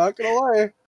what? I'm not gonna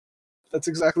lie. That's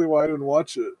exactly why I didn't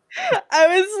watch it.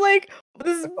 I was like,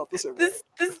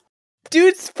 this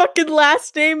dude's fucking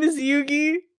last name is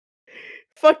Yugi.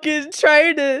 Fucking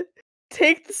trying to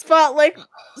take the spotlight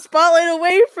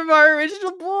away from our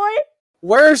original boy.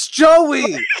 Where's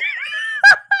Joey?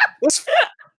 This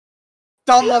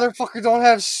dumb motherfucker don't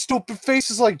have stupid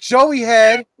faces like Joey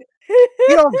had.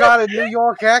 He don't got a New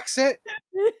York accent.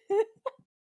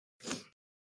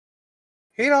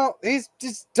 He's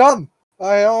just dumb.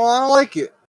 I don't like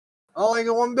it. I don't like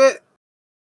it one bit.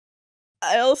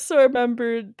 I also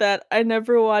remembered that I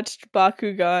never watched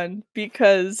Bakugan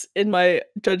because in my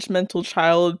judgmental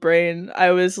child brain,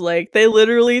 I was like, they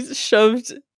literally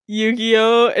shoved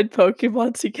Yu-Gi-Oh! And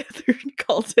Pokemon together and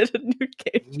called it a new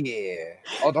game. Yeah.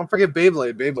 Oh, don't forget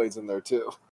Beyblade. Beyblade's in there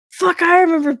too. Fuck, I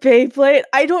remember Beyblade.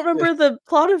 I don't remember the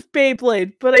plot of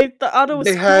Beyblade, but I thought it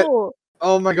was cool.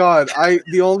 Oh my god,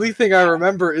 the only thing I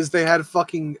remember is they had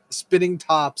fucking spinning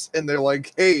tops, and they're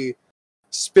like, hey,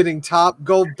 spinning top,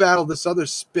 go battle this other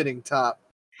spinning top.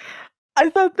 I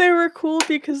thought they were cool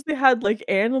because they had like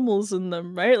animals in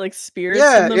them, right? Like spirits.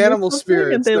 Yeah, in them animal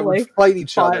spirits that would fight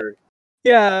each other.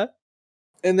 Yeah.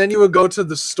 And then you would go to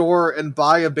the store and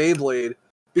buy a Beyblade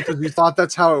because you thought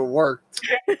that's how it worked.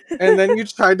 And then you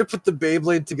tried to put the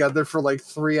Beyblade together for like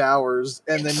 3 hours,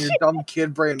 and then your dumb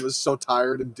kid brain was so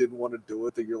tired and didn't want to do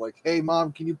it that you're like, hey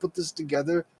mom, can you put this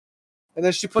together? And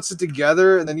then she puts it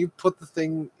together, and then you put the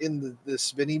thing in the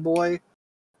spinny boy,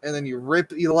 and then you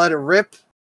let it rip,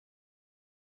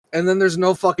 and then there's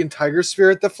no fucking tiger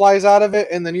spirit that flies out of it,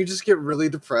 and then you just get really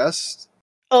depressed.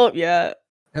 Oh yeah.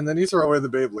 And then you throw away the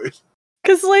Beyblade.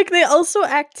 Cause like they also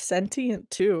act sentient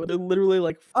too. They're literally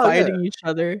like fighting each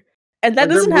other. And that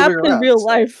doesn't happen in real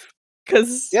life.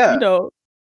 Cause you know.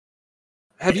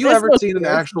 Have you ever seen an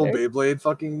actual Beyblade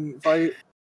fucking fight?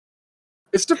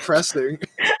 It's depressing.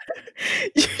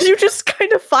 You just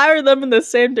kind of fire them in the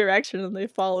same direction and they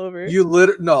fall over.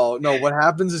 No. What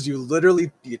happens is you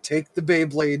take the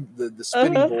Beyblade, the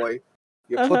spinning boy,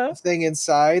 you put the thing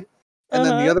inside, and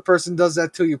then the other person does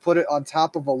that too. You put it on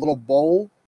top of a little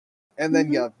bowl, and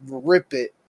then you rip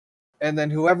it, and then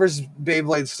whoever's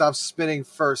Beyblade stops spinning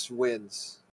first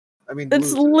wins. I mean,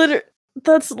 that's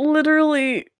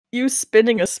literally you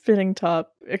spinning a spinning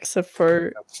top, except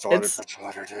for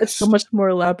it's so much more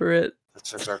elaborate.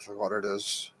 That's exactly what it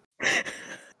is.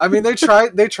 I mean, they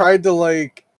tried to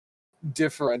like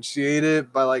differentiate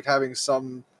it by like having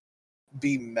some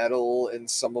be metal and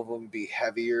some of them be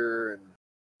heavier and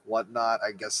whatnot.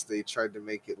 I guess they tried to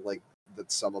make it like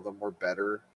that some of them were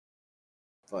better.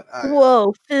 But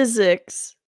whoa,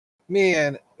 physics.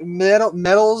 Man,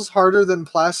 metal's harder than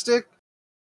plastic.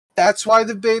 That's why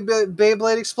the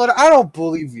Beyblade exploded. I don't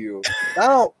believe you.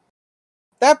 My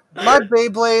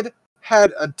Beyblade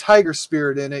had a tiger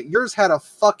spirit in it. Yours had a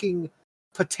fucking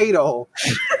potato.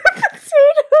 Potato.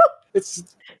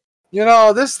 It's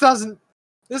this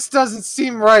doesn't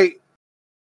seem right.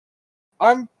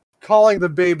 I'm calling the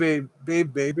Beyblade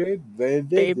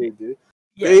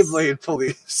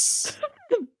police.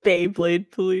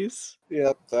 Beyblade police.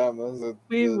 Yep, that was a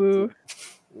wee woo.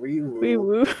 Wee woo. Wee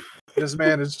woo. This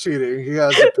man is cheating. He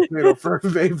has a potato for a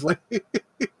Beyblade.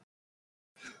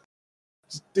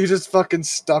 He just fucking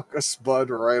stuck a spud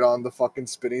right on the fucking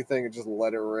spinny thing and just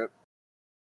let it rip.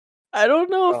 I don't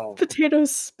know if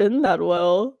potatoes spin that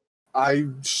well.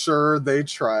 I'm sure they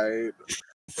tried.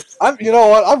 You know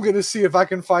what? I'm gonna see if I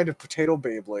can find a potato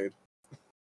Beyblade.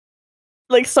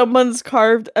 Like someone's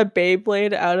carved a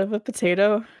Beyblade out of a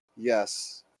potato?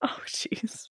 Yes. Oh,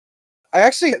 jeez.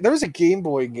 There was a Game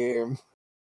Boy game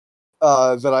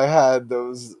that I had. It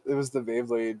was the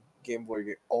Beyblade Game Boy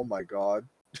game. Oh my god.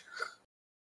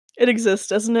 It exists,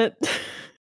 doesn't it?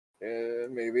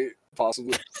 Maybe.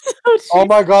 Possibly. Oh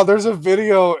my god, there's a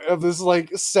video of this like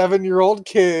 7-year-old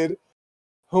kid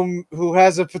who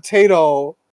has a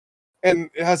potato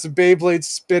and it has a Beyblade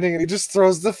spinning, and he just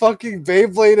throws the fucking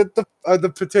Beyblade at the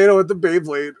potato at the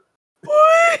Beyblade.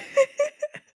 What?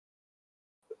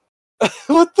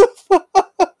 What the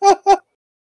fuck?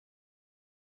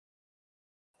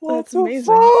 That's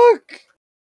amazing. Fuck?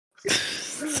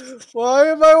 Why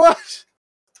am I watching?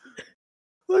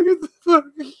 Look at the fuck.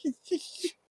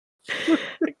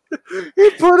 He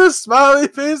put a smiley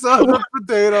face on the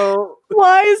potato.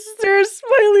 Why is there a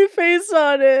smiley face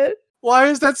on it? Why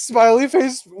is that smiley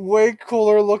face way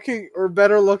cooler looking or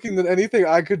better looking than anything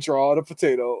I could draw on a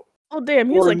potato? Oh damn,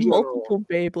 he has like multiple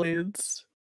Beyblades.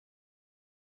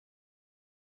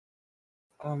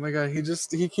 Oh my god,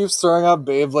 he keeps throwing out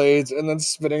Beyblades and then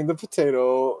spinning the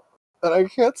potato. And I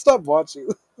can't stop watching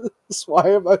this. Why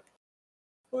am I...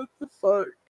 What the fuck?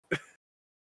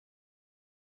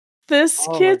 This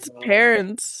kid's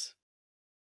parents.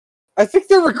 I think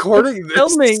they're recording this.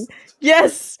 Filming.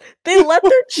 Yes! They let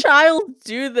their child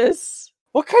do this.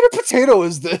 What kind of potato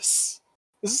is this?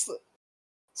 It's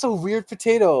a weird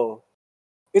potato.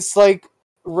 It's like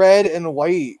red and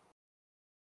white.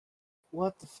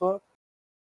 What the fuck?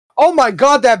 Oh my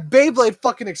god, that Beyblade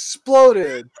fucking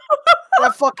exploded!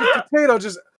 That fucking potato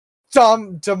just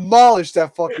demolished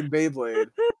that fucking Beyblade.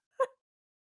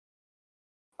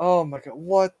 Oh my god,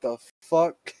 what the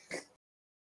fuck?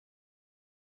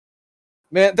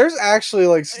 Man, there's actually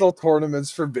like still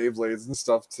tournaments for Beyblades and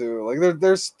stuff too. Like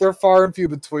they're far and few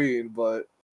between, but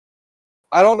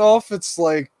I don't know if it's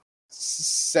like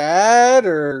sad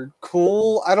or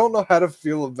cool. I don't know how to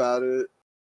feel about it.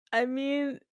 I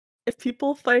mean, if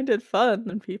people find it fun,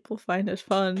 then people find it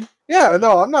fun. Yeah,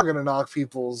 no, I'm not gonna knock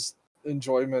people's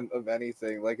enjoyment of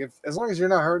anything. Like as long as you're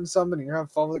not hurting somebody and you're having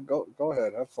fun with it, go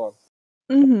ahead, have fun.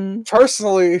 Mm-hmm.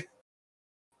 Personally,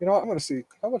 you know what? I'm gonna see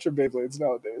how much are Beyblades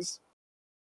nowadays.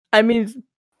 I mean,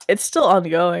 it's still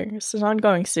ongoing. It's an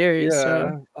ongoing series. Yeah.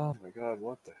 So. Oh my god,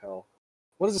 what the hell?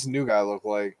 What does this new guy look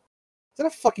like? Is that a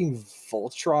fucking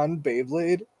Voltron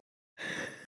Beyblade?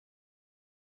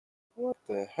 What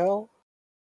the hell?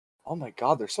 Oh my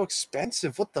god, they're so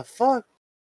expensive. What the fuck?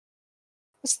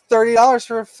 That's $30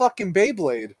 for a fucking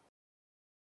Beyblade.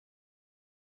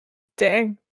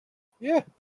 Dang. Yeah.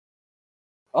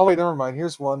 Oh wait, never mind.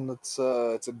 Here's one that's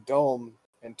it's a dome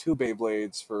and 2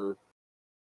 Beyblades for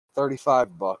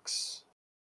 $35.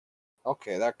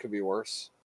 Okay, that could be worse.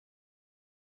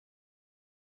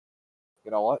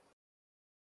 You know what?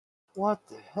 What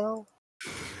the hell?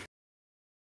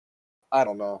 I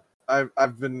don't know.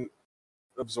 I've been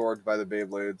absorbed by the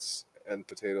Beyblades and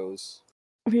potatoes.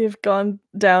 We have gone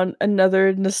down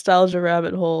another nostalgia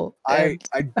rabbit hole. I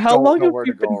how don't long know have where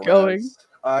we to been go,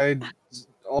 going?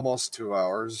 Almost 2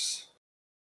 hours.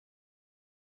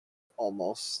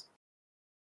 Almost.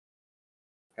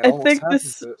 I think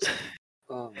this.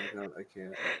 Oh my god, I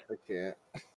can't.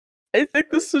 I think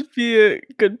this would be a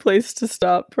good place to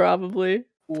stop, probably.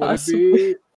 Would it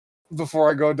be before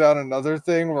I go down another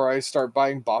thing where I start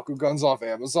buying Bakugans off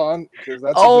Amazon? Because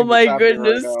that's oh my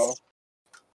goodness! Right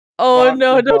oh Bakugan.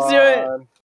 No! Don't do it,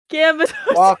 Gamma!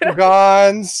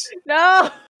 Bakugans.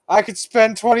 No! I could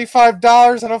spend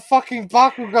 $25 on a fucking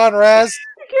Bakugan, Razz.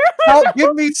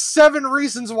 Give me 7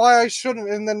 reasons why I shouldn't,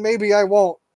 and then maybe I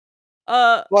won't.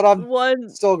 But I'm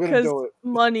still gonna do it.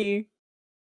 Money.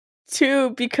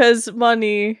 2, because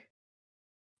money.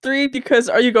 3, because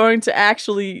are you going to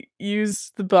actually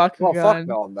use the Bakugan? Oh fuck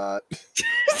no, I'm not.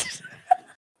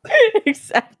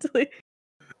 Exactly.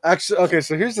 Actually, okay,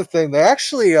 so here's the thing. They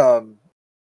actually, I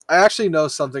actually know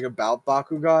something about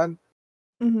Bakugan.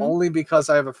 Mm-hmm. Only because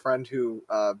I have a friend who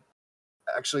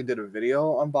actually did a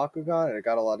video on Bakugan, and it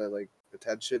got a lot of like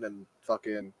attention, and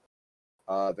fucking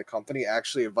the company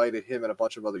actually invited him and a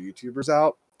bunch of other YouTubers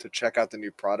out to check out the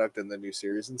new product and the new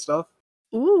series and stuff.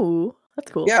 Ooh,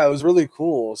 that's cool. Yeah, it was really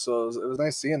cool. So it was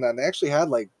nice seeing that. And they actually had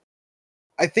like,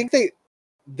 I think they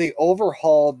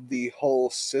overhauled the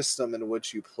whole system in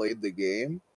which you played the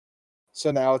game. So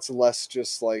now it's less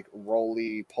just like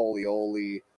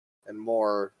roly-poly-oly and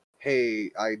more hey,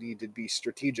 I need to be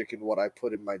strategic in what I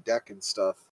put in my deck and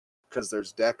stuff, because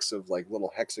there's decks of like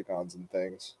little hexagons and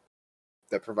things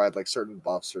that provide like certain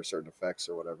buffs or certain effects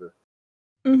or whatever.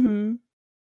 Mm-hmm.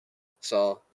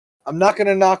 So I'm not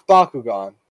gonna knock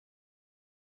Bakugan,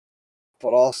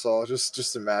 but also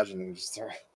just imagining just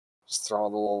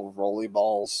throwing the little rolly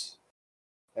balls,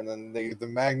 and then they get the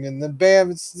magnet, and then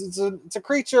bam, it's a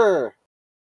creature.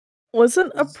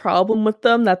 Wasn't a problem with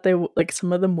them that they like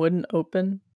some of them wouldn't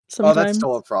open Oh, that's sometimes?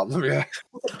 still a problem, yeah.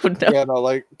 Oh, no. Yeah, no,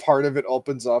 like part of it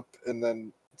opens up, and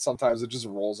then sometimes it just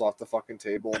rolls off the fucking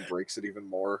table and breaks it even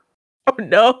more. Oh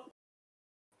no.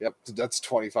 Yep, that's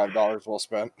 $25 well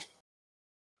spent.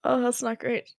 Oh, that's not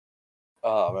great.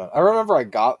 Oh man, I remember I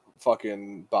got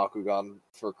fucking Bakugan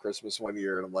for Christmas one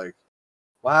year, and I'm like,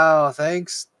 wow,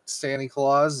 thanks, Santa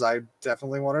Claus. I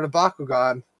definitely wanted a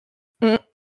Bakugan. Mm.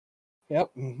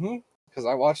 Yep, because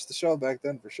I watched the show back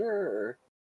then for sure.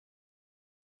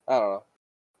 I don't know.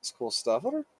 It's cool stuff. I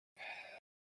don't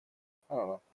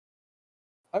know.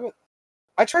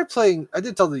 I tried playing. I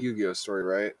did tell the Yu-Gi-Oh story,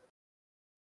 right?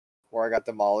 Where I got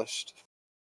demolished,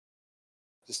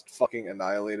 just fucking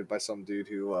annihilated by some dude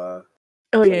who. Oh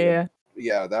yeah.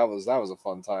 Yeah, that was a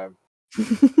fun time. I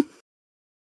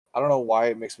don't know why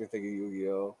it makes me think of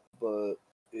Yu-Gi-Oh, but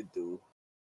it do.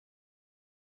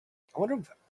 I wonder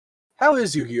how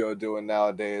is Yu-Gi-Oh doing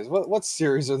nowadays? What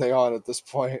series are they on at this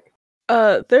point?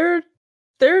 They're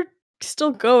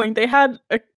still going. They had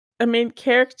a main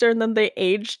character, and then they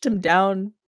aged him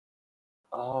down.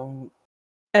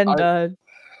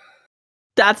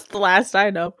 That's the last I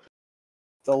know.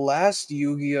 The last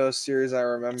Yu-Gi-Oh series I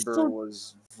remember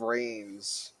was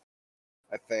Vrains,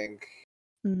 I think.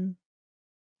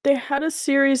 They had a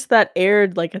series that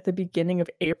aired like at the beginning of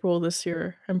April this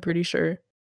year, I'm pretty sure.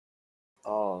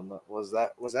 Oh, no. Was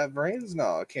that Vrains?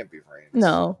 No, it can't be Vrains.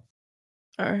 No.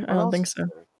 I don't think so.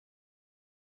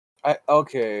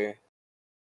 Okay.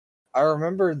 I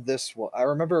remember this one. I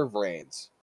remember Vrains.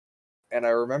 And I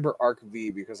remember Arc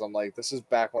V because I'm like, this is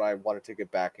back when I wanted to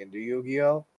get back into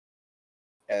Yu-Gi-Oh!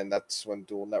 And that's when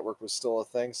Dual Network was still a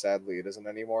thing. Sadly, it isn't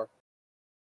anymore.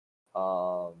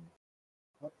 To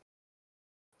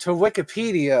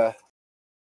Wikipedia.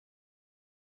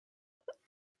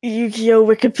 Yu-Gi-Oh!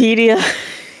 Wikipedia.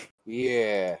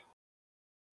 Yeah.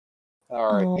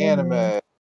 Alright, anime.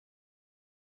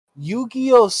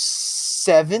 Yu-Gi-Oh!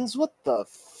 7s? What the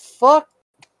fuck?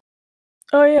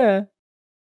 Oh, yeah.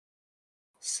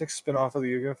 6th spin-off of the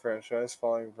Yu-Gi-Oh! Franchise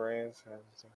following Vrains.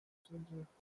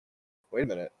 Wait a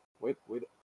minute. Wait.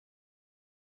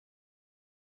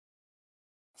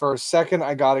 For a second,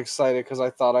 I got excited because I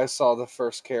thought I saw the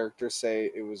first character say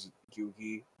it was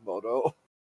Yugi Moto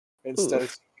instead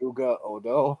of Yuga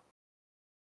Odo.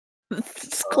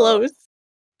 It's close.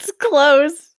 It's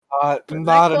close. Not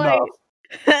enough.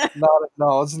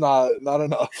 No, it's not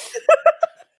enough.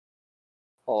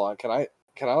 Hold on, can I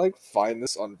like find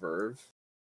this on Verve?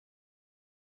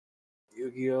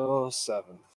 Yu-Gi-Oh!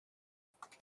 7.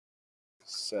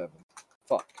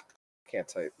 Fuck. Can't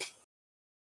type.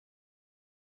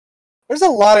 There's a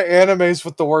lot of animes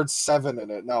with the word 7 in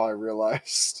it, now I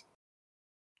realized.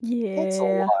 Yeah. That's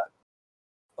a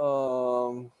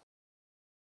lot.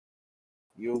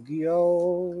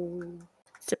 Yu-Gi-Oh!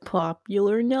 It's a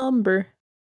popular number.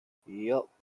 Yep.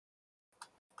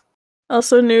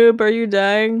 Also, Noob, are you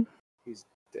dying? He's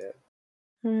dead.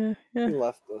 Yeah. He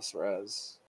left us,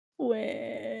 Razz.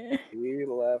 Where? He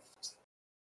left.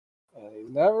 And he's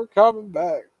never coming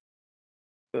back.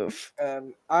 Oof.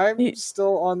 And I'm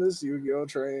still on this Yu-Gi-Oh!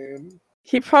 Train.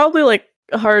 He probably, like,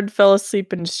 hard fell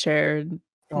asleep in his chair. And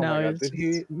oh now my god, he's did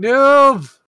he?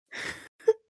 Noob!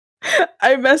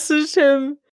 I messaged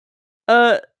him,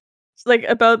 like,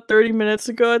 about 30 minutes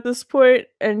ago at this point,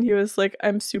 and he was like,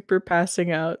 I'm super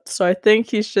passing out. So I think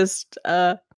he's just,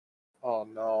 Oh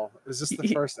no. Is this the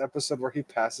first episode where he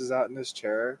passes out in his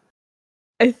chair?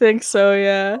 I think so,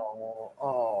 yeah.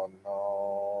 Oh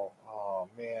no. Oh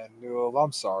man, Noob,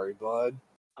 I'm sorry, bud.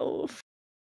 Oh.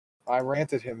 I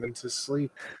ranted him into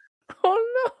sleep.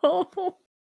 Oh no.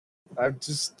 I've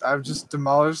just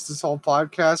demolished this whole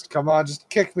podcast. Come on, just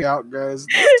kick me out, guys.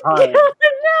 It's time. No.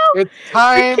 It's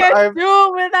time. I can't do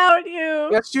it without you.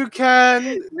 Yes, you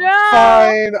can. No.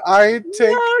 Fine. I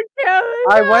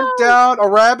went down a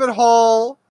rabbit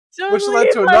hole, which led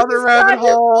to another rabbit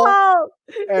hole,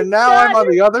 and now I'm on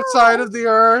the other side of the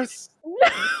earth. No.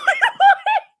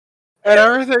 And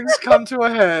everything's come to a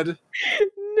head.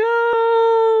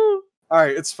 No. All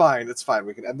right, it's fine. It's fine.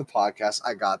 We can end the podcast.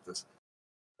 I got this.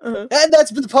 And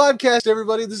that's been the podcast,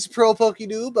 everybody. This is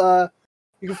ProPokeNoob.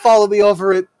 You can follow me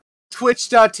over at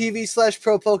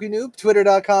twitch.tv/ProPokeNoob,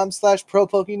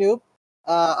 twitter.com/ProPokeNoob.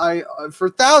 For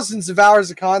thousands of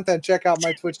hours of content, check out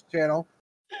my Twitch channel.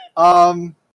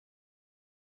 I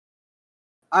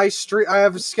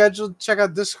have a scheduled. Check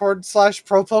out Discord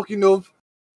 /ProPokeNoob.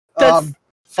 Fiverr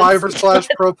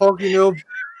 /ProPokeNoob.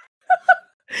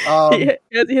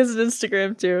 He has an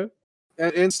Instagram too.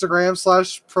 And Instagram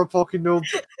 /ProPokeNoob.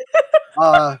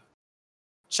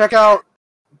 Check out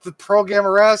the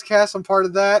ProGammaRazzCast. I'm part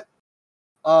of that.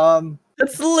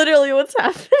 That's literally what's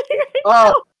happening right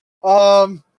now.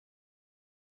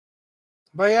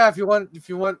 But yeah, if you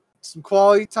want some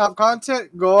quality top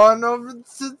content, go on over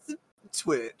to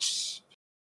Twitch.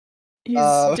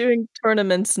 He's doing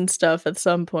tournaments and stuff at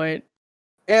some point.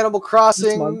 Animal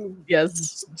Crossing,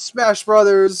 yes, Smash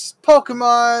Brothers,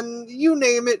 Pokemon, you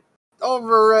name it,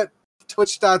 over at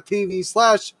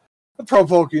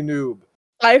twitch.tv/ProPokeNoob.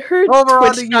 I heard over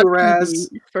on to you,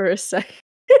 Razz, for a second.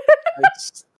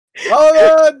 Over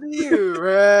on to you,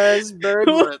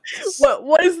 RazzberryBlitz.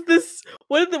 What is this?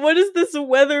 What is this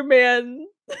weatherman?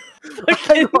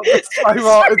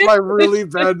 It's my really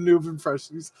bad noob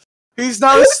impressions. He's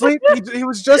not asleep. He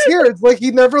was just here. It's like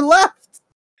he never left.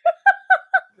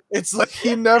 It's like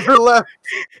he never left.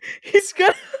 He's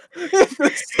gonna.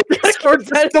 Discord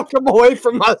took him away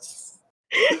from us.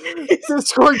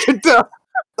 Discord can tell.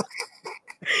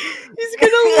 He's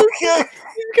gonna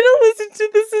listen to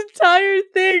this entire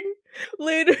thing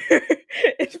later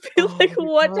and be like,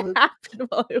 "What happened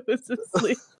while I was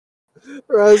asleep?"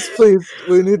 Razz, please,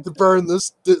 we need to burn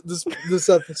this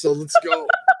episode. Let's go.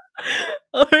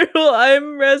 Alright, well,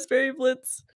 I'm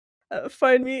RazzberryBlitz.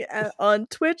 Find me on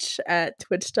Twitch at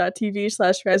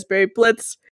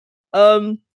twitch.tv/RazzberryBlitz.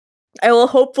 I will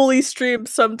hopefully stream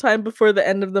sometime before the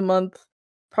end of the month.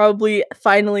 Probably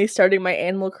finally starting my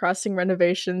Animal Crossing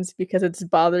renovations because it's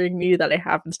bothering me that I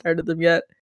haven't started them yet.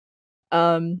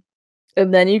 And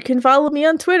then you can follow me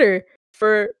on Twitter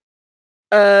for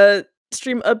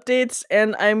stream updates,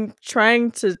 and I'm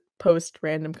trying to post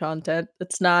random content.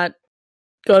 It's not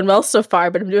going well so far,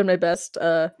 but I'm doing my best.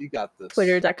 You got this.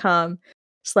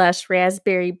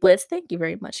 Twitter.com/RazzberryBlitz. Thank you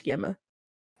very much, Gamma.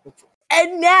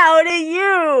 And now to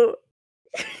you!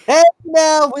 And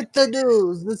now with the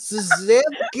news. This is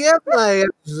AmaGamma.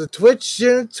 The Twitch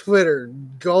and Twitter.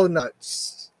 Go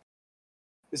nuts.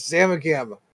 This is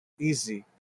AmaGamma. Easy.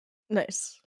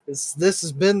 Nice. This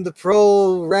has been the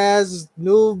ProGammaRazzCast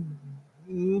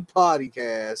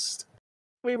podcast.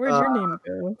 Wait, where'd your name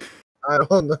go? I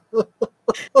don't know.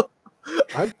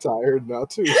 I'm tired now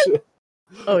too. Shit.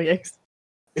 Oh, yikes.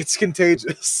 It's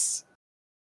contagious.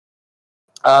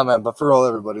 Man, but for all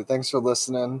everybody, thanks for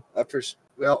listening.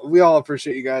 We all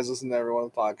appreciate you guys listening to every one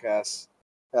of the podcast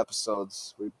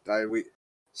episodes.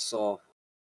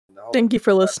 Thank you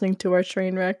for listening to our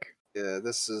train wreck. Yeah,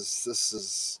 this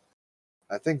is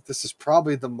I think this is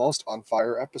probably the most on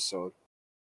fire episode.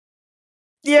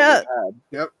 Yeah.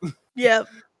 Yep. Yep.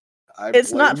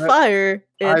 It's not fire.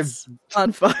 It's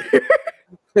on fire.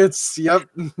 It's yep.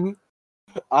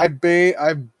 I blame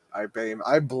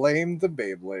the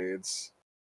Beyblades.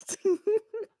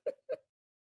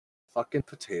 Fucking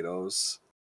potatoes.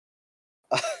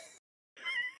 But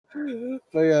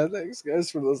yeah, thanks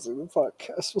guys for listening to the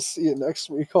podcast. We'll see you next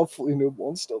week. Hopefully Noob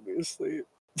won't still be asleep.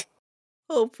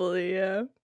 Bye-bye.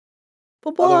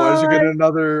 Otherwise, you get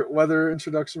another weather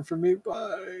introduction from me.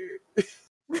 Bye.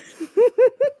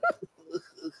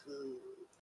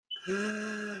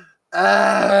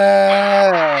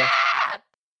 Oh.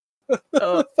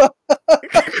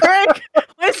 Craig!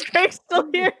 Why is Craig still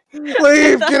here?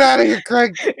 Leave! Get out of here,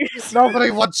 Craig!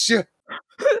 Nobody wants you!